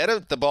set,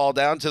 get the ball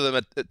down to them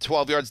at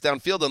 12 yards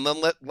downfield and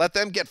then let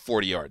them get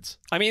 40 yards.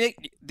 I mean,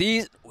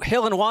 these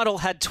Hill and Waddle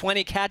had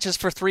 20 catches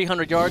for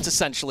 300 yards,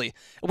 essentially.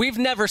 We've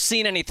never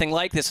seen anything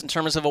like this in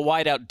terms of a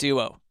wideout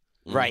duo.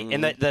 Right,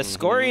 and the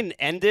scoring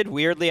ended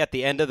weirdly at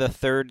the end of the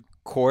third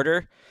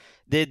quarter.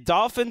 The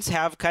Dolphins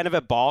have kind of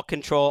a ball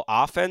control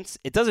offense.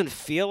 It doesn't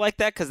feel like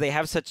that because they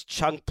have such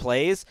chunk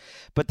plays,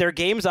 but their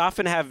games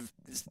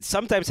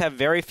sometimes have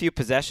very few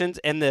possessions,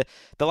 and the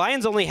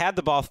Lions only had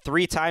the ball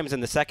 3 times in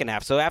the second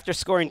half. So after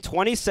scoring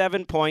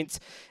 27 points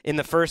in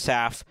the first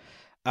half,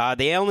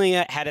 they only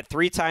had it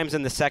 3 times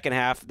in the second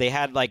half. They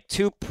had like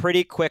 2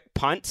 pretty quick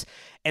punts.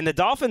 And the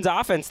Dolphins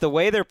offense, the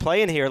way they're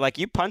playing here, like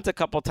you punt a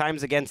couple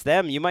times against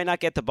them, you might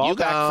not get the ball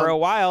back for a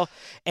while,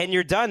 and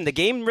you're done. The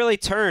game really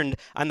turned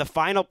on the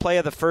final play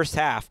of the first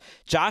half.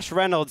 Josh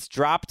Reynolds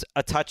dropped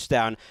a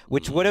touchdown,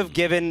 which would have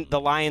given the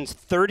Lions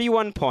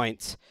 31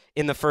 points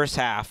in the first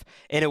half,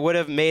 and it would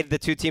have made the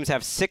two teams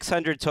have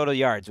 600 total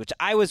yards, which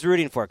I was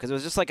rooting for because it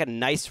was just like a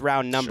nice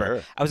round number.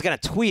 Sure. I was going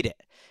to tweet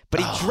it. But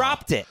he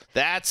dropped it.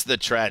 That's the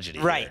tragedy.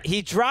 Right. Here.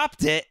 He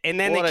dropped it, and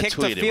then they kicked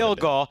the field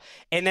goal.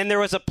 And then there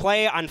was a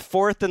play on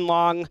 4th and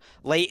long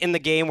late in the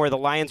game where the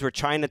Lions were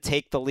trying to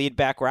take the lead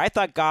back, where I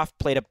thought Goff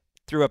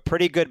threw a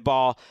pretty good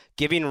ball,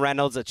 giving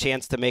Reynolds a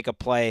chance to make a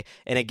play.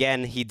 And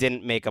again, he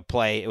didn't make a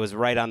play. It was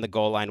right on the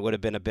goal line. Would have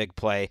been a big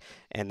play,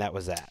 and that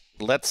was that.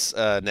 Let's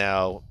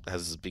now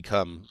has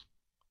become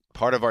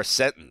part of our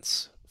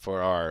sentence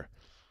for our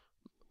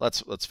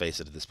let's face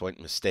it at this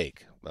point,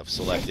 mistake of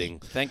selecting.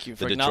 Thank you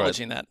for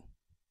acknowledging that.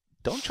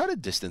 Don't try to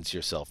distance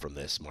yourself from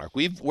this, Mark.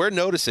 We're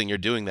noticing you're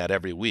doing that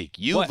every week.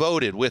 You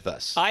voted with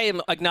us. I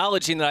am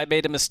acknowledging that I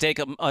made a mistake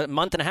a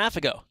month and a half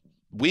ago.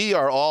 We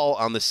are all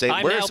on the same.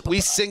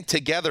 We sync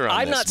together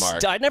on this,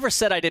 Mark. I never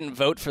said I didn't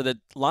vote for the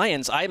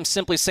Lions. I am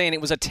simply saying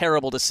it was a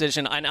terrible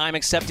decision, and I'm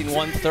accepting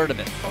 1/3 of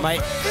it.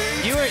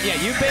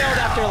 You bailed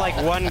after like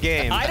one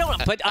game. I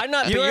don't, but I'm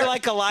not. You're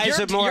like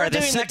Elijah Moore. You're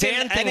doing the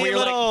Dan thing where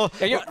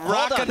you're like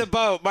rocking the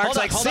boat. Mark's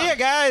like, see ya,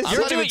 guys.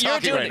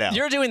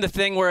 You're doing the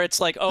thing where it's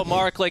like, oh,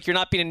 Mark, like you're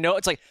not being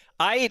It's like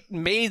I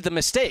made the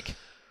mistake.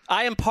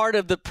 I am part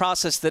of the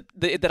process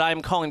that I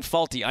am calling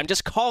faulty. I'm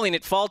just calling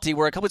it faulty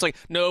where a company's like,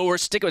 no, we're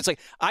sticking with it.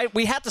 It's like,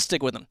 we have to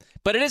stick with them.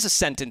 But it is a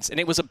sentence, and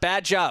it was a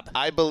bad job.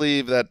 I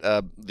believe that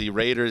the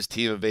Raiders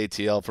team of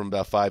ATL from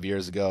about 5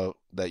 years ago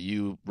that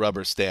you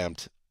rubber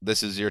stamped,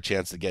 this is your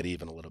chance to get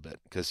even a little bit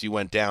because you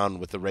went down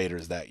with the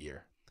Raiders that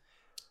year.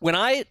 When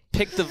I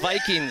picked the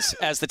Vikings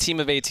as the team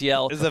of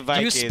ATL,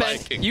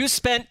 you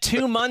spent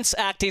 2 months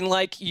acting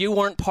like you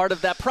weren't part of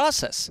that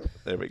process.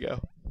 There we go.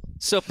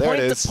 So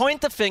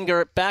point the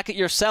finger back at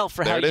yourself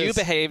for how you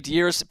behaved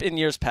years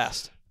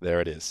past. There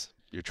it is.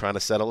 You're trying to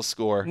settle a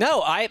score.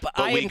 No, I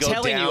am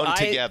telling you,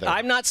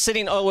 I'm not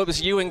sitting, it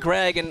was you and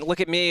Greg, and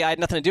look at me, I had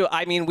nothing to do.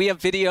 I mean, we have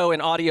video and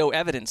audio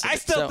evidence. I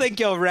still think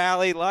you'll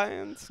rally,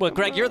 Lions. Well,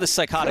 Greg, you're the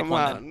psychotic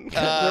one.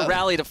 We'll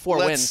rally to 4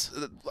 wins.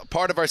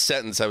 Part of our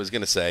sentence, I was going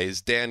to say,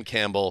 is Dan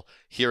Campbell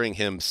hearing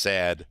him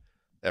sad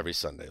every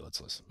Sunday. Let's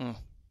listen.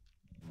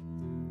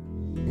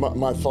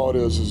 My thought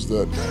is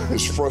that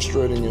as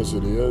frustrating as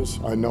it is,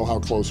 I know how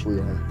close we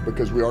are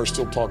because we are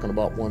still talking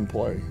about one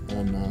play.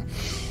 And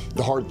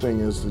the hard thing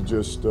is to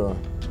just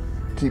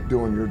keep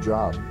doing your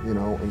job,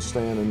 and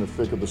staying in the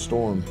thick of the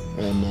storm.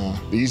 And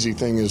the easy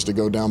thing is to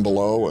go down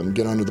below and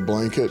get under the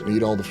blanket and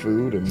eat all the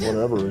food and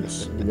whatever.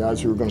 It's the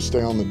guys who are going to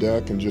stay on the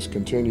deck and just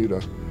continue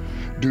to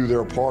do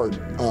their part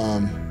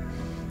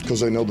because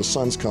they know the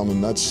sun's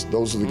coming.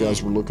 Those are the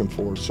guys we're looking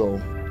for.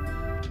 So.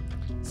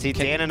 See,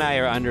 Dan and I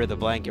are under the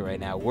blanket right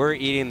now. We're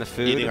eating the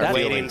food.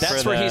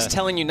 That's where he's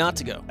telling you not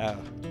to go. Oh.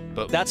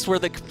 But that's where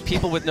the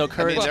people with no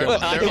courage go.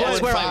 That's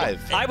where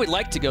I would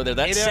like to go there.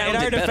 That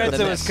sounded better than this. In our defense,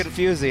 it was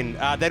confusing.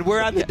 Then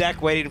we're on the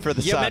deck waiting for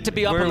the sun. You're meant to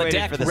be up on the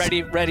deck,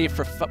 ready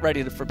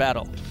for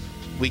battle.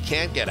 We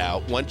can't get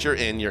out. Once you're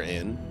in, you're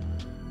in.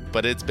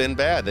 but it's been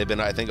bad. They've been,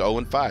 I think,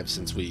 0-5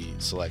 since we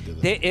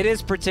selected them. It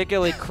is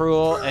particularly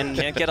cruel, and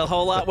Can't get a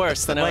whole lot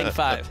worse than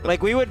 0-5.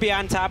 Like, we would be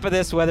on top of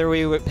this whether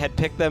we had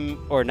picked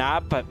them or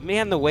not, but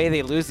man, the way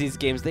they lose these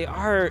games,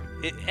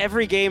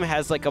 every game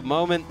has like a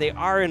moment. They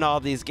are in all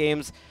these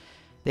games.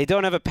 They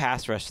don't have a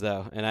pass rush,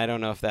 though, and I don't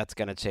know if that's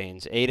going to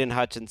change. Aiden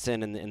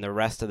Hutchinson and the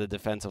rest of the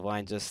defensive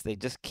line, they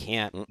just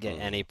can't get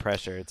any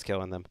pressure. It's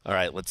killing them. All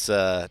right, let's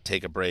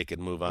take a break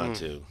and move on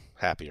to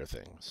happier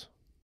things.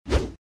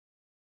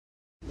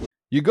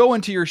 You go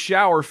into your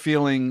shower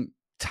feeling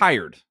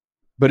tired,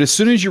 but as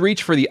soon as you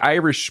reach for the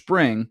Irish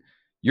Spring,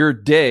 your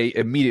day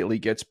immediately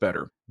gets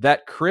better.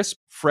 That crisp,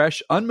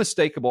 fresh,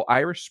 unmistakable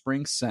Irish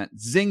Spring scent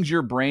zings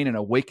your brain and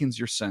awakens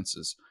your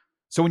senses.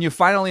 So when you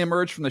finally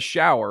emerge from the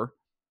shower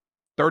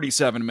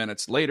 37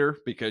 minutes later,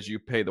 because you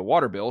pay the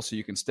water bill so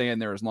you can stay in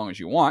there as long as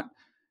you want,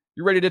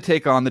 you're ready to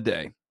take on the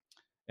day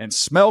and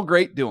smell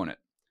great doing it.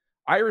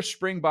 Irish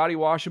Spring Body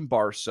Wash and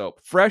Bar Soap.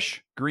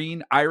 Fresh,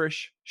 green,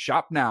 Irish.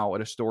 Shop now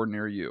at a store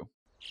near you.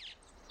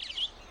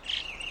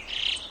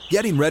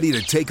 Getting ready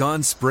to take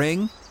on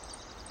spring?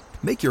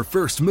 Make your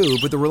first move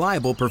with the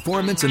reliable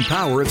performance and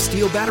power of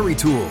Steel battery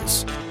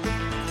tools.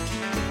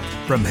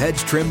 From hedge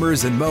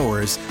trimmers and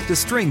mowers to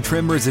string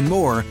trimmers and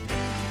more,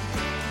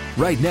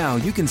 right now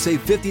you can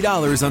save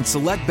 $50 on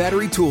select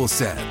battery tool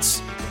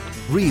sets.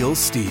 Real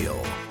Steel.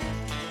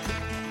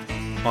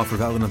 Offer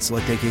valid on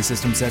select AK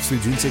system sets through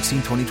June 16,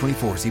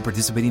 2024. See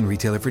participating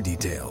retailer for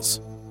details.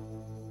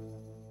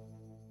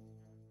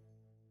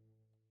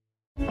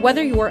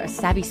 Whether you're a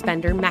savvy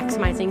spender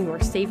maximizing your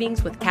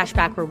savings with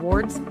cashback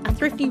rewards, a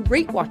thrifty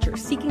rate watcher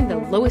seeking the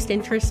lowest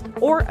interest,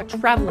 or a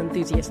travel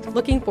enthusiast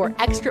looking for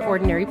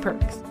extraordinary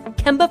perks,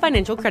 Kemba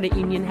Financial Credit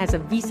Union has a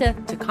visa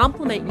to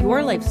complement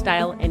your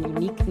lifestyle and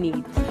unique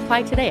needs.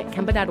 Apply today at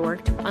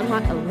Kemba.org to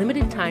unlock a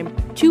limited-time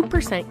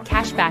 2%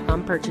 cash back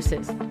on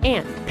purchases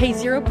and pay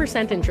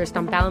 0% interest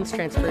on balance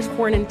transfers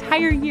for an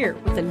entire year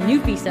with a new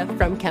visa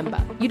from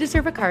Kemba. You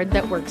deserve a card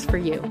that works for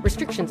you.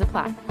 Restrictions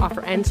apply.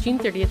 Offer ends June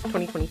 30th,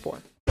 2024.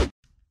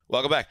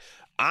 Welcome back.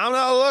 I'm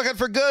not looking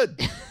for good.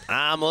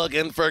 I'm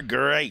looking for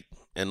great.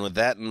 And with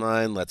that in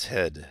mind, let's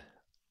head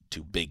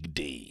to Big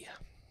D.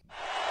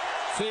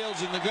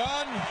 Fields in the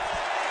gun.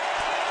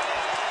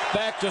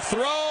 Back to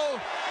throw.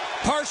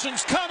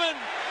 Parsons coming.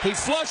 He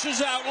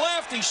flushes out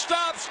left. He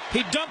stops.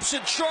 He dumps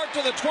it short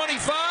to the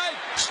 25.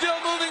 Still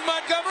moving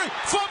Montgomery.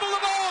 Fumble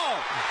the ball.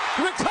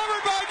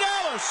 Recovered by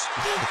Dallas.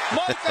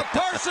 Micah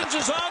Parsons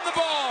is on the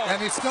ball.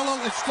 And it's still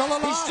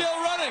alive. He's still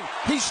running.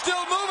 He's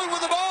still moving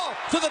with the ball.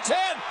 To the 10,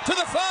 to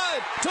the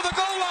 5, to the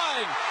goal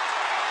line.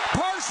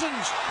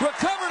 Parsons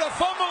recovered a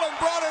fumble and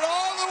brought it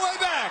all the way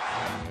back.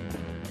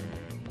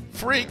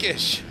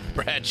 Freakish.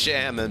 Brad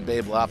Sham and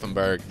Babe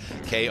Laufenberg,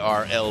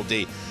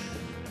 KRLD.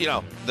 You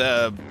know,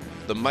 the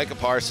Micah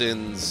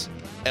Parsons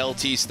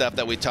LT stuff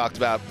that we talked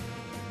about,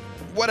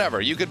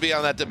 whatever. You could be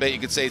on that debate. You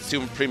could say it's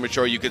too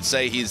premature. You could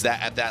say he's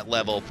at that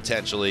level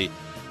potentially.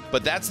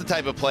 But that's the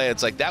type of play,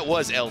 it's like that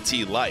was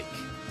LT-like.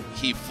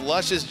 He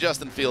flushes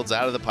Justin Fields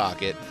out of the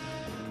pocket.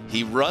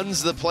 He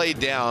runs the play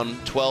down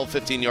 12,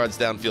 15 yards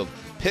downfield,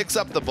 picks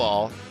up the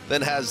ball,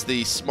 then has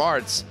the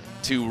smarts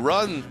to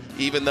run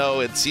even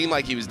though it seemed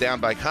like he was down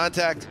by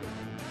contact,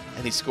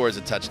 and he scores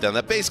a touchdown.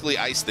 That basically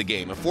iced the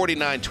game. A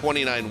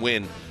 49-29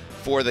 win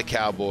for the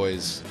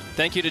Cowboys.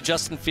 Thank you to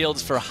Justin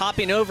Fields for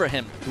hopping over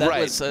him.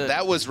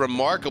 That was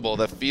remarkable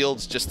that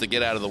Fields, just to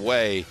get out of the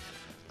way,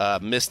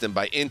 missed him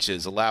by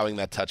inches, allowing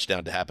that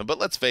touchdown to happen. But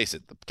let's face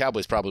it, the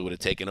Cowboys probably would have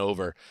taken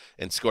over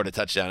and scored a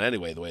touchdown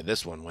anyway, the way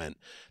this one went.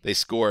 They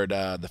scored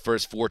the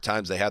first 4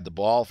 times they had the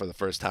ball for the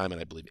first time in,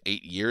 I believe,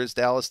 8 years,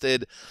 Dallas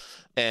did.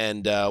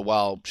 And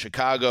while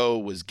Chicago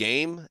was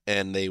game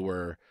and they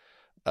were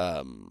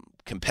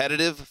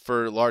competitive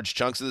for large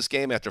chunks of this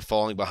game after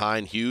falling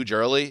behind huge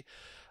early,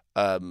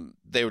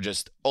 they were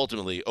just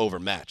ultimately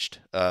overmatched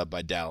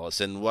by Dallas.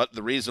 And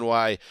the reason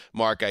why,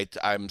 Mark,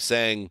 I'm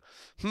saying,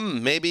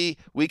 maybe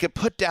we could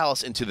put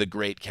Dallas into the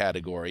great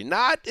category,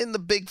 not in the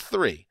big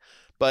 3,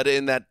 but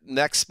in that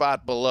next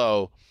spot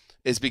below,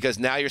 is because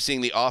now you're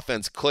seeing the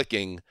offense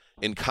clicking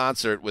in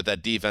concert with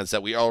that defense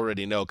that we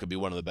already know could be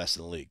one of the best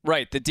in the league.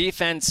 Right. The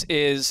defense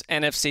is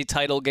NFC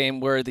title game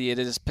worthy. It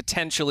is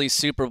potentially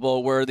Super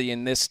Bowl worthy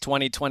in this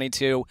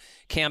 2022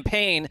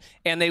 campaign.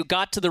 And they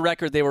got to the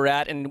record they were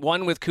at and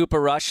won with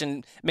Cooper Rush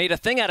and made a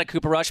thing out of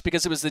Cooper Rush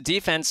because it was the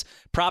defense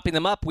propping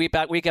them up week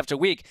after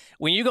week.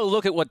 When you go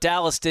look at what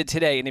Dallas did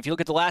today, and if you look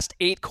at the last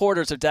 8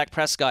 quarters of Dak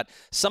Prescott,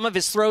 some of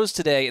his throws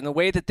today and the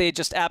way that they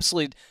just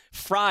absolutely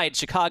fried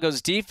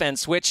Chicago's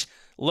defense, which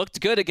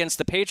looked good against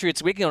the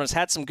Patriots week ago and has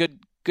had some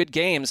good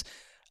games.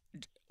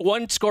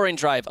 1 scoring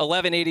drive,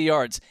 1180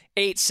 yards,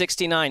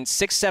 869,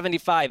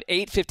 675,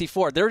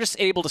 854. They're just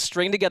able to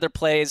string together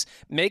plays,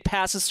 make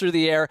passes through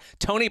the air.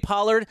 Tony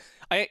Pollard,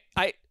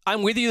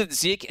 I'm with you that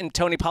Zeke and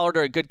Tony Pollard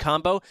are a good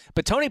combo,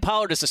 but Tony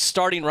Pollard is a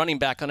starting running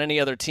back on any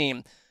other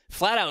team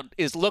flat out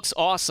looks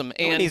awesome.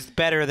 And he's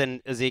better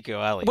than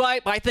Ezekiel Elliott. Well,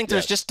 I think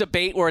there's just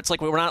debate where it's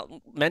like we're not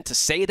meant to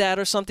say that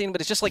or something,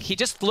 but it's just like he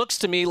just looks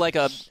to me like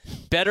a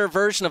better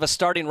version of a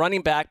starting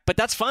running back. But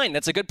that's fine.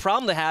 That's a good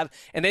problem to have.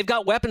 And they've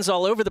got weapons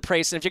all over the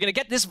place. And if you're going to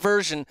get this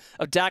version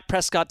of Dak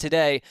Prescott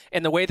today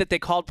and the way that they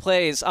called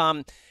plays,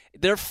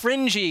 they're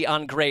fringy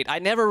on great. I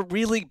never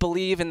really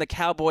believe in the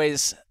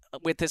Cowboys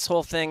with this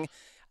whole thing.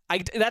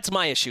 That's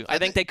my issue. I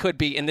think they could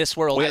be in this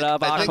world.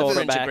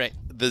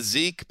 The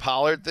Zeke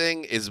Pollard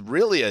thing is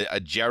really a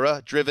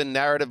Jera-driven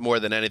narrative more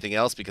than anything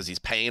else because he's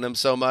paying him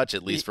so much,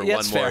 at least for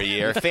one more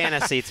year.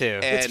 Fantasy, too.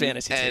 It's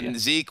fantasy, too. And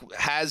Zeke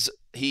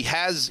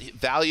has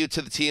value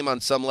to the team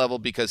on some level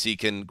because he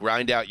can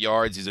grind out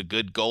yards. He's a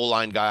good goal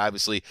line guy,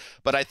 obviously.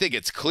 But I think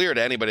it's clear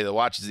to anybody that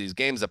watches these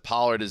games that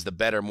Pollard is the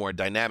better, more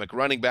dynamic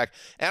running back.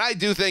 And I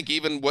do think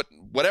even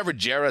whatever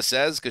Jera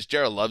says, because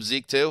Jera loves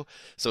Zeke too,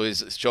 so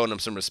he's showing him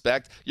some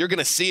respect, you're going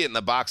to see it in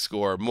the box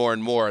score more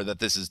and more that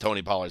this is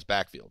Tony Pollard's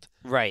backfield.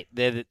 Right.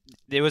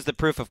 It was the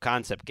proof of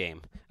concept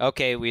game.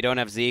 Okay, we don't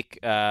have Zeke.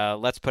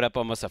 Let's put up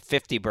almost a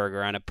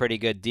 50-burger on a pretty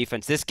good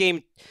defense. This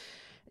game,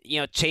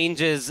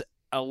 changes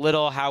a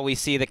little how we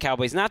see the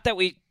Cowboys. Not that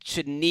we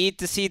should need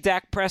to see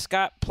Dak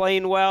Prescott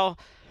playing well,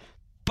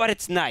 but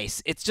it's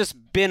nice. It's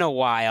just been a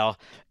while.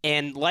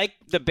 And like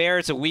the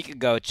Bears a week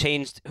ago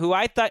changed who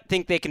I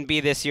think they can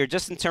be this year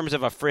just in terms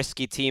of a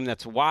frisky team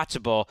that's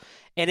watchable.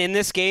 And in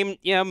this game,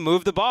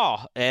 move the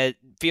ball.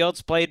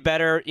 Fields played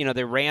better.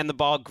 They ran the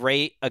ball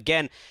great.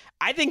 Again,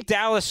 I think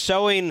Dallas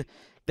showing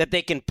that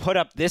they can put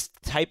up this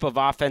type of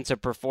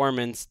offensive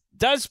performance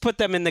does put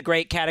them in the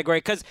great category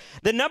because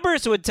the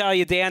numbers would tell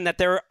you, Dan, that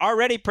they're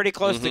already pretty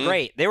close to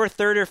great. They were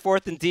 3rd or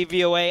 4th in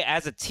DVOA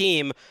as a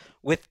team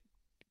with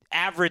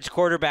average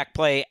quarterback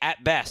play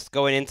at best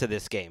going into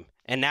this game.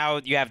 And now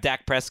you have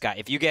Dak Prescott.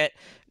 If you get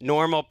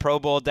normal Pro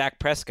Bowl Dak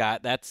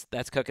Prescott, that's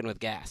cooking with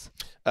gas.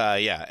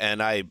 Yeah,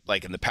 and I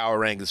like in the power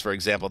rankings, for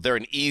example, they're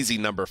an easy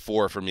number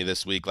 4 for me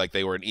this week, like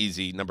they were an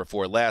easy number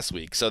 4 last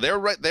week. So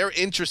they're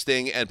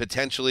interesting and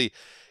potentially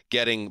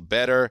getting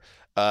better.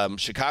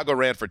 Chicago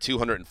ran for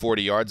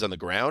 240 yards on the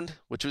ground,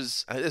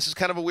 this is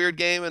kind of a weird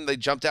game, and they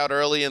jumped out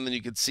early, and then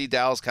you could see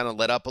Dallas kind of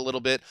let up a little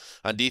bit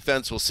on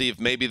defense. We'll see if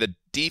maybe the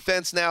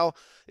defense now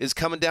is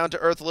coming down to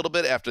earth a little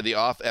bit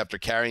after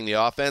carrying the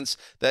offense.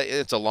 That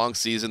it's a long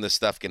season. This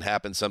stuff can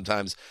happen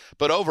sometimes.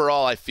 But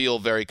overall, I feel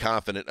very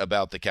confident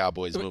about the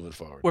Cowboys moving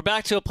forward. We're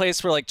back to a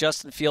place where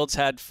Justin Fields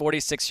had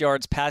 46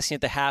 yards passing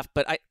at the half,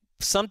 but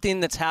something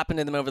that's happened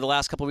to them over the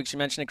last couple of weeks, you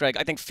mentioned it, Greg.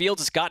 I think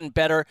Fields has gotten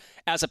better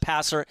as a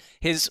passer.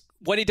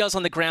 What he does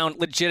on the ground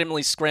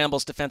legitimately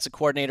scrambles defensive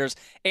coordinators,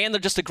 and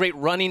they're just a great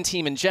running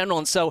team in general.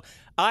 And so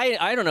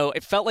I don't know.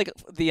 It felt like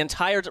the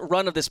entire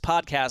run of this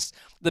podcast,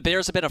 the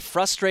Bears have been a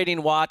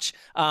frustrating watch.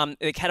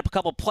 They had a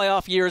couple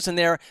playoff years in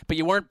there, but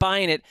you weren't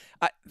buying it.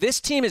 This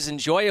team is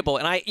enjoyable,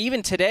 and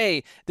even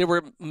today there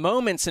were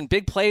moments and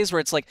big plays where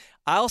it's like,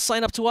 I'll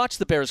sign up to watch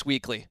the Bears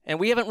weekly, and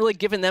we haven't really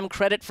given them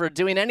credit for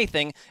doing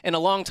anything in a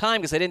long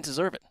time because they didn't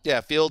deserve it.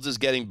 Yeah, Fields is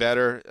getting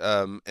better,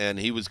 and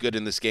he was good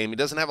in this game. He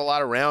doesn't have a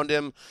lot around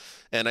him.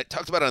 And I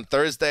talked about on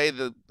Thursday,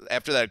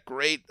 after that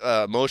great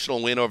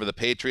emotional win over the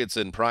Patriots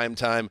in prime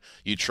time,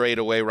 you trade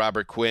away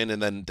Robert Quinn,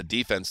 and then the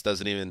defense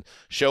doesn't even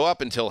show up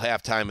until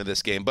halftime of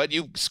this game. But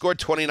you scored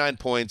 29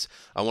 points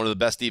on one of the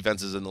best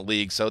defenses in the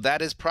league, so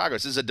that is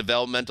progress. This is a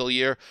developmental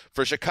year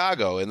for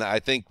Chicago, and I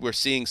think we're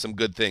seeing some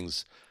good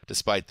things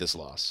despite this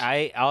loss.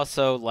 I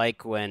also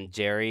like when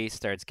Jerry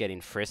starts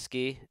getting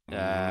frisky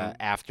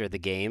after the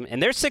game.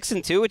 And they're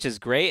 6-2, which is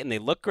great, and they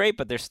look great,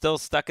 but they're still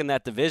stuck in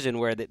that division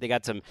where they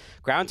got some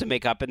ground to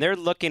make up. And they're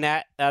looking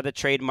at the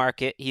trade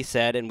market, he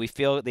said, and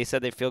they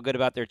said they feel good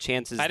about their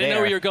chances there. I didn't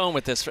know where you were going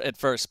with this at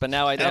first, but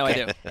now I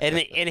do.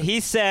 And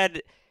he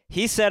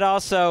said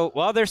also,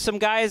 well, there's some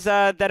guys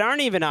that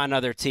aren't even on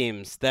other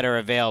teams that are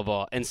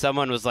available. And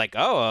someone was like,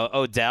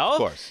 Odell? Of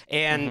course.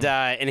 And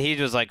and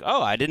he was like,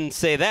 I didn't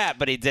say that,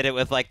 but he did it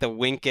with the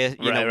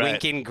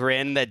winking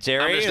grin that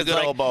Jerry is. I'm just a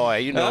good old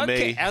boy,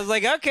 me. I was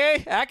like,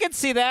 okay, I can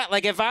see that.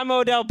 If I'm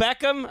Odell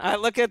Beckham, I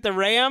look at the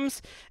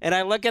Rams and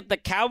I look at the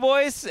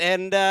Cowboys,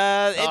 and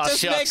it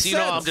just makes sense.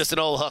 I'm just an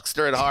old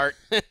huckster at heart.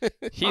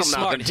 He's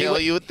smart. not going to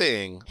tell you a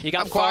thing.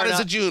 I'm quiet as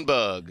a June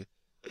bug.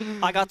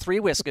 I got 3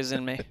 whiskers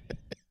in me.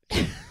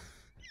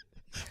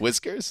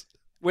 Whiskers?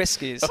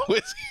 Whiskies. Oh,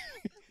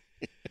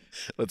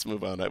 Let's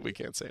move on. We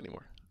can't say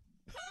anymore.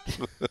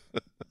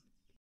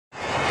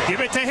 Give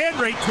it to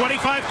Henry,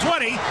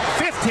 25-20,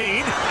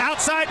 15,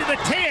 outside to the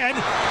 10,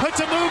 puts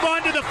a move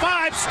onto the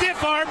 5,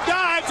 stiff arm,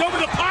 dives over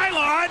the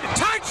pylon,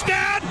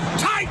 touchdown,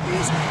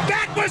 Titans!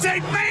 That was a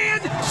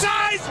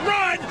man-sized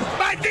run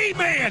by the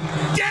man,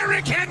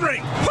 Derrick Henry!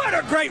 What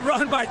a great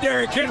run by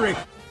Derrick Henry!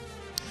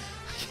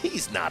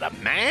 He's not a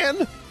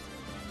man.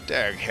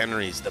 Derrick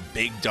Henry's the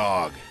big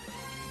dog.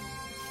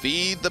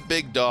 Feed the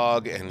big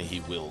dog, and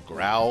he will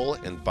growl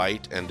and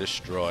bite and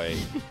destroy.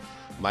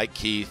 Mike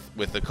Keith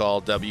with the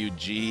call,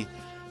 WGFX.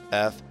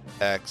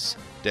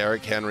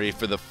 Derrick Henry,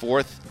 for the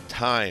 4th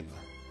time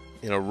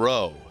in a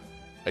row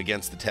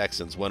against the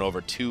Texans, went over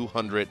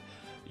 200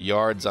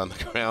 yards on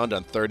the ground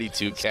on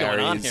 32 What's carries. going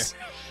on here?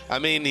 I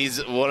mean,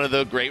 he's one of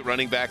the great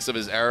running backs of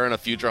his era and a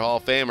future Hall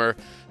of Famer,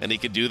 and he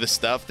could do the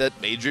stuff that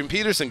Adrian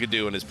Peterson could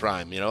do in his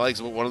prime, like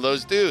one of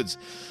those dudes.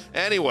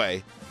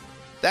 Anyway,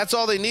 that's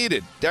all they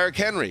needed, Derrick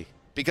Henry,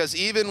 because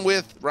even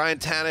with Ryan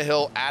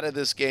Tannehill out of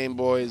this game,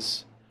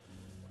 boys,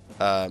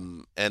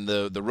 and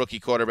the rookie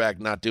quarterback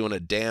not doing a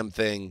damn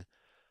thing,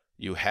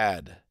 you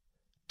had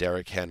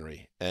Derrick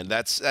Henry. And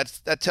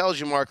that tells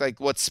you, Mark, like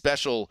what's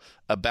special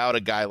about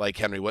a guy like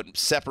Henry, what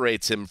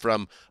separates him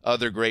from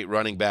other great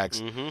running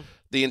backs. Mm-hmm.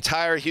 The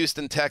entire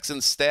Houston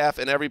Texans staff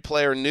and every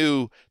player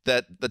knew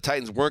that the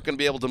Titans weren't going to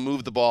be able to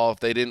move the ball if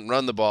they didn't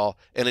run the ball,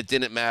 and it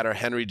didn't matter.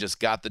 Henry just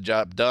got the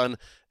job done,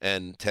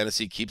 and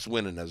Tennessee keeps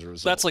winning as a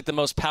result. That's like the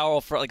most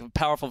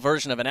powerful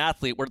version of an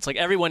athlete, where it's like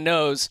everyone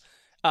knows,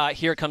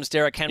 here comes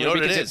Derrick Henry. You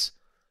know what it is?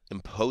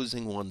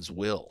 Imposing one's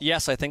will.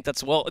 Yes, I think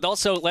that's well. It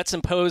also lets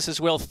impose his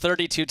will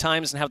 32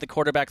 times and have the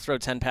quarterback throw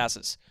 10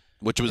 passes.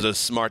 Which was a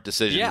smart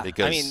decision. Yeah,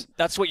 because, I mean,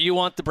 that's what you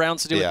want the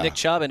Browns to do with Nick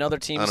Chubb and other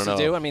teams to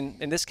do. I mean,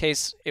 in this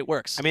case, it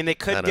works. I mean, they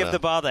could give the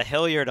ball to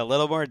Hilliard a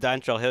little more.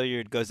 Dontrell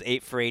Hilliard goes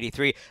 8 for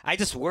 83. I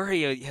just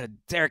worry,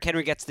 Derrick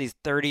Henry gets these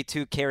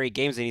 32 carry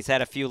games, and he's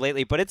had a few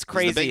lately. But it's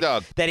crazy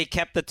that he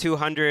kept the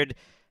 200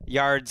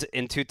 yards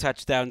and 2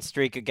 touchdown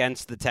streak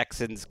against the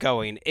Texans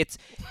going. It's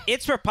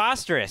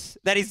preposterous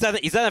that he's done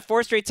it. He's done it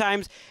 4 straight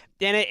times,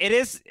 and it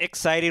is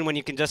exciting when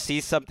you can just see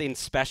something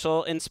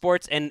special in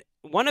sports. And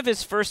one of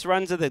his first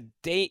runs of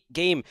the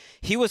game,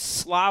 he was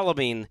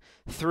slaloming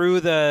through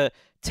the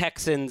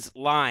Texans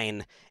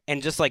line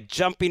and just like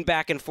jumping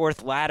back and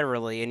forth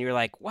laterally. And you're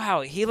like,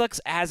 wow, he looks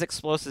as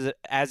explosive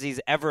as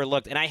he's ever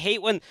looked. And I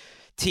hate when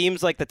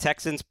teams like the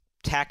Texans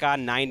tack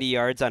on 90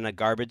 yards on a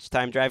garbage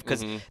time drive,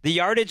 because the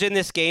yardage in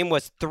this game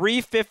was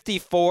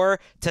 354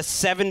 to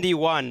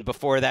 71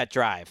 before that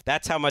drive.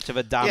 That's how much of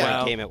a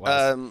dominant game it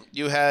was.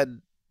 You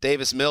had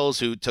Davis Mills,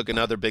 who took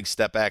another big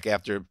step back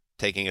after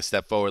taking a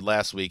step forward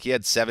last week. He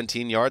had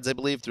 17 yards, I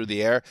believe, through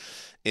the air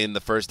in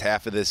the first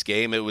half of this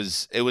game. It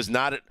was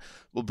not.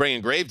 We'll bring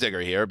in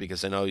Gravedigger here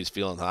because I know he's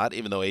feeling hot.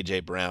 Even though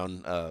A.J.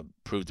 Brown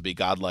proved to be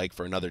godlike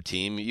for another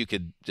team, you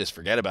could just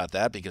forget about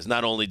that, because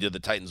not only did the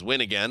Titans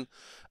win again,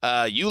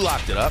 you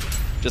locked it up,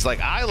 just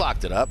like I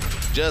locked it up,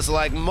 just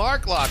like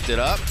Mark locked it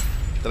up.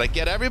 Did I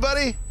get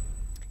everybody?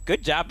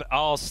 Good job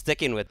all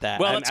sticking with that.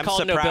 Well, it's I'm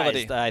called surprised.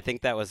 nobility. I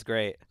think that was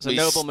great. It's a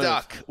noble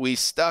move. We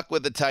stuck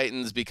with the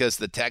Titans because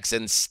the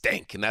Texans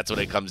stink, and that's what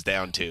it comes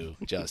down to,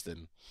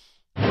 Justin.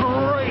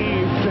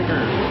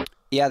 Yeah,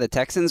 the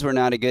Texans were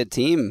not a good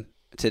team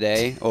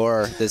today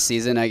or this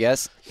season, I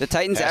guess. The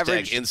Titans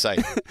average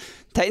insight.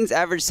 Titans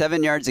average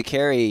 7 yards a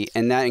carry,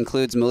 and that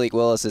includes Malik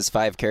Willis's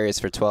 5 carries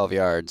for 12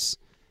 yards.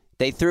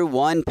 They threw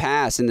 1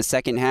 pass in the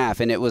second half,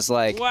 and it was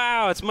like...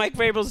 Wow, it's Mike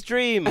Vrabel's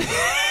dream.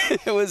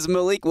 It was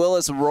Malik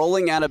Willis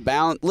rolling out of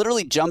bounds,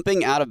 literally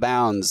jumping out of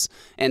bounds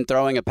and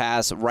throwing a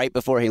pass right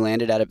before he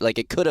landed at it. Like,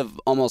 it could have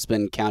almost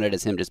been counted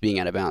as him just being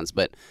out of bounds,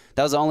 but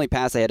that was the only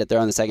pass they had to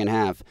throw in the second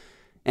half.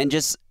 And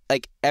just,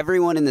 like,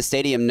 everyone in the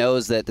stadium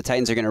knows that the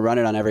Titans are going to run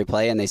it on every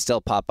play, and they still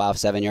pop off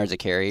 7 yards a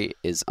carry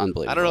is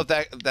unbelievable. I don't know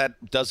if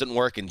that doesn't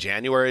work in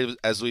January,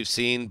 as we've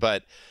seen,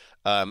 but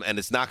and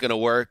it's not going to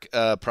work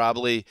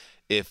probably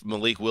if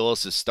Malik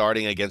Willis is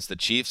starting against the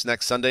Chiefs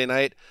next Sunday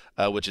night,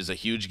 which is a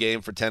huge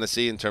game for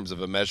Tennessee in terms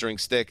of a measuring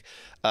stick.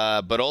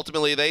 But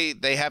ultimately,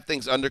 they have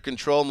things under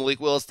control. Malik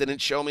Willis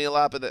didn't show me a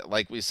lot, but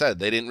like we said,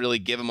 they didn't really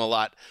give him a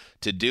lot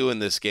to do in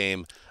this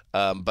game.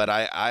 But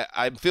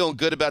I'm feeling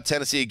good about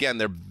Tennessee. Again,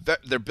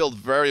 they're built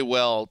very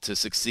well to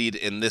succeed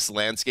in this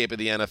landscape of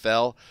the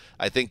NFL.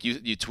 I think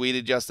you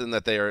tweeted, Justin,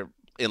 that they are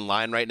in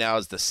line right now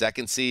as the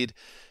 2nd seed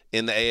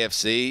in the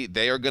AFC.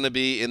 They are going to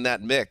be in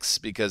that mix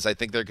because I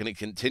think they're going to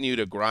continue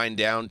to grind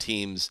down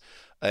teams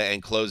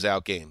and close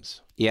out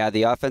games. Yeah,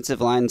 the offensive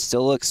line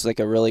still looks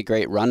like a really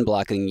great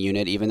run-blocking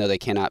unit, even though they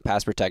cannot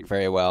pass protect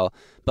very well.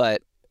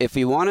 But if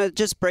we want to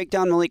just break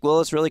down Malik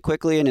Willis really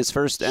quickly in his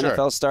first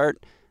NFL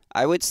start,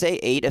 I would say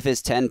 8 of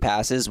his 10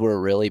 passes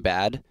were really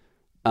bad.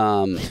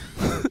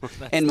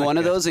 And one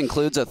of those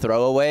includes a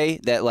throwaway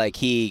that, like,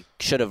 he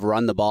should have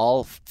run the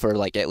ball for,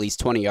 like, at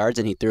least 20 yards,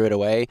 and he threw it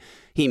away.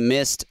 He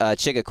missed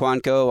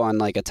Chigakwanko on,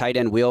 like, a tight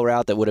end wheel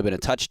route that would have been a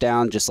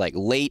touchdown, just, like,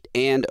 late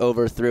and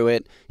overthrew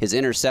it. His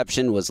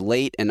interception was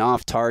late and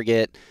off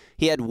target.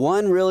 He had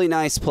one really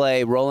nice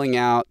play rolling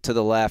out to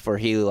the left where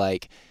he,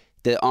 like,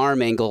 the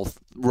arm angle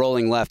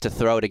rolling left to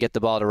throw to get the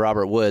ball to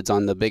Robert Woods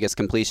on the biggest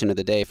completion of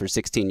the day for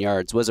 16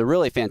 yards was a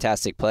really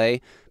fantastic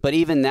play. But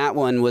even that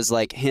one was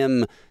like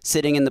him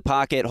sitting in the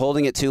pocket,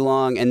 holding it too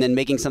long, and then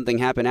making something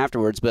happen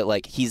afterwards. But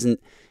like he's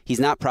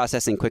not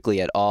processing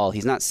quickly at all.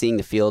 He's not seeing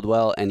the field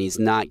well, and he's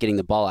not getting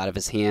the ball out of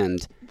his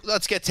hand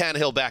let's get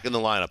Tannehill back in the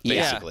lineup,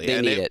 basically. Yeah,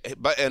 they need it.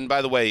 And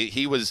by the way,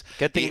 he was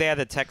good thing they had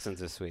the Texans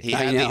this week. He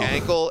had the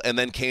ankle and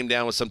then came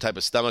down with some type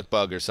of stomach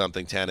bug or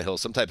something, Tannehill,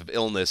 some type of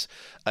illness.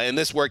 And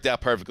this worked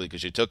out perfectly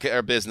because you took care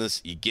of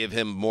business, you give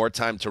him more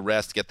time to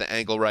rest, get the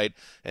ankle right,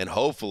 and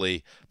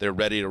hopefully they're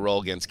ready to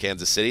roll against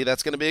Kansas City.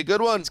 That's going to be a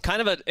good one. It's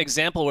kind of an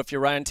example if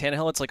you're Ryan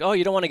Tannehill. It's like, oh,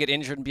 you don't want to get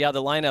injured and be out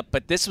of the lineup,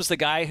 but this was the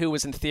guy who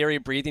was in theory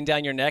breathing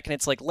down your neck, and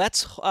it's like,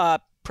 let's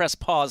press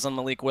pause on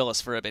Malik Willis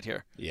for a bit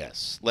here.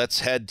 Yes. Let's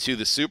head to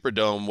the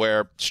Superdome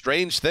where,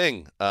 strange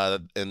thing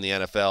in the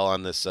NFL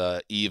on this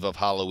eve of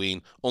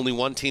Halloween, only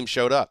one team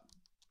showed up.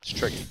 It's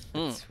tricky.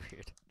 It's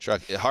weird.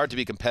 Hard to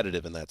be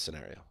competitive in that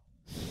scenario.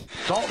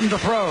 Dalton to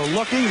throw,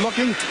 looking,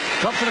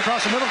 dumps it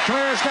across the middle.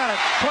 Kamara's got it.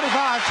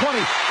 25, 20,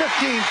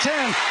 15,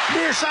 10,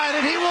 near side,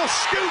 and he will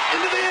scoot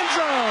into the end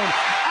zone.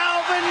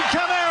 Alvin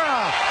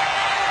Kamara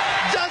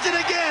does it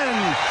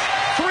again.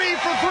 3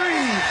 for 3,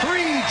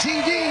 3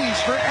 TDs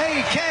for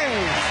AK.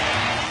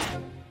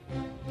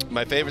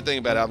 My favorite thing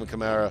about Alvin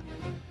Kamara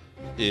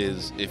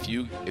is if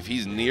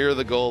he's near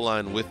the goal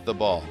line with the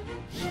ball.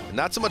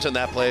 Not so much on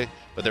that play,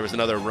 but there was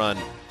another run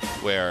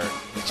where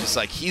it's just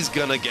like he's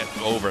going to get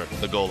over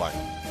the goal line.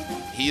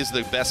 He is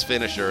the best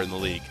finisher in the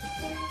league.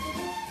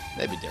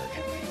 Maybe Derrick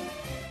Henry.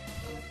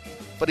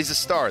 But he's a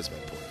star, is my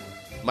point.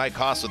 Mike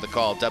Haas with the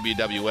call,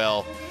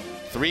 WWL.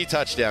 3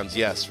 touchdowns,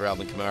 yes, for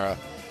Alvin Kamara.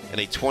 And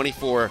a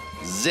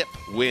 24-zip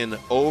win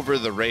over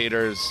the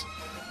Raiders.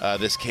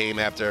 This came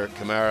after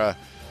Kamara,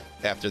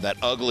 after that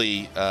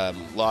ugly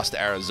loss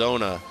to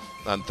Arizona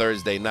on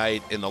Thursday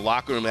night, in the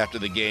locker room after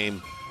the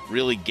game,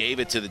 really gave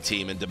it to the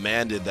team and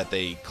demanded that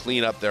they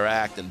clean up their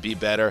act and be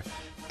better.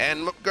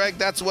 And, Greg,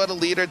 that's what a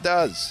leader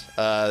does.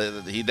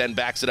 He then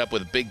backs it up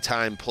with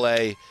big-time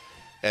play,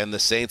 and the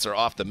Saints are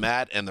off the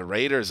mat, and the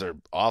Raiders are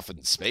off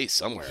in space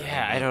somewhere.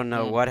 Yeah, I don't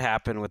know what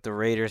happened with the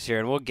Raiders here,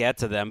 and we'll get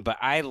to them, but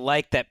I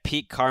like that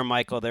Pete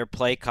Carmichael, their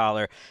play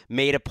caller,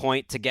 made a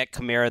point to get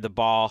Kamara the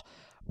ball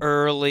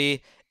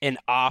early and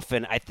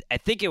often. I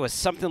think it was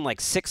something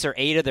like 6 or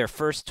 8 of their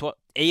first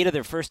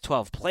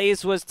 12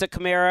 plays was to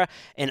Kamara,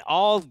 and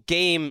all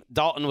game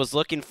Dalton was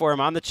looking for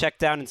him on the check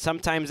down and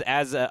sometimes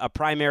as a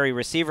primary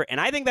receiver, and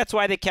I think that's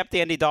why they kept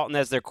Andy Dalton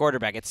as their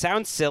quarterback. It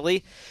sounds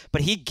silly,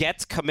 but he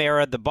gets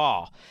Kamara the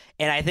ball,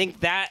 and I think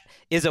that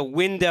is a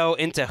window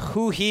into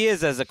who he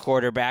is as a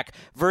quarterback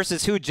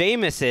versus who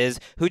Jameis is,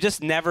 who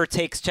just never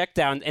takes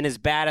checkdowns and is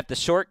bad at the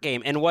short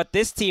game. And what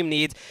this team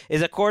needs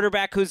is a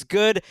quarterback who's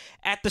good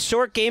at the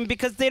short game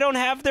because they don't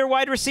have their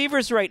wide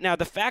receivers right now.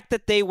 The fact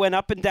that they went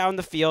up and down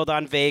the field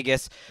on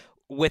Vegas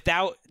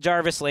without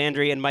Jarvis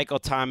Landry and Michael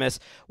Thomas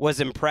was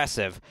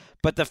impressive.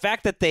 But the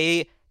fact that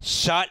they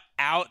shut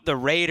out the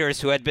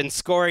Raiders, who had been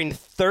scoring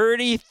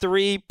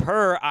 33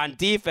 per on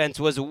defense,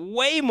 was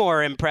way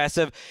more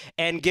impressive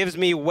and gives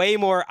me way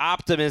more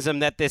optimism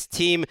that this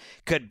team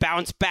could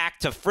bounce back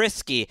to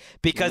frisky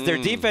because their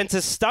defense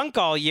has stunk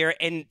all year,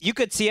 and you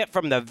could see it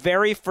from the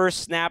very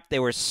first snap. They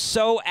were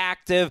so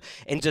active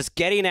and just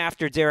getting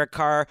after Derek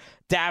Carr.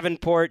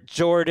 Davenport,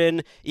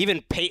 Jordan,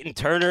 even Peyton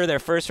Turner, their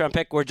first-round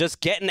pick, were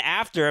just getting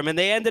after him, and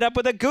they ended up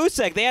with a goose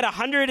egg. They had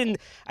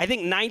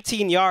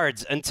 19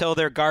 yards until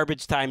their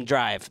garbage time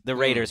drive, the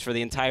Raiders, for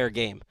the entire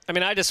game. I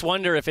mean, I just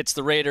wonder if it's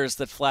the Raiders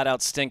that flat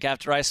out stink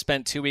after I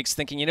spent 2 weeks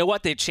thinking, you know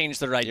what, they've changed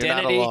their identity. You're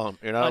not alone.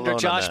 You're not Under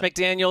alone Josh on that.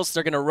 McDaniels,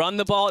 they're going to run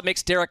the ball. It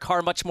makes Derek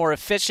Carr much more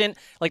efficient.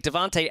 Like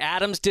Devontae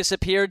Adams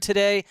disappeared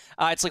today.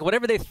 It's like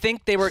whatever they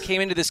think they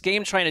came into this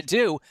game trying to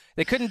do,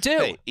 they couldn't do.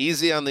 Hey,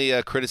 easy on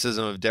the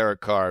criticism of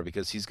Derek Carr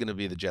because he's going to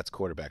be the Jets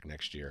quarterback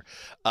next year.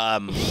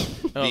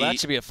 That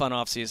should be a fun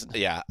offseason.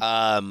 Yeah.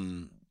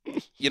 I'm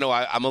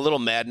a little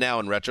mad now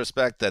in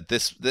retrospect that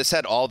this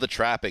had all the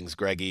trappings,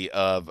 Greggy,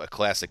 of a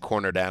classic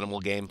cornered animal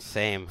game.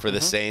 Same. For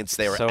the Saints.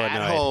 They were So at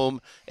annoyed.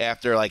 home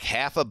after like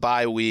half a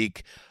bye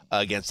week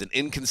against an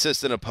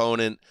inconsistent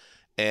opponent,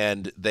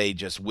 and they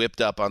just whipped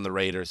up on the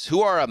Raiders,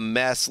 who are a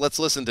mess. Let's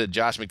listen to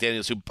Josh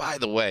McDaniels, who, by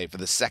the way, for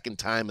the second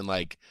time in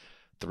like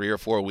 3 or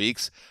 4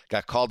 weeks,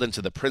 got called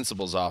into the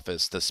principal's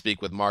office to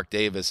speak with Mark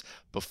Davis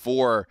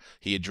before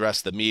he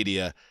addressed the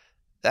media.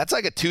 That's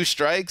like a 2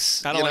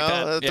 strikes. I don't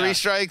like that. 3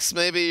 strikes,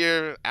 maybe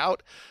you're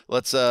out.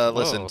 Let's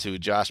listen to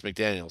Josh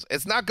McDaniels.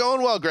 It's not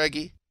going well,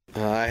 Greggy.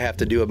 I have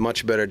to do a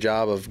much better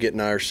job of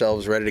getting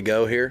ourselves ready to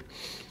go here.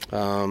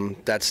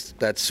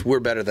 We're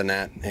better than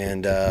that,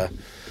 and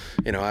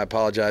I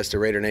apologize to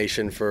Raider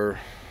Nation for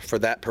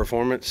that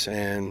performance,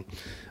 and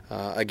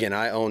again,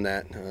 I own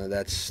that.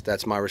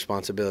 That's my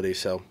responsibility.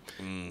 So,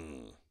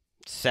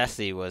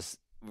 Ceci was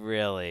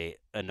really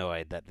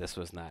annoyed that this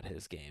was not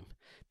his game.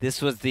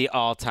 This was the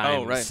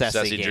all-time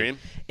Ceci game. Dream?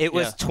 It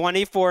was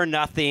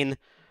 24-0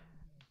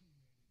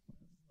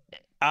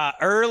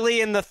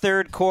 early in the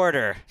third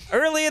quarter.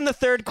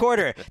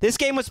 This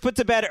game was put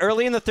to bed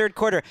early in the third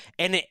quarter,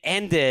 and it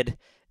ended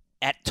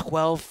at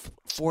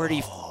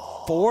 12:45.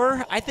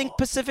 4, I think,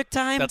 Pacific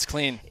time. That's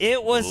clean.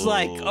 It was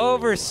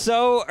over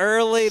so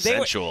early.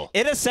 Sensual.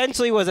 It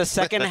essentially was a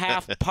second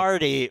half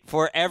party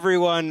for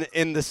everyone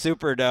in the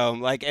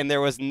Superdome, and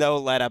there was no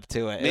let up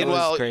to it.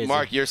 Meanwhile, it was crazy.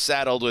 Mark, you're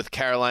saddled with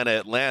Carolina,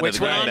 Atlanta, which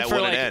the game that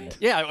wouldn't end.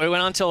 Yeah, it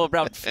went on until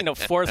about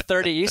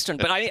 4:30 Eastern.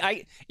 But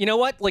I you know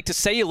what? To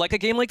say you like a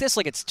game like this,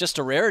 it's just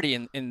a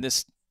rarity in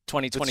this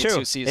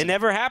 2022 season. It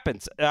never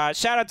happens.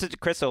 Shout out to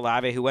Chris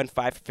Olave, who went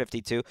 5 for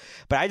 52.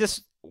 But I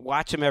just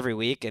watch him every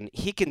week, and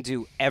he can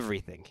do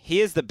everything. He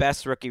is the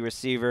best rookie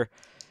receiver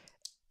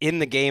in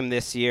the game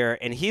this year,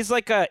 and he's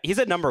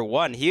a number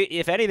one.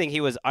 If anything, he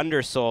was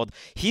undersold.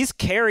 He's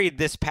carried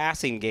this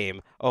passing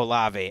game,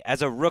 Olave,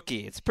 as a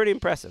rookie. It's pretty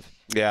impressive.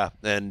 Yeah,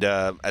 and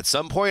at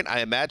some point, I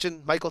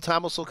imagine Michael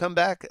Thomas will come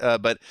back.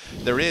 But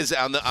there is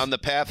on the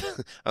path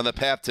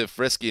to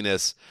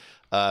friskiness.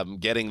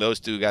 Getting those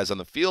two guys on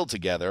the field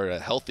together, a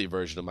healthy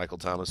version of Michael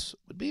Thomas,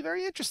 would be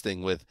very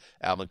interesting with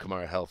Alvin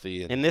Kamara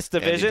healthy. And in this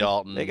division, Andy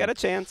Dalton, they got a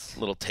chance.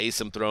 Little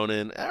Taysom thrown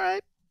in. All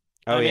right.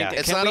 Yeah.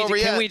 It's not over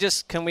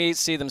yet. Can we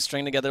see them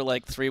string together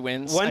 3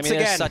 wins? Once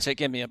again,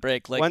 give me a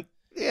break.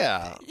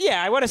 Yeah,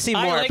 I want to see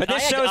more, but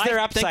this shows their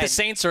upside. I think the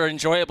Saints are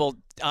enjoyable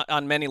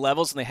on many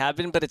levels, and they have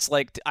been, but it's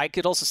I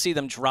could also see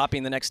them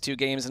dropping the next 2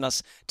 games and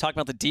us talking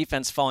about the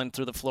defense falling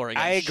through the floor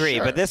again. I agree,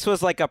 but this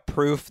was a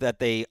proof that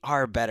they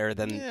are better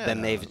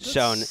than they've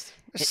shown.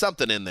 There's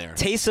something in there.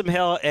 Taysom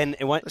Hill and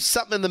what? There's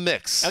something in the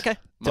mix. Okay.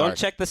 Mark. Don't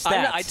check the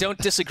stats. I don't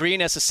disagree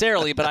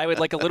necessarily, but I would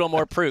like a little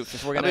more proof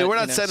if we're going to. We're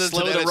not sending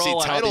slow to the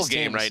NFC title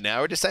game teams right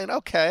now. We're just saying,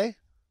 okay,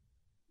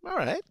 all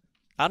right.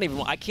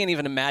 I can't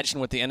even imagine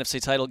what the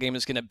NFC title game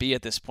is going to be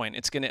at this point.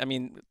 It's going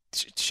to.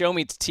 Show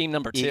me team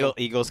number 2.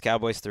 Eagles,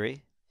 Cowboys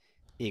 3.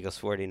 Eagles,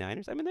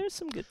 49ers. There's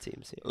some good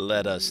teams here.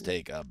 Let us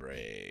take a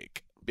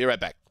break. Be right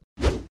back.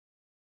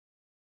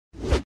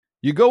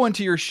 You go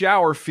into your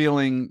shower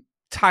feeling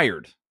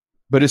tired,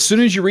 but as soon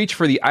as you reach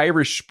for the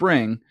Irish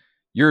Spring,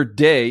 your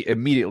day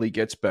immediately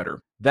gets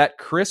better. That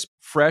crisp,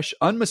 fresh,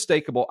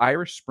 unmistakable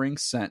Irish Spring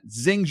scent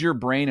zings your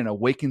brain and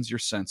awakens your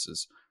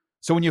senses.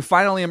 So when you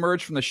finally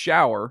emerge from the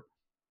shower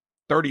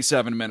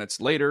 37 minutes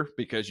later,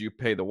 because you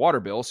pay the water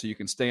bill so you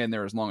can stay in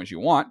there as long as you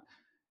want,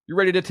 you're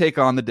ready to take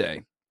on the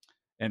day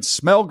and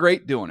smell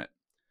great doing it.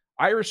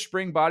 Irish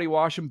Spring Body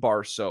Wash and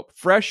Bar Soap.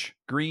 Fresh,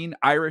 green,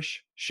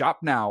 Irish. Shop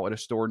now at a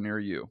store near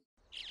you.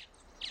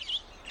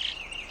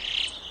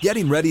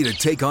 Getting ready to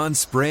take on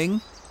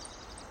spring?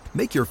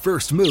 Make your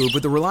first move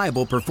with the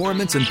reliable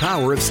performance and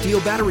power of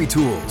Steel battery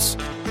tools.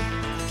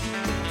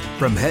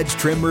 From hedge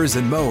trimmers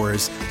and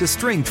mowers to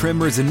string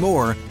trimmers and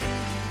more,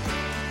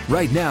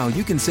 right now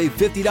you can save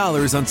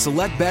 $50 on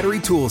select battery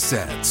tool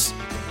sets.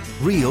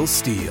 Real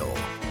Steel.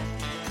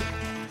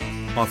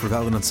 Offer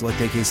valid on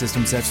select AK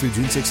system sets through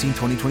June 16,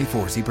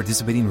 2024. See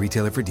participating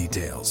retailer for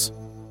details.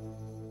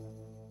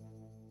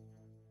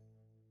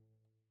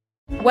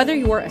 Whether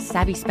you're a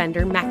savvy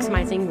spender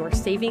maximizing your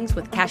savings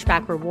with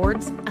cashback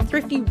rewards, a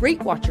thrifty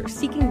rate watcher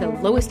seeking the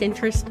lowest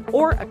interest,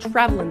 or a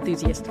travel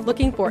enthusiast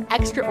looking for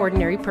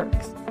extraordinary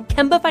perks,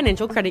 Kemba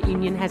Financial Credit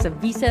Union has a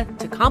visa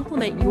to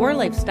complement your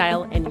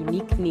lifestyle and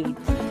unique needs.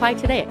 Apply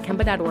today at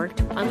Kemba.org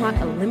to unlock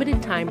a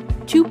limited-time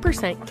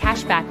 2%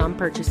 cash back on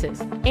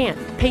purchases and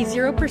pay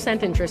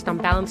 0% interest on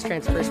balance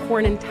transfers for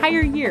an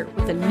entire year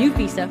with a new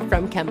visa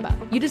from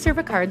Kemba. You deserve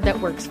a card that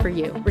works for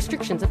you.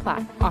 Restrictions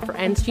apply. Offer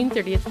ends June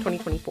 30th,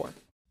 2024.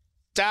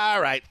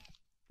 All right,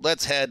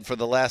 let's head for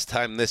the last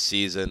time this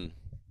season.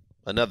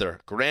 Another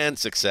grand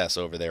success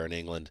over there in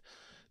England.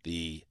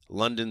 The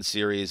London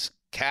series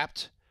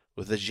capped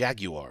with the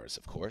Jaguars,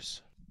 of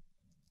course.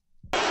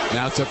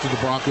 Now it's up to the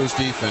Broncos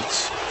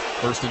defense.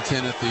 1st and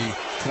 10 at the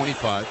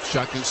 25.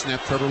 Shotgun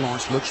snap. Trevor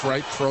Lawrence looks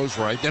right, throws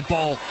right. That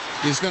ball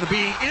is going to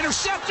be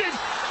intercepted.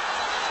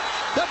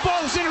 That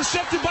ball is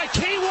intercepted by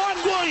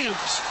K'Wan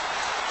Williams.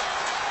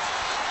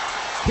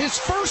 His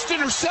first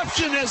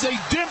interception as a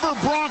Denver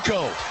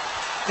Bronco.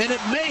 And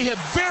it may have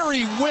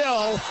very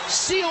well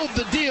sealed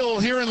the deal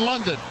here in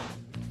London.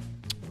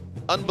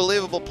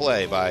 Unbelievable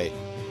play by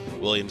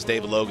Williams.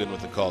 David Logan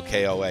with the call,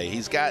 KOA.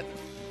 He's got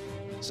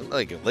some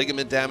a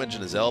ligament damage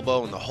in his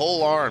elbow, and the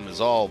whole arm is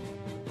all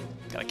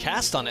got a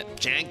cast on it,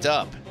 janked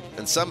up.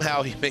 And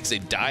somehow he makes a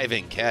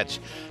diving catch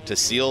to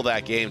seal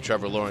that game.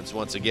 Trevor Lawrence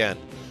once again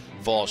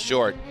falls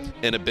short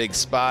in a big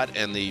spot,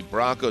 and the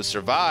Broncos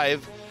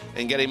survive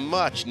and get a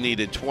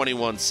much-needed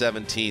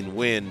 21-17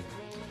 win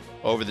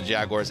over the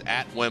Jaguars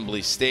at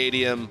Wembley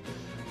Stadium.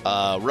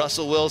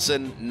 Russell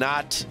Wilson,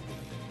 not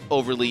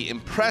overly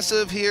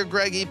impressive here,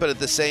 Greggy, but at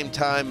the same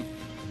time,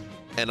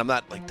 and I'm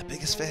not the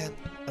biggest fan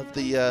of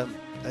the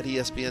that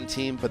ESPN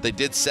team, but they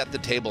did set the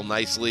table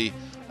nicely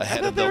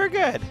ahead of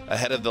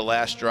the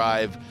last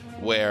drive,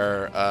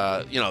 where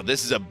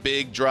this is a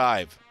big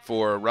drive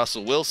for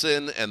Russell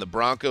Wilson and the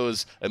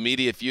Broncos'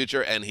 immediate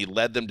future, and he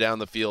led them down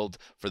the field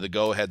for the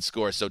go-ahead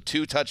score. So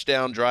 2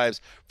 touchdown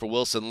drives for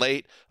Wilson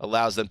late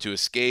allows them to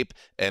escape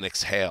and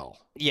exhale.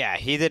 Yeah,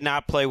 he did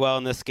not play well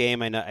in this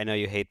game. I know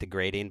you hate the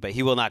grading, but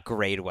he will not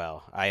grade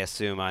well, I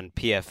assume, on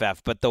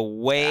PFF. But the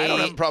way... I don't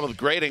have a problem with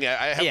grading.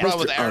 I have a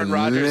problem with Aaron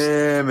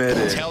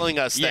Rodgers telling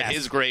us that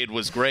his grade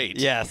was great.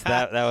 Yes,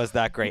 that was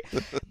not great.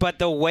 But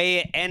the way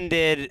it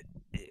ended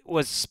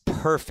was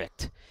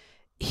perfect.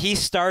 He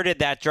started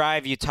that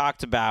drive you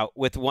talked about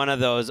with one of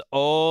those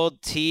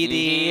old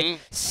TD,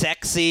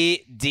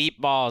 sexy,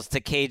 deep balls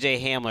to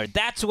KJ Hamler.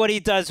 That's what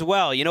he does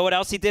well. You know what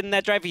else he did in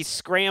that drive? He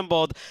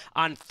scrambled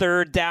on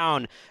 3rd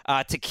down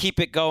to keep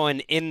it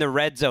going in the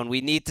red zone.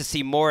 We need to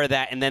see more of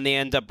that, and then they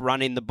end up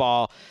running the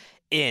ball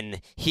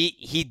in.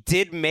 He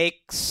did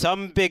make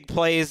some big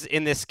plays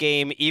in this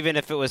game, even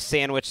if it was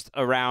sandwiched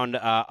around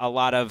a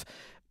lot of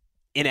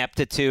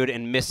ineptitude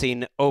and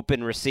missing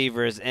open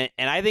receivers, and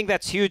I think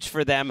that's huge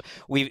for them.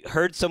 We've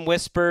heard some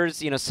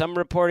whispers, some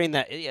reporting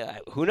that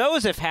who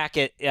knows if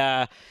Hackett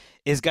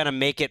is going to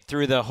make it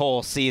through the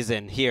whole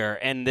season here,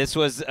 and this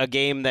was a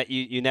game that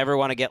you never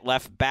want to get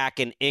left back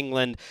in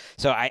England,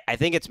 so I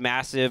think it's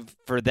massive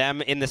for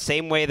them in the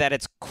same way that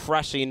it's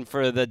crushing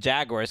for the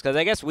Jaguars, because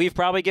I guess we've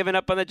probably given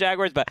up on the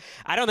Jaguars, but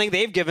I don't think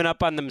they've given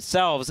up on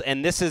themselves,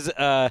 and this is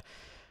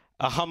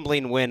a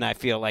humbling win, I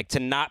feel like, to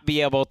not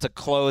be able to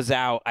close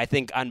out. I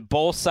think on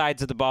both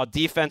sides of the ball,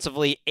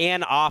 defensively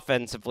and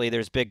offensively,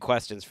 there's big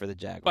questions for the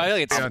Jaguars.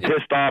 Well, I'm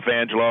pissed off,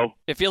 Angelo.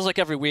 It feels like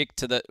every week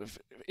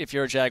if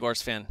you're a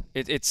Jaguars fan,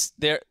 it's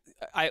there.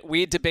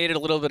 We debated a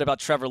little bit about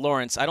Trevor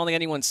Lawrence. I don't think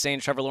anyone's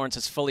saying Trevor Lawrence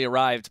has fully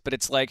arrived, but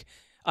it's like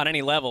on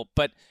any level.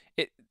 But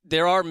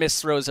there are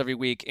missed throws every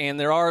week, and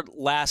there are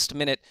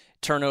last-minute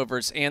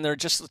turnovers, and there are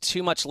just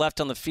too much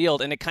left on the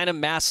field, and it kind of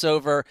masks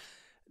over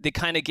the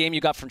kind of game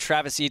you got from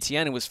Travis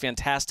Etienne, who was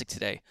fantastic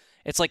today.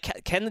 It's like,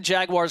 can the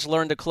Jaguars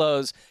learn to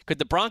close? Could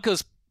the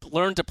Broncos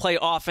learn to play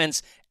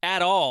offense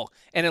at all?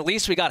 And at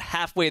least we got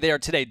halfway there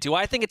today.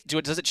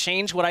 Does it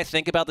change what I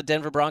think about the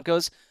Denver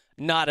Broncos?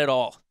 Not at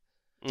all.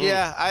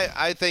 Yeah,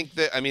 I think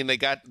that. I mean, they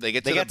get to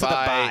the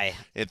bye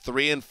at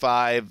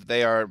 3-5.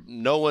 They are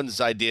no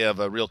one's idea of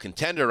a real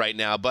contender right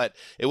now. But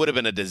it would have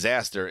been a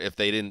disaster if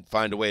they didn't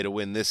find a way to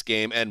win this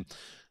game. And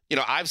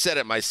I've said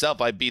it myself.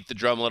 I beat the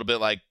drum a little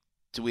bit. Like,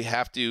 do we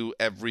have to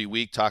every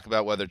week talk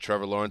about whether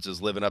Trevor Lawrence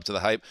is living up to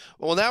the hype?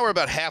 Well, now we're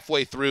about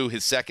halfway through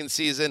his second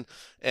season,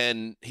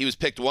 and he was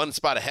picked one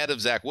spot ahead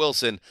of Zach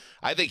Wilson.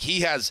 I think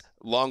he has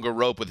longer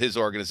rope with his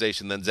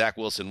organization than Zach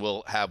Wilson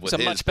will have with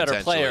his. He's a much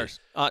better player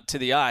to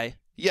the eye.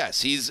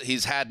 Yes,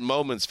 he's had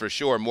moments for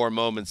sure, more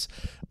moments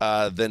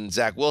than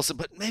Zach Wilson,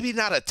 but maybe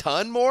not a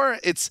ton more.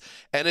 It's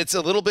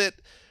a little bit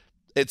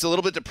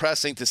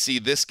depressing to see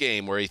this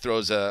game where he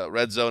throws a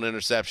red zone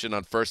interception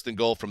on 1st and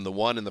goal from the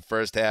 1 in the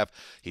first half.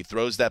 He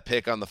throws that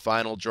pick on the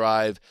final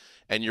drive,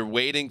 and you're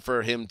waiting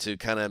for him to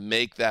kind of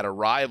make that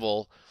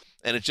arrival,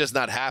 and it's just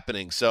not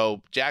happening.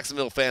 So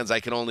Jacksonville fans,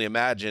 I can only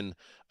imagine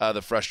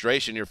the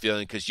frustration you're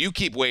feeling because you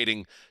keep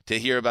waiting to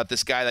hear about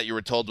this guy that you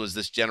were told was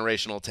this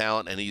generational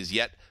talent, and he's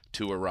yet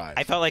to arrive.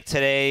 I felt like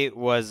today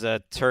was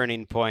a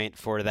turning point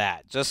for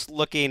that. Just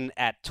looking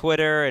at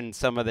Twitter and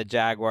some of the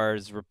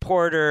Jaguars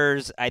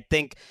reporters, I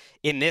think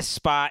in this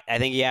spot, I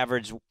think he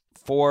averaged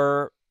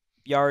 4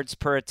 yards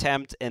per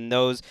attempt, and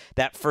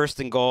that 1st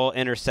and goal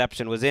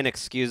interception was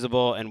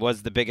inexcusable and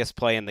was the biggest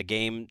play in the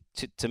game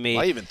to me.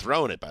 Why even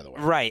throwing it, by the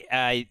way?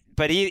 Right.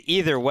 But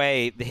either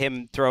way,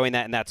 him throwing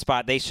that in that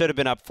spot, they should have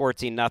been up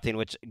 14-0,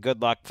 which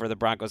good luck for the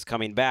Broncos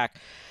coming back.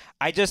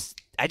 I just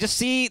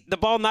see the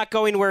ball not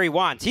going where he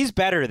wants. He's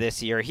better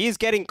this year. He's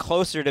getting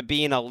closer to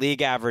being a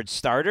league average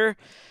starter,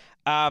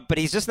 but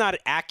he's just not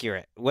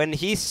accurate. When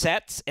he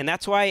sets, and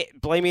that's why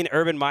blaming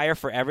Urban Meyer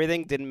for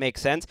everything didn't make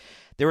sense.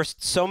 There were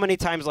so many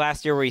times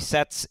last year where he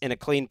sets in a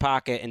clean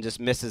pocket and just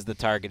misses the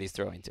target he's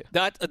throwing to.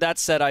 That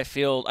said, I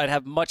feel I'd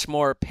have much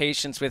more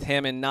patience with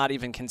him and not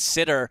even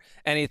consider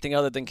anything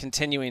other than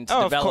continuing to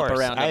develop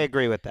around him. I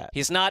agree with that.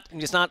 He's not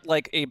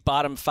like a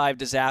bottom 5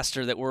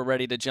 disaster that we're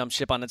ready to jump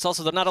ship on. It's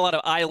also there's not a lot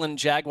of island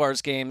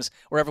Jaguars games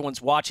where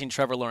everyone's watching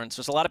Trevor Lawrence.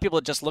 There's a lot of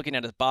people just looking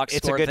at his box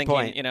score thinking,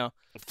 point.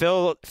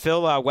 Phil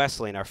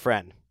Wessling, our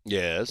friend.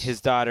 Yes.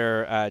 His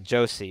daughter,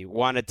 Josie,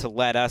 wanted to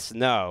let us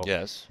know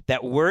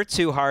that we're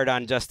too hard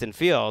on Justin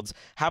Fields.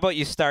 How about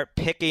you start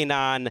picking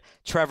on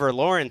Trevor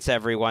Lawrence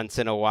every once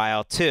in a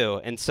while,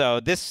 too? And so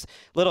this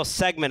little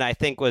segment, I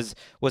think, was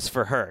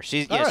for her.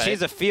 She's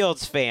a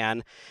Fields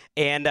fan,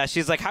 and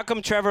she's like, how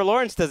come Trevor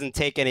Lawrence doesn't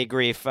take any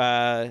grief?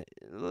 I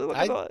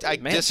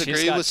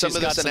disagree with some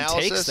of this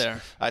analysis.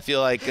 I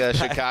feel like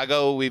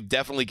Chicago, we've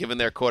definitely given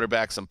their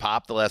quarterback some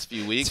pop the last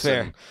few weeks. It's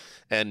fair.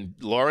 And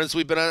Lawrence,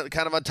 we've been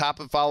kind of on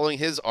top of following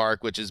his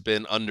arc, which has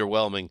been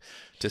underwhelming,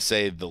 to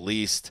say the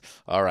least.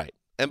 All right.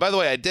 And by the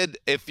way,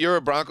 if you're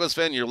a Broncos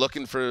fan, you're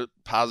looking for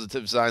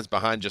positive signs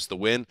behind just the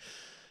win.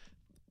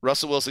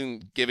 Russell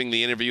Wilson giving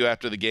the interview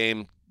after the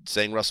game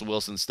saying Russell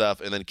Wilson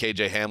stuff, and then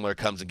KJ Hamler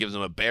comes and gives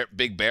him a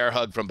big bear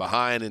hug from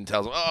behind and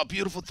tells him, "Oh,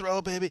 beautiful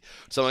throw, baby."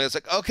 So it's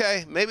like,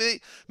 okay,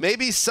 maybe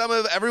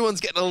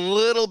everyone's getting a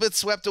little bit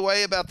swept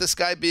away about this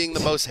guy being the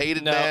most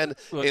hated man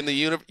in the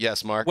universe.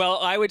 Yes, Mark. Well,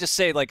 I would just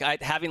say, like, I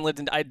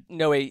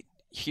know a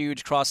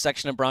huge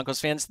cross-section of Broncos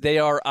fans. They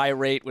are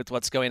irate with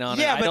what's going on.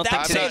 Yeah, I don't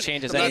think today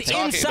changes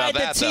anything. Inside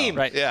the team.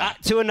 Right. Yeah.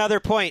 To another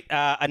point,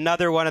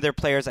 another one of their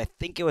players, I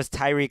think it was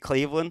Tyree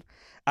Cleveland,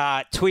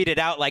 tweeted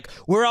out, like,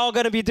 we're all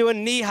going to be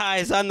doing knee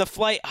highs on the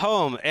flight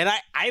home. And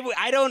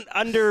I don't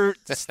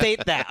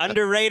understate that,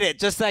 underrate it.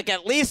 Just like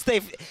at least they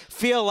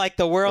feel like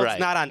the world's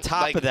not on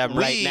top of them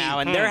right now,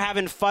 and they're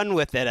having fun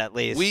with it at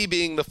least. We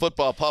being the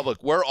football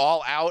public, we're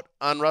all out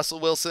on Russell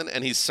Wilson,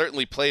 and he's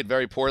certainly played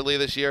very poorly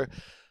this year.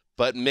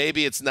 But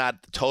maybe it's not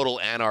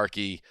total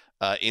anarchy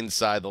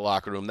inside the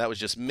locker room. That was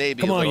just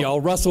maybe Come on, y'all.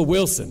 Russell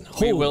Wilson.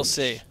 We will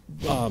see.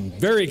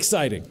 Very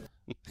exciting.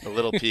 A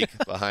little peek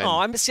behind.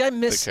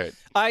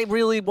 I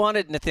really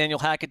wanted Nathaniel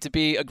Hackett to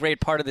be a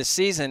great part of this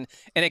season,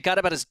 and it got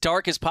about as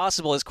dark as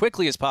possible, as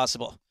quickly as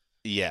possible.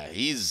 Yeah,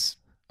 he's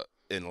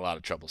in a lot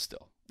of trouble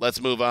still. Let's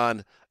move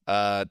on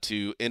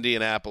to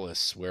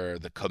Indianapolis, where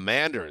the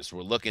Commanders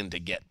were looking to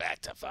get back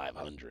to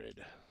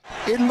 500.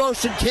 In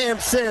motion, Cam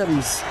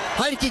Sims.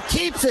 Heinicke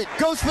keeps it,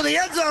 goes for the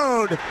end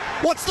zone.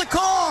 What's the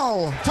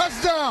call?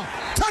 Touchdown!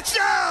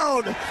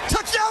 Touchdown!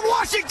 Touchdown,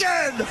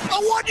 Washington! A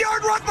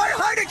 1-yard run by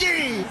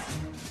Heinicke!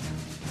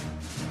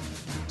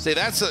 See,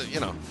 that's a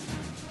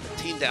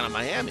team down in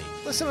Miami.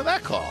 Listen to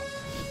that call.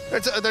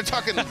 They're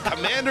talking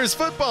Commanders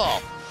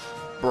football.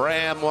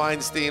 Bram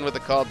Weinstein with the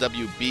call,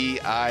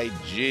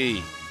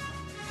 WBIG.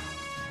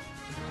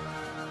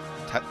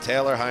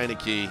 Taylor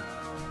Heinicke.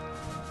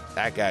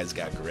 That guy's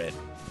got grit.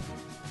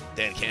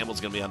 Dan Campbell's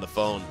going to be on the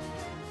phone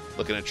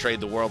looking to trade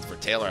the world for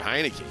Taylor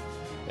Heinicke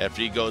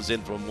after he goes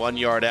in from 1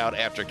 yard out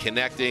after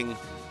connecting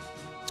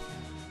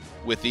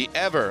with the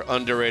ever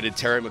underrated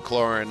Terry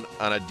McLaurin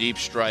on a deep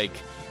strike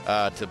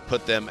to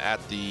put them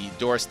at the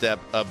doorstep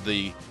of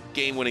the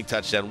game-winning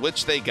touchdown,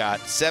 which they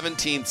got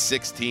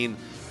 17-16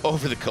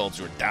 over the Colts,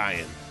 who were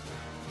dying.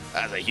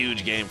 That's a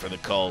huge game for the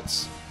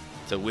Colts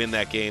to win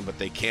that game, but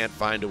they can't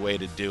find a way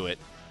to do it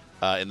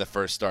in the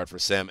first start for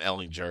Sam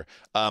Ehlinger.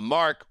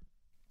 Mark.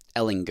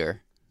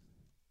 Ehlinger.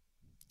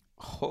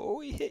 Oh,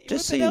 he hit you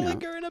just with so an you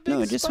Ehlinger know. in a big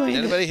No, just spot.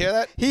 Anybody hear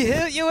that? He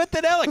hit you with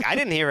an Ehlinger. I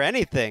didn't hear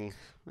anything.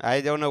 I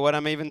don't know what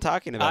I'm even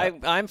talking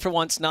about. I'm for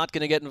once not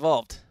going to get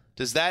involved.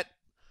 Does that?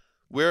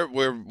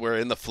 We're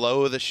in the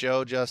flow of the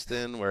show,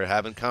 Justin. We're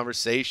having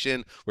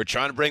conversation. We're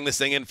trying to bring this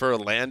thing in for a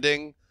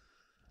landing,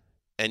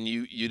 and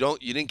you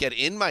didn't get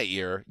in my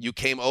ear. You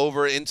came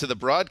over into the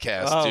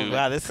broadcast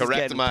to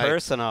correct my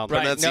personal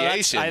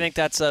pronunciation. I think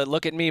that's a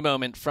look at me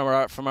moment from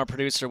our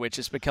producer, which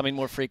is becoming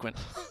more frequent.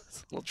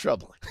 It's a little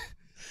troubling.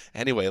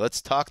 Anyway,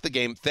 let's talk the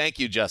game. Thank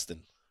you,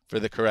 Justin,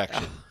 for the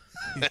correction.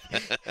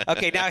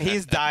 Okay, now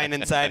he's dying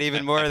inside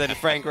even more than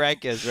Frank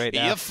Reich is right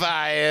now. You're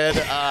fired.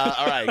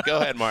 All right, go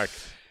ahead, Mark.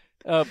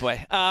 Oh,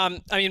 boy.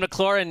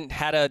 McLaurin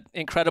had an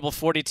incredible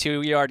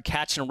 42-yard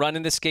catch and run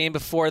in this game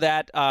before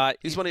that.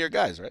 He's one of your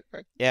guys, right?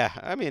 Yeah,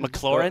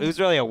 McLaurin? Who's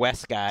really a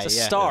West guy. He's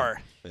a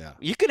star. Yeah.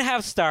 You can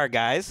have star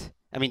guys.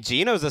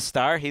 Gino's a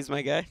star. He's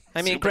my guy.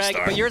 Greg,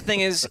 but your thing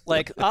is,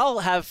 like, I'll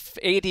have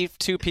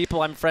 82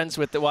 people I'm friends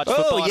with that watch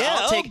football. Oh,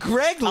 yeah.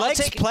 Greg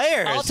likes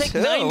players. I'll take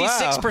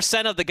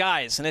 96% of the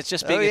guys, and it's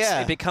just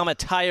it's become a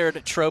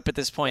tired trope at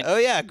this point. Oh,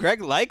 yeah.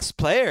 Greg likes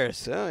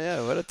players. Oh,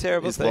 yeah. What a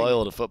terrible thing. He's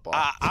loyal to football.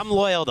 I'm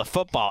loyal to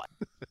football.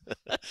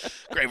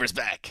 Graver's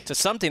back. To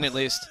something, at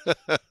least.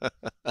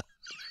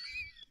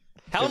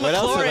 How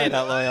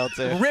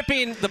McLaurin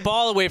ripping the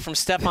ball away from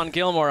Stephon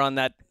Gilmore on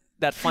that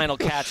final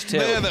catch, too.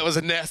 Man, that was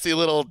a nasty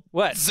little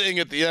zing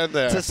at the end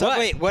there.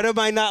 Wait, what am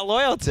I not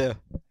loyal to?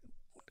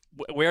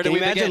 Where do Can we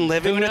you imagine begin?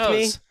 living Who with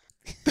knows?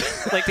 me?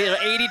 Like, there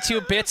are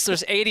 82 bits.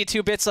 There's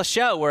 82 bits a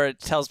show where it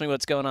tells me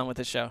what's going on with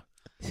the show.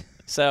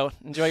 So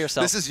enjoy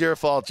yourself. This is your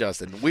fault,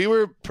 Justin. We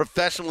were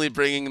professionally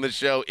bringing the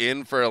show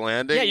in for a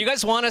landing. Yeah, you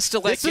guys want us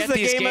to get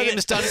these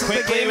games done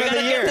quickly. We got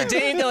to get the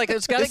game.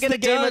 It's got to get the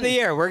it game done. of the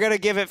year. We're going to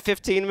give it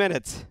 15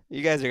 minutes.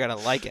 You guys are going to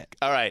like it.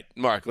 All right,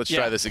 Mark, let's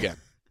try this again.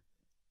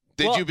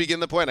 Did you begin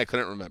the point? I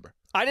couldn't remember.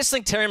 I just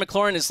think Terry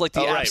McLaurin is like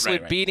the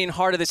absolute beating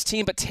heart of this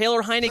team. But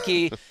Taylor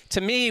Heinicke,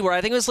 to me, where I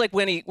think it was like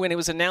when it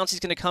was announced he's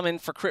going to come in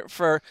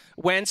for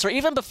Wentz, or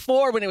even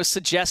before when it was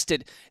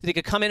suggested that he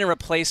could come in and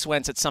replace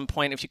Wentz at some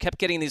point if you kept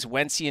getting these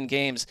Wentzian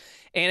games.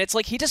 And it's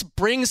like he just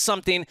brings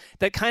something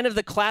that kind of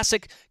the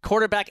classic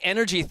quarterback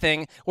energy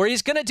thing where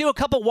he's going to do a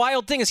couple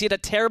wild things. He had a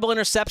terrible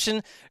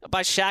interception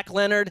by Shaq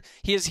Leonard.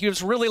 He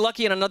was really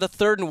lucky in another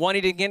 3rd and 1.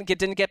 He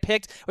didn't get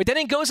picked. But then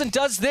he goes and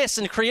does this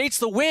and creates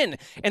the win.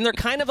 And they're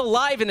kind of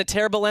alive in a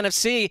terrible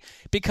NFC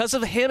because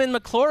of him and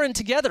McLaurin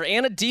together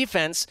and a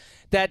defense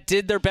that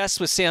did their best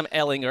with Sam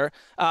Ehlinger.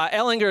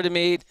 Ehlinger, to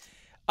me,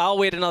 I'll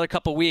wait another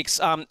couple weeks.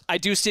 I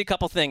do see a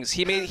couple things.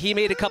 He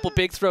made a couple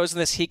big throws in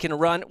this. He can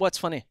run. What's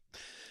funny?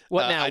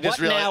 What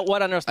now?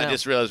 What on earth now? I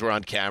just realized we're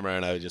on camera,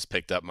 and I just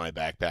picked up my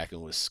backpack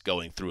and was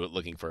going through it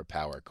looking for a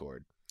power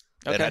cord.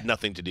 It had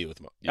nothing to do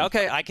with you.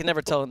 Okay, I can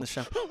never tell in the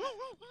show.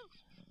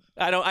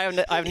 I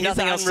have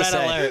nothing else to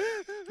say. Alert.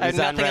 I have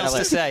nothing else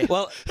to say.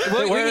 Well,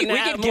 we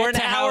can get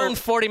an hour and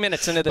 40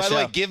 minutes into the show.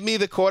 By the way, give me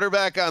the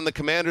quarterback on the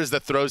Commanders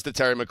that throws to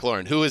Terry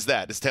McLaurin. Who is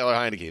that? It's Taylor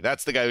Heineke.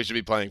 That's the guy who should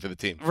be playing for the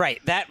team. Right.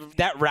 That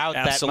route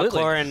Absolutely.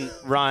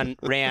 that McLaurin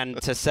ran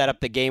to set up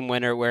the game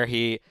winner where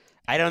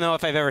I don't know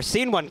if I've ever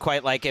seen one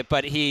quite like it,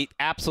 but he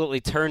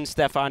absolutely turned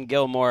Stephon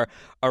Gilmore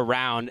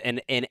around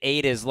and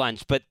ate his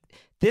lunch. But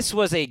this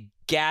was a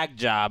gag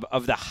job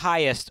of the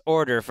highest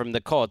order from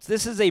the Colts.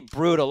 This is a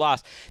brutal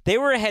loss. They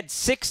were ahead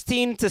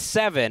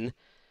 16-7,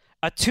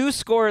 a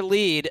 2-score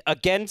lead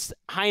against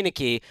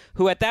Heineke,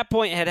 who at that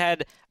point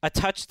had a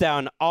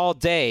touchdown all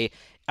day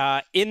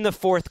in the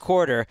fourth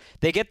quarter.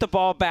 They get the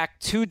ball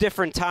back 2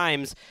 different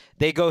times.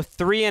 They go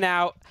 3 and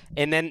out,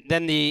 and then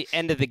the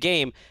end of the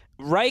game.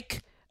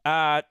 Reich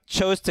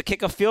chose to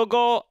kick a field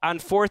goal on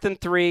 4th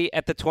and 3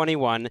 at the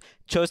 21.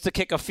 Chose to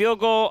kick a field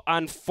goal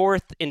on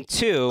 4th and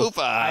 2.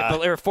 I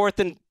believe, or 4th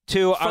and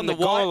 2 on the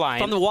goal line.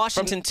 From the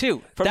Washington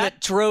 2.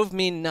 That drove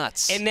me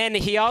nuts. And then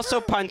he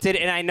also punted,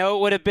 and I know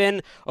it would have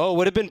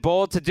been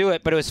bold to do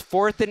it, but it was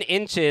 4th and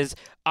inches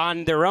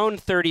on their own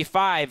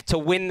 35 to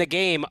win the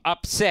game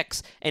up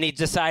 6, and he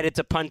decided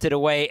to punt it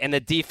away, and the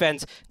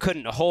defense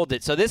couldn't hold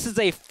it. So this is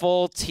a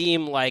full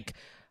team,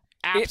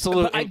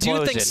 absolute I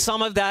do think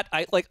some of that,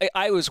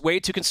 I was way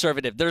too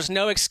conservative. There's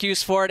no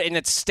excuse for it, and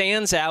it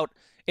stands out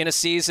in a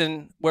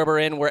season where we're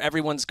in, where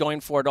everyone's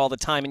going for it all the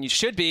time, and you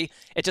should be.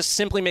 It just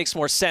simply makes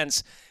more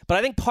sense. But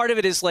I think part of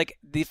it is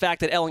the fact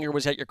that Ehlinger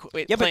was at your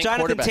but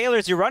Jonathan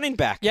Taylor's your running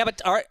back. Yeah,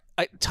 but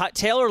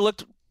Taylor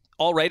looked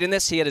all right in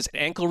this. He had his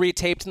ankle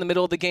retaped in the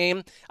middle of the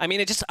game. I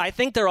mean, I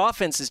think their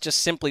offense is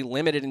just simply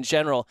limited in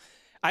general.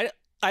 I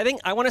think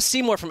I want to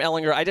see more from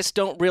Ehlinger. I just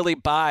don't really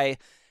buy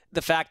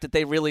the fact that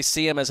they really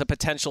see him as a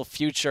potential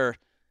future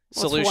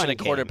solution at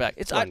quarterback.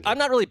 I'm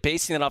not really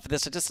basing it off of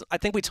this. I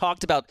think we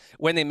talked about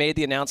when they made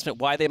the announcement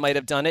why they might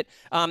have done it.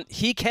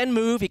 He can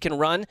move. He can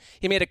run.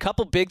 He made a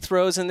couple big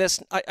throws in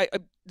this.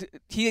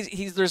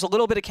 There's a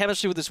little bit of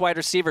chemistry with his wide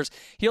receivers.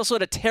 He also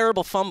had a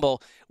terrible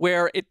fumble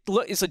where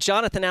it's a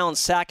Jonathan Allen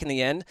sack in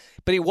the end,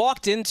 but he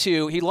lost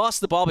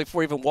the ball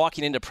before even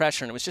walking into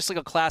pressure, and it was just like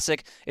a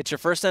classic. It's your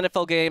first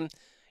NFL game.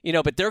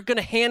 But they're going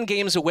to hand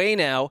games away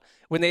now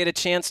when they had a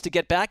chance to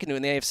get back into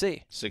in the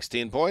AFC.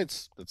 16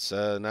 points. That's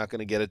not going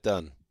to get it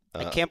done.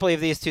 I can't believe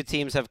these two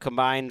teams have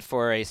combined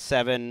for a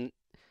 7-1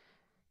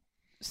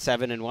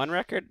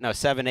 record. No,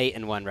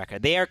 7-8-1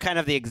 record. They are kind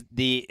of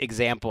the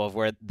example of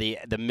where the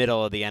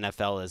middle of the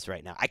NFL is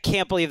right now. I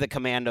can't believe the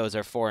Commandos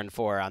are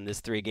 4-4 on this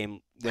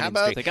 3-game winning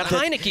streak. They got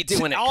Heineke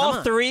doing it.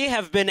 All 3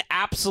 have been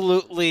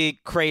absolutely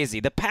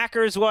crazy. The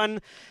Packers won,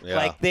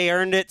 they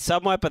earned it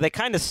somewhat, but they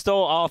kind of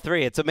stole all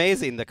 3. It's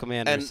amazing, the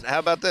Commanders. And how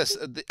about this?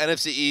 The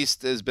NFC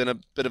East has been a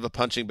bit of a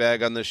punching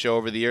bag on this show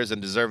over the years, and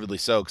deservedly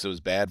so, because it was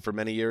bad for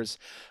many years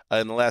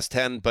in the last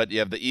 10. But you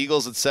have the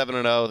Eagles at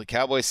 7-0, the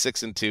Cowboys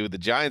 6-2, the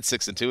Giants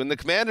 6-2, and the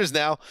Commanders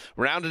now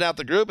rounding out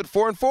the group at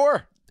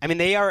 4-4. I mean,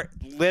 they are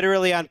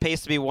literally on pace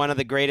to be one of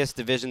the greatest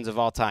divisions of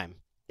all time.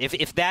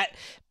 If that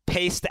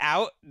paced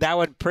out, that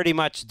would pretty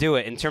much do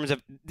it in terms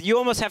of you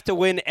almost have to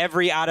win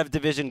every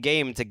out-of-division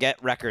game to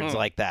get records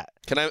like that.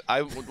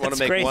 I want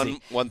to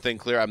make one thing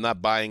clear. I'm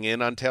not buying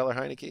in on Taylor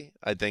Heineke.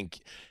 I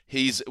think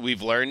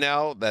we've learned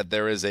now that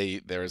there is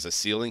a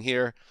ceiling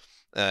here,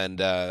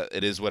 and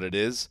it is what it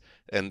is.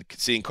 And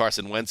seeing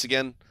Carson Wentz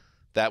again,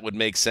 that would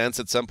make sense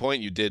at some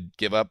point. You did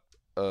give up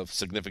a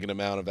significant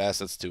amount of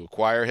assets to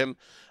acquire him.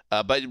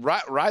 But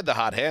ride the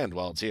hot hand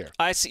while it's here.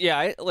 I see.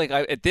 Yeah,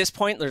 at this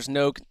point, there's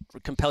no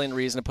compelling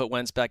reason to put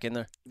Wentz back in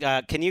there.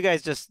 Can you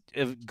guys just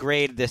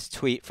grade this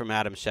tweet from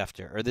Adam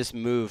Schefter or this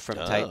move from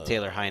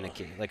Taylor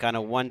Heineke? On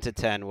a 1 to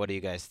 10, what do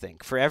you guys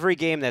think? For every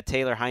game that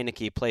Taylor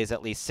Heineke plays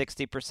at least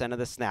 60% of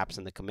the snaps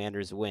and the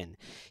Commanders win,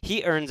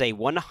 he earns a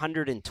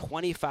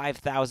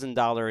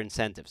 $125,000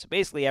 incentive. So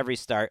basically every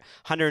start,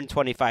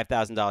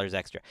 $125,000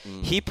 extra.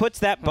 He puts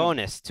that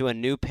bonus to a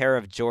new pair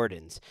of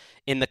Jordans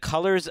in the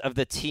colors of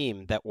the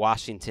team that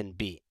Washington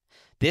beat.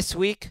 This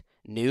week,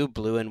 new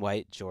blue and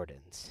white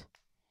Jordans.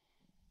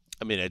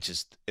 I mean, it's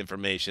just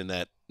information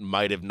that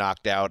might have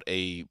knocked out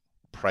a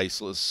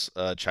priceless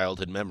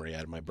childhood memory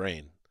out of my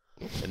brain.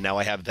 And now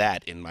I have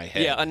that in my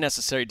head. Yeah,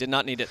 unnecessary. Did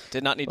not need it.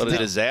 What a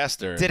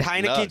disaster. Did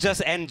Heineke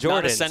just end Jordans?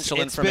 Not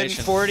essential information. It's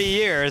been 40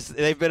 years.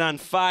 They've been on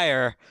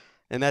fire,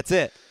 and that's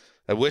it.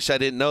 I wish I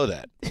didn't know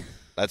that.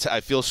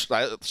 I feel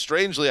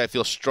strongly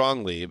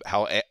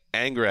how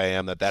angry I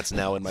am that that's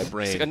now in my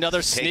brain. It's like another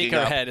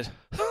sneakerhead.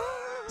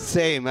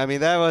 Same. I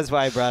mean, that was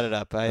why I brought it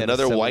up.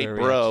 Another white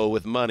bro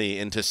with money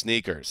into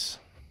sneakers.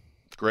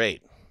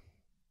 Great.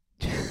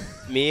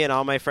 Me and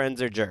all my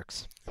friends are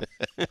jerks.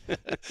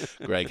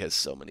 Greg has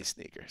so many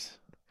sneakers.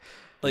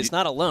 Well, he's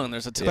not alone.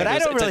 There's a but I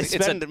don't really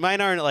spend. Mine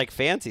aren't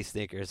fancy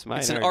sneakers.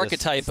 It's an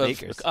archetype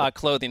of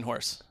clothing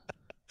horse.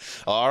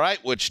 All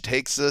right, which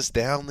takes us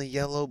down the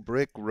yellow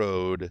brick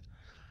road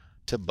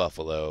to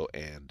Buffalo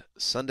and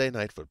Sunday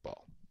Night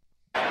Football.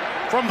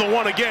 From the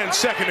 1 again,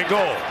 2nd and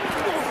goal.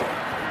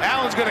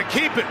 Allen's going to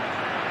keep it.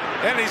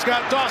 And he's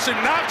got Dawson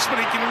Knox, but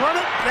he can run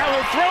it. Now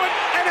he'll throw it,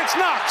 and it's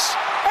Knox.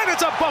 And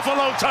it's a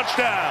Buffalo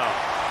touchdown.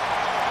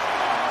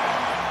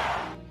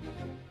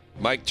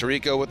 Mike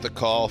Tirico with the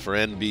call for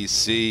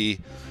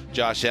NBC.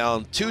 Josh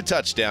Allen, 2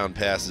 touchdown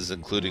passes,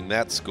 including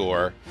that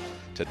score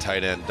to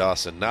tight end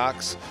Dawson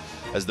Knox.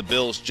 As the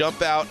Bills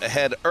jump out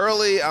ahead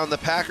early on the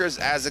Packers,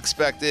 as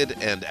expected,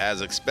 and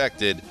as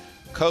expected,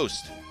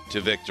 coast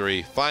to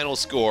victory. Final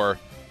score,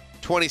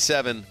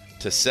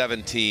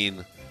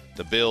 27-17.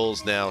 The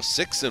Bills now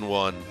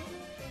 6-1,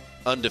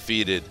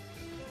 undefeated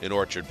in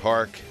Orchard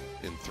Park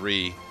in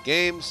 3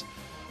 games.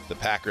 The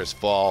Packers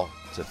fall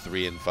to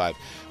 3-5.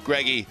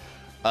 Greggy,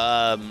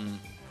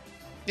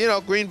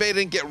 Green Bay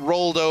didn't get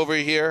rolled over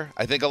here.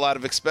 I think a lot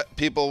of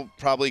people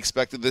probably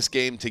expected this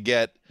game to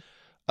get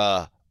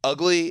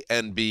ugly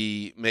and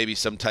be maybe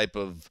some type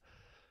of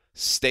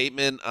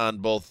statement on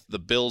both the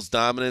Bills'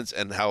 dominance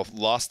and how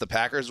lost the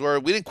Packers were.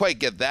 We didn't quite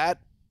get that,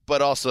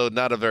 but also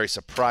not a very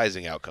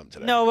surprising outcome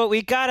today. No, but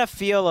we got a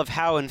feel of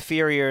how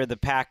inferior the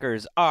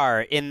Packers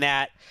are in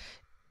that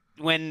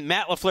when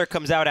Matt LaFleur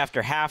comes out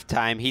after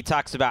halftime, he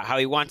talks about how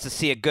he wants to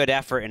see a good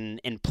effort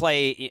and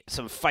play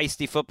some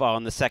feisty football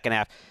in the second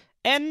half.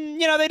 And,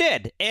 they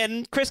did.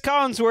 And Chris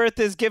Collinsworth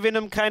is giving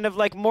them kind of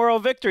like moral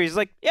victories.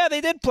 Like, yeah, they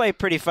did play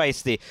pretty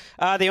feisty.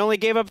 They only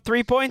gave up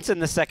 3 points in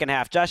the second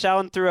half. Josh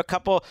Allen threw a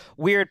couple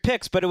weird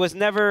picks, but it was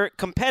never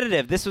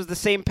competitive. This was the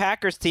same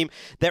Packers team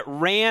that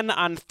ran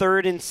on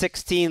 3rd and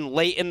 16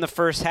 late in the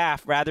first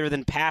half rather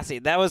than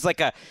passing. That was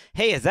like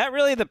hey, is that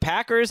really the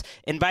Packers?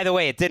 And by the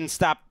way, it didn't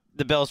stop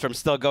the Bills from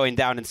still going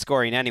down and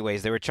scoring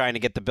anyways. They were trying to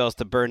get the Bills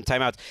to burn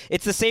timeouts.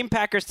 It's the same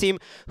Packers team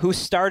who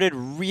started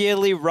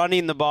really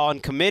running the ball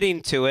and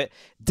committing to it,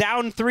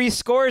 down 3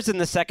 scores in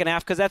the second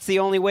half because that's the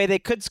only way they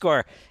could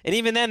score. And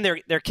even then,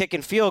 they're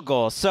kicking field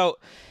goals. So,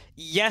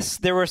 yes,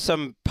 there were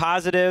some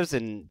positives,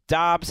 and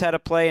Dobbs had a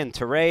play and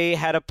Teray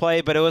had a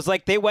play, but it was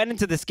like they went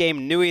into this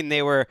game knowing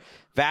they were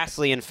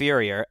vastly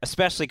inferior,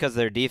 especially because of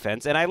their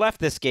defense. And I left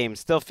this game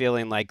still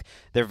feeling like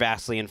they're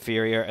vastly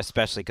inferior,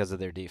 especially because of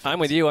their defense. I'm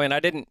with you. I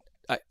mean,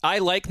 I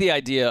like the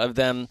idea of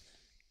them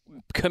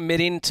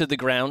committing to the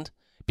ground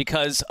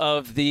because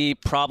of the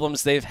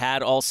problems they've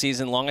had all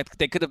season long.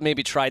 They could have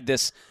maybe tried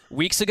this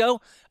weeks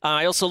ago.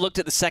 I also looked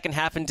at the second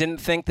half and didn't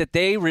think that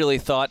they really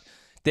thought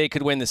they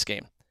could win this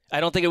game. I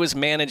don't think it was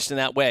managed in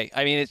that way.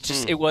 I mean,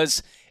 it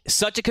was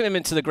such a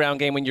commitment to the ground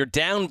game when you're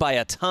down by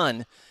a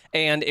ton.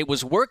 And it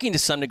was working to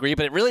some degree,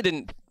 but it really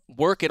didn't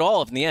work at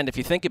all in the end, if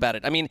you think about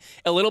it. I mean,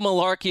 a little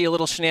malarkey, a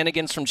little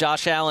shenanigans from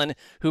Josh Allen,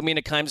 who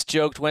Mina Kimes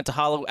joked went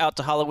out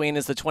to Halloween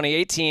as the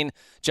 2018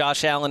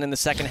 Josh Allen in the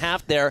second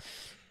half there.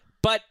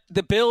 But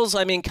the Bills,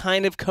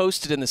 kind of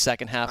coasted in the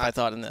second half, I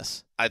thought, in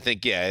this. I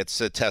think,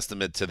 it's a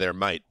testament to their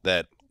might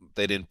that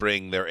they didn't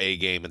bring their A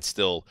game and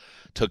still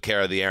took care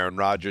of the Aaron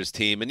Rodgers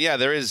team. And,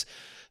 there is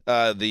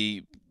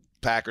the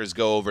Packers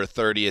go over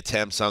 30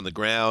 attempts on the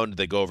ground.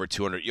 They go over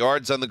 200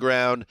 yards on the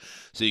ground.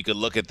 So you could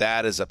look at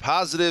that as a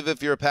positive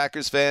if you're a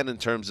Packers fan in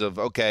terms of,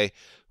 okay,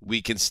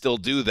 we can still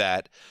do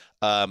that.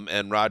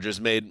 And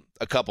Rodgers made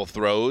a couple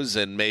throws,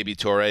 and maybe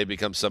Torrey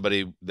becomes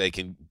somebody they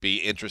can be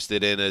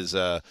interested in as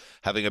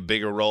having a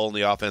bigger role in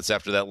the offense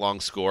after that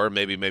long score.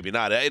 Maybe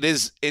not. It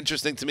is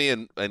interesting to me,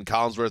 and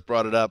Collinsworth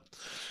brought it up,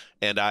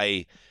 and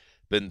I've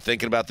been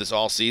thinking about this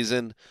all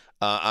season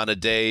on a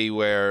day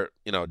where,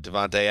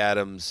 Devontae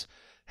Adams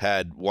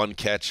had 1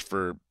 catch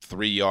for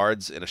 3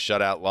 yards in a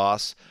shutout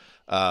loss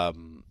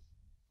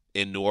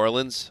in New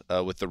Orleans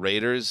with the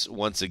Raiders.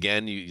 Once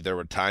again, there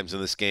were times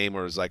in this game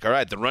where it was like, all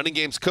right, the running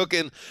game's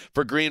cooking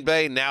for Green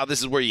Bay. Now this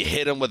is where you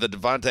hit them with a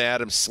Devontae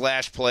Adams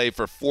slash play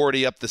for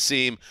 40 up the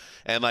seam.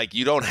 And,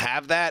 you don't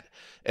have that,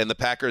 and the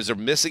Packers are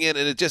missing it.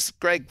 And it just,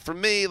 Greg, for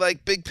me,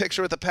 big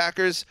picture with the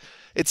Packers,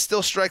 it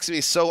still strikes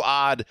me so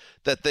odd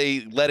that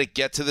they let it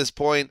get to this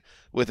point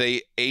with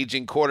a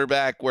aging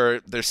quarterback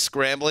where they're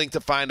scrambling to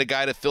find a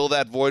guy to fill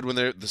that void when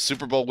the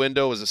Super Bowl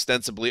window is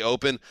ostensibly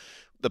open.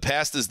 The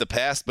past is the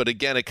past, but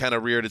again, it kind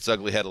of reared its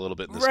ugly head a little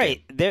bit in this game.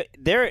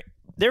 Right.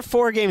 They're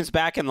 4 games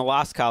back in the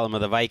loss column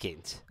of the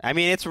Vikings. I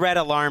mean, it's red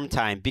alarm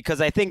time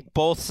because I think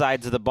both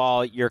sides of the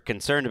ball you're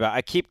concerned about.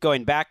 I keep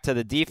going back to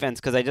the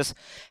defense because I just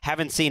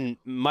haven't seen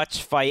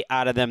much fight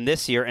out of them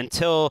this year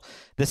until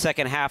the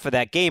second half of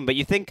that game. But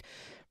you think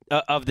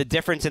of the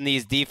difference in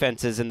these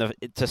defenses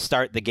to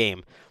start the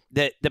game.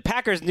 The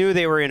Packers knew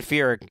they were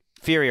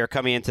inferior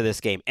coming into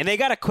this game, and they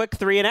got a quick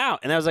 3 and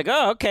out, and I was like,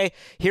 oh, okay,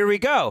 here we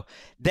go.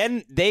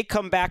 Then they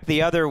come back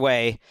the other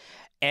way,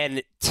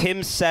 and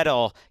Tim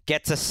Settle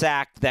gets a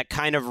sack that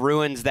kind of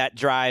ruins that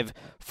drive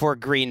for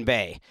Green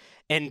Bay.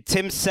 And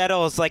Tim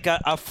Settle is like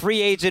a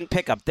free agent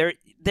pickup.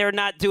 They're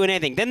not doing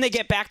anything. Then they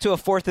get back to a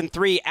 4th and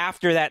 3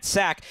 after that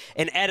sack,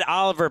 and Ed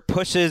Oliver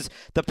pushes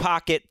the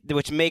pocket,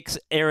 which makes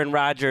Aaron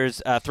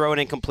Rodgers throw an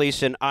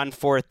incompletion on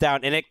 4th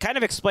down. And it kind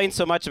of explains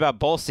so much about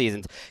both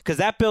seasons because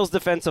that Bills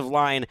defensive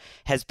line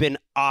has been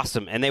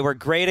awesome, and they were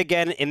great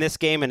again in this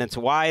game, and it's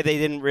why they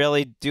didn't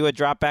really do a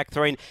drop-back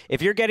throwing.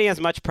 If you're getting as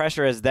much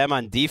pressure as them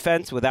on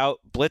defense without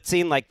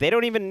blitzing, they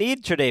don't even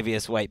need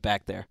Tre'Davious White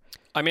back there.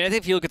 I mean, I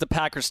think if you look at the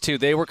Packers, too,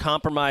 they were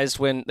compromised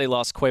when they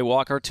lost Quay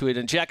Walker to an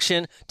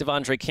injection.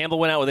 Devondre Campbell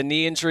went out with a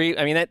knee injury.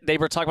 I mean, they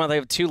were talking about they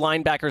have 2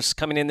 linebackers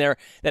coming in there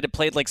that had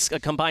played like a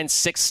combined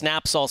 6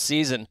 snaps all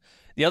season.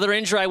 The other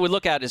injury I would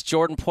look at is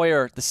Jordan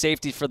Poyer, the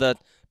safety for the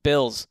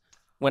Bills,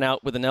 went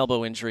out with an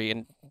elbow injury.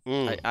 And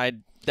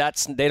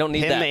they don't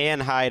need him that.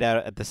 And Hyde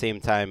out at the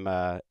same time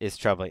is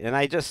troubling. And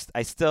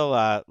I still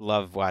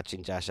love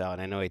watching Josh Allen.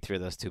 I know he threw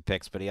those 2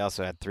 picks, but he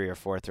also had 3 or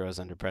 4 throws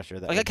under pressure.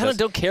 I kind of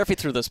don't care if he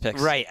threw those picks.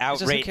 Right,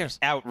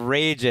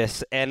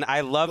 outrageous. And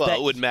I love that. Well,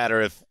 it wouldn't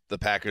matter if the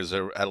Packers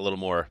had a little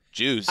more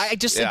juice.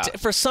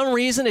 For some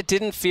reason, it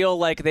didn't feel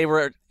like they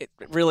were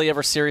really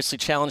ever seriously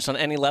challenged on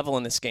any level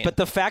in this game. But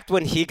the fact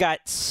when he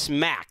got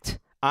smacked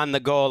on the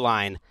goal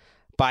line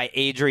by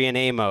Adrian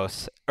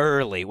Amos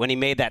early, when he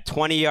made that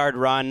 20-yard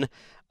run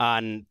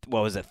on,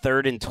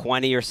 3rd and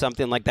 20 or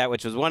something like that,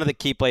 which was one of the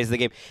key plays of the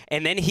game.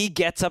 And then he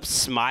gets up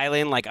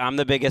smiling like I'm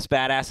the biggest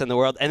badass in the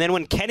world. And then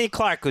when Kenny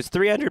Clark, who's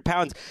 300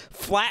 pounds,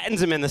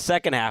 flattens him in the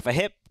second half, a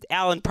hit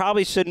Allen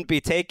probably shouldn't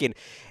be taking.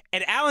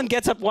 And Allen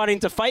gets up wanting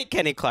to fight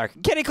Kenny Clark.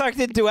 Kenny Clark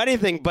didn't do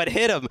anything but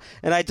hit him.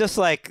 And I just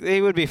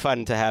he would be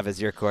fun to have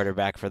as your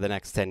quarterback for the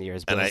next 10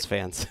 years, Bills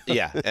fans.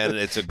 Yeah, and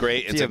it's a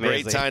great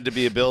time to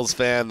be a Bills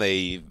fan.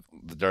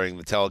 During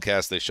the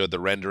telecast, they showed the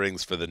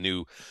renderings for the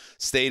new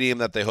stadium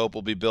that they hope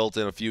will be built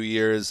in a few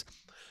years.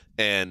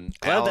 And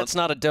glad that's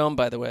not a dome,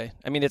 by the way.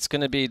 I mean, it's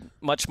going to be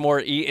much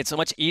more. It's a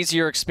much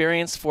easier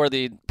experience for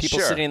the people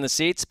sitting in the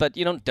seats, but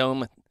you don't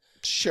dome.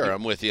 Sure,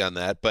 I'm with you on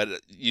that, but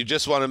you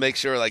just want to make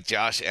sure, like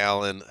Josh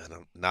Allen, and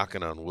I'm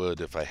knocking on wood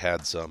if I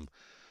had some,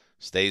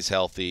 stays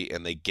healthy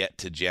and they get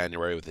to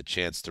January with a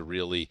chance to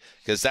really,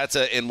 because that's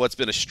in what's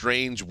been a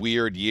strange,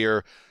 weird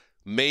year,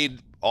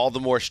 made all the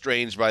more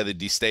strange by the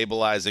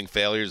destabilizing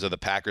failures of the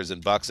Packers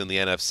and Bucs in the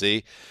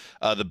NFC.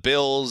 The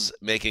Bills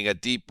making a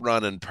deep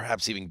run and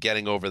perhaps even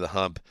getting over the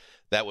hump,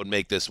 that would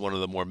make this one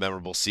of the more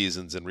memorable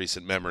seasons in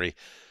recent memory.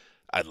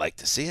 I'd like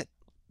to see it.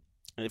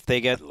 If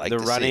they get the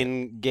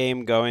running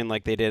game going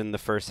like they did in the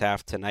first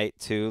half tonight,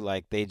 too,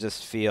 like they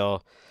just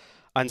feel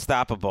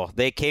unstoppable.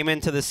 They came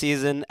into the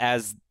season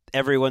as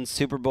everyone's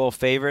Super Bowl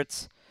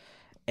favorites,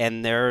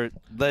 and they're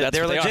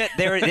legit.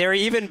 They're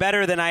even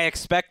better than I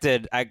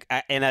expected. And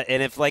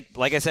if like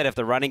I said, if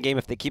the running game,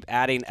 if they keep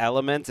adding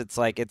elements, it's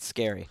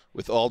scary.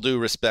 With all due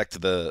respect to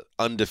the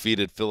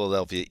undefeated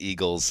Philadelphia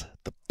Eagles,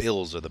 the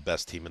Bills are the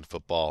best team in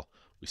football.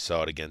 We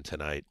saw it again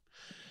tonight.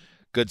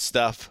 Good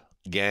stuff,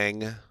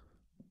 gang.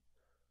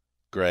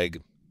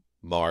 Greg,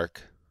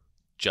 Mark,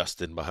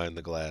 Justin behind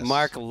the glass.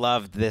 Mark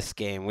loved this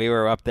game. We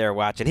were up there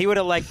watching. He would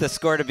have liked the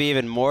score to be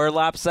even more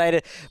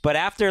lopsided, but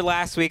after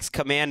last week's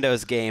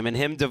Commandos game and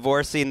him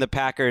divorcing the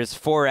Packers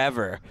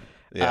forever,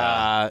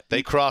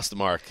 they crossed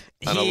Mark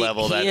on a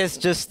level that he is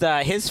just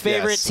his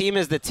favorite team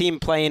is the team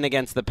playing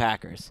against the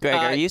Packers. Greg,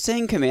 are you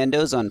saying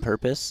Commandos on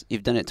purpose?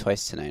 You've done it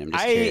twice tonight. I'm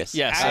just curious.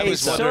 Yes, I was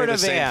sort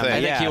of am.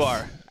 I think you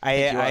are.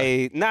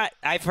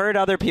 I've heard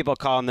other people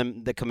calling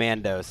them the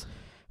Commandos.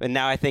 But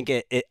now I think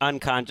it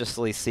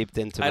unconsciously seeped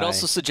into I'd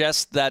also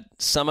suggest that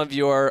some of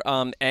your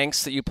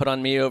angst that you put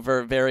on me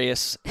over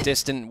various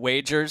distant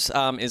wagers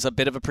is a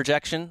bit of a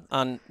projection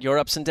on your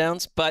ups and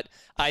downs. But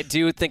I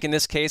do think in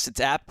this case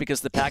it's apt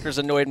because the Packers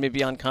annoyed me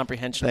beyond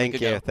comprehension.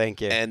 Thank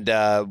you. And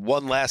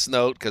one last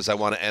note, because I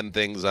want to end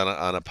things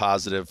on a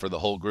positive for the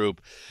whole group.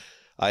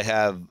 I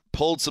have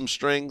pulled some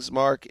strings,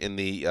 Mark, in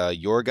the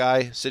your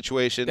guy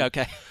situation.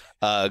 Okay.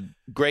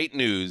 Great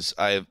news.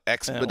 I have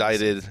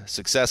expedited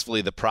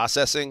successfully the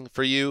processing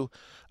for you.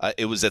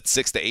 It was at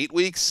 6 to 8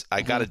 weeks.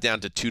 I got it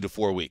down to 2 to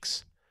 4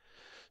 weeks.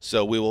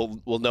 So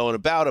we'll know in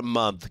about a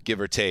month,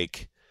 give or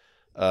take,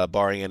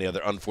 barring any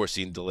other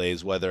unforeseen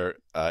delays, whether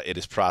it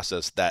is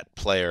processed that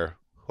player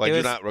who I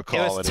do not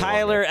recall. It was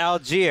Tyler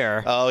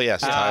Algier. Oh,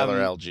 yes,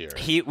 Tyler Algier.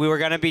 We were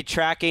going to be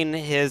tracking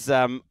his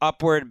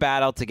upward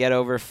battle to get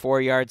over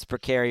 4 yards per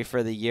carry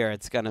for the year.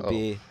 It's going to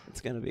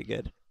be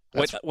good.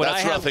 That's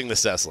roughing the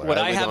Sessler. What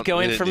I have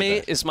going for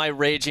me is my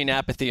raging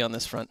apathy on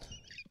this front.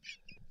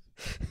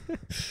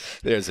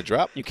 There's a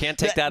drop. You can't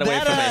take that away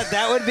from me.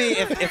 That would be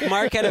if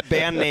Mark had a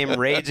band name,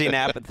 Raging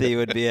Apathy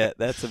would be it.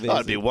 That's amazing. Oh,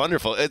 it'd be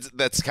wonderful.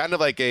 That's kind of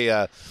like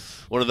a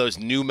one of those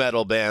new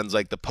metal bands,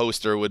 like the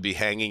poster would be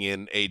hanging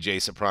in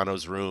AJ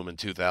Soprano's room in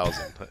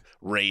 2000.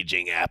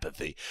 Raging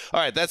Apathy. All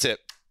right, that's it.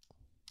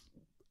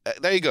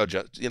 There you go.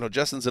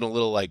 Justin's in a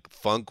little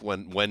funk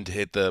when to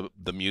hit the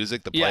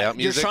music, the play out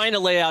music. You're trying to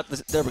lay out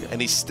there we go. And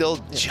he's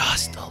still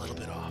just a little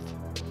bit off,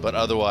 but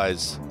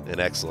otherwise an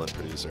excellent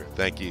producer.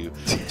 Thank you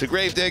to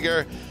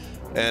Gravedigger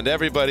and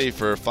everybody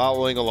for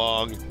following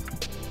along.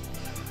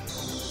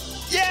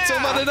 Yeah! Till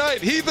Monday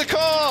night. Heed the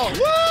call.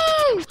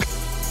 Woo!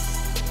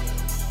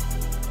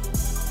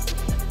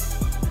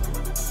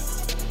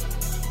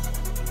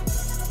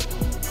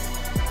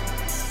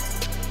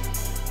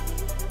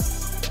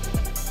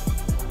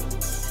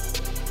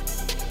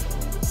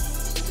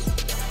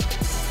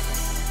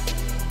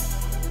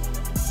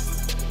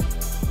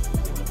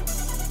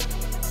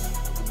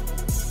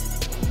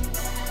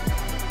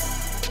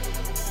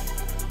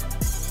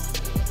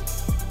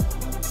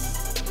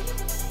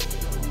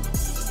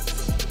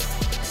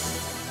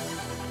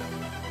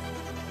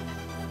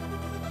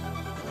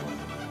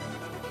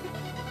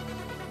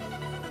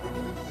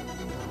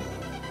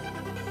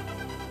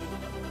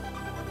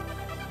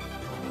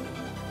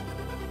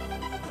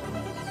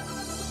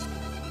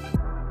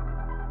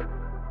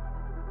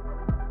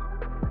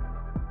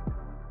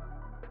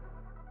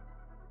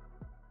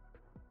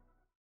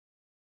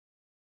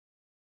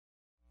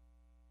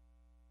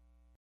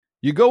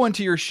 You go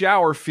into your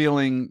shower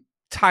feeling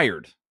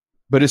tired,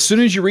 but as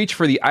soon as you reach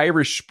for the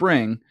Irish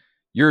Spring,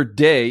 your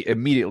day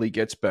immediately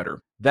gets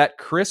better. That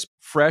crisp,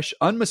 fresh,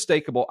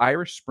 unmistakable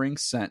Irish Spring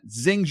scent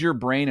zings your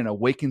brain and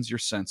awakens your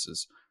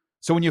senses.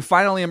 So when you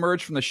finally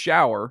emerge from the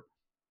shower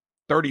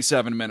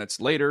 37 minutes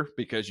later,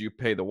 because you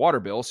pay the water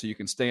bill so you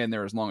can stay in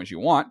there as long as you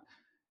want,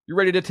 you're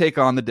ready to take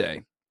on the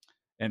day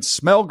and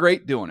smell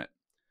great doing it.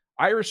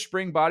 Irish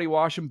Spring Body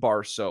Wash and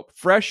Bar Soap.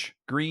 Fresh,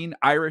 green,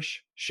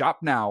 Irish. Shop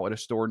now at a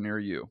store near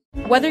you.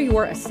 Whether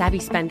you're a savvy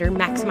spender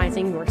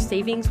maximizing your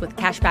savings with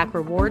cashback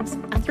rewards,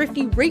 a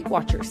thrifty rate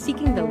watcher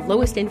seeking the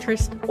lowest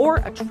interest, or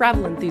a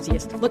travel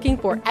enthusiast looking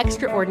for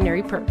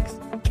extraordinary perks,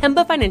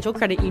 Kemba Financial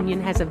Credit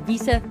Union has a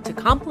visa to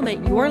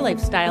complement your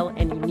lifestyle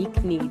and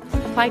unique needs.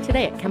 Apply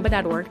today at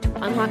Kemba.org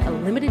to unlock a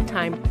limited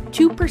time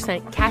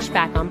 2% cash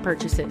back on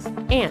purchases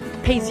and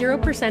pay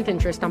 0%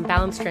 interest on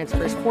balance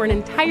transfers for an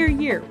entire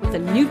year with a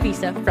new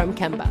visa from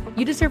Kemba.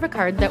 You deserve a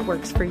card that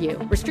works for you.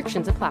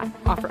 Restrictions apply.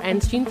 Offer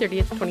ends June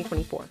 30th,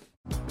 2024.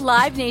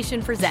 Live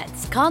Nation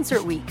presents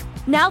Concert Week.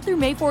 Now through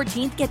May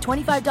 14th, get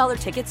 $25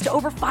 tickets to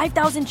over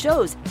 5,000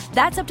 shows.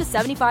 That's up to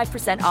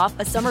 75% off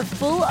a summer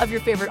full of your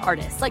favorite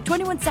artists like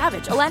 21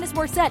 Savage, Alanis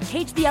Morissette,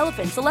 Cage the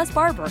Elephant, Celeste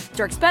Barber,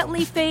 Dierks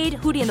Bentley, Fade,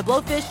 Hootie and the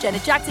Blowfish,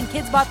 Janet Jackson,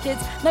 Kidz Bop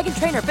Kids, Meghan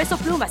Trainor, Peso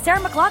Pluma, Sarah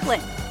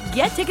McLachlan.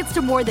 Get tickets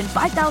to more than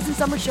 5,000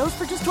 summer shows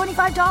for just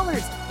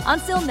 $25.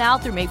 Until now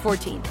through May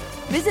 14th.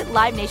 Visit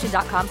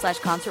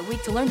LiveNation.com/Concert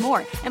Week to learn more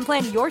and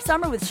plan your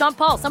summer with Sean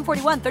Paul, Sum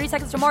 41, 30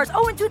 Seconds to Mars,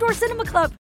 and Two Door Cinema Club.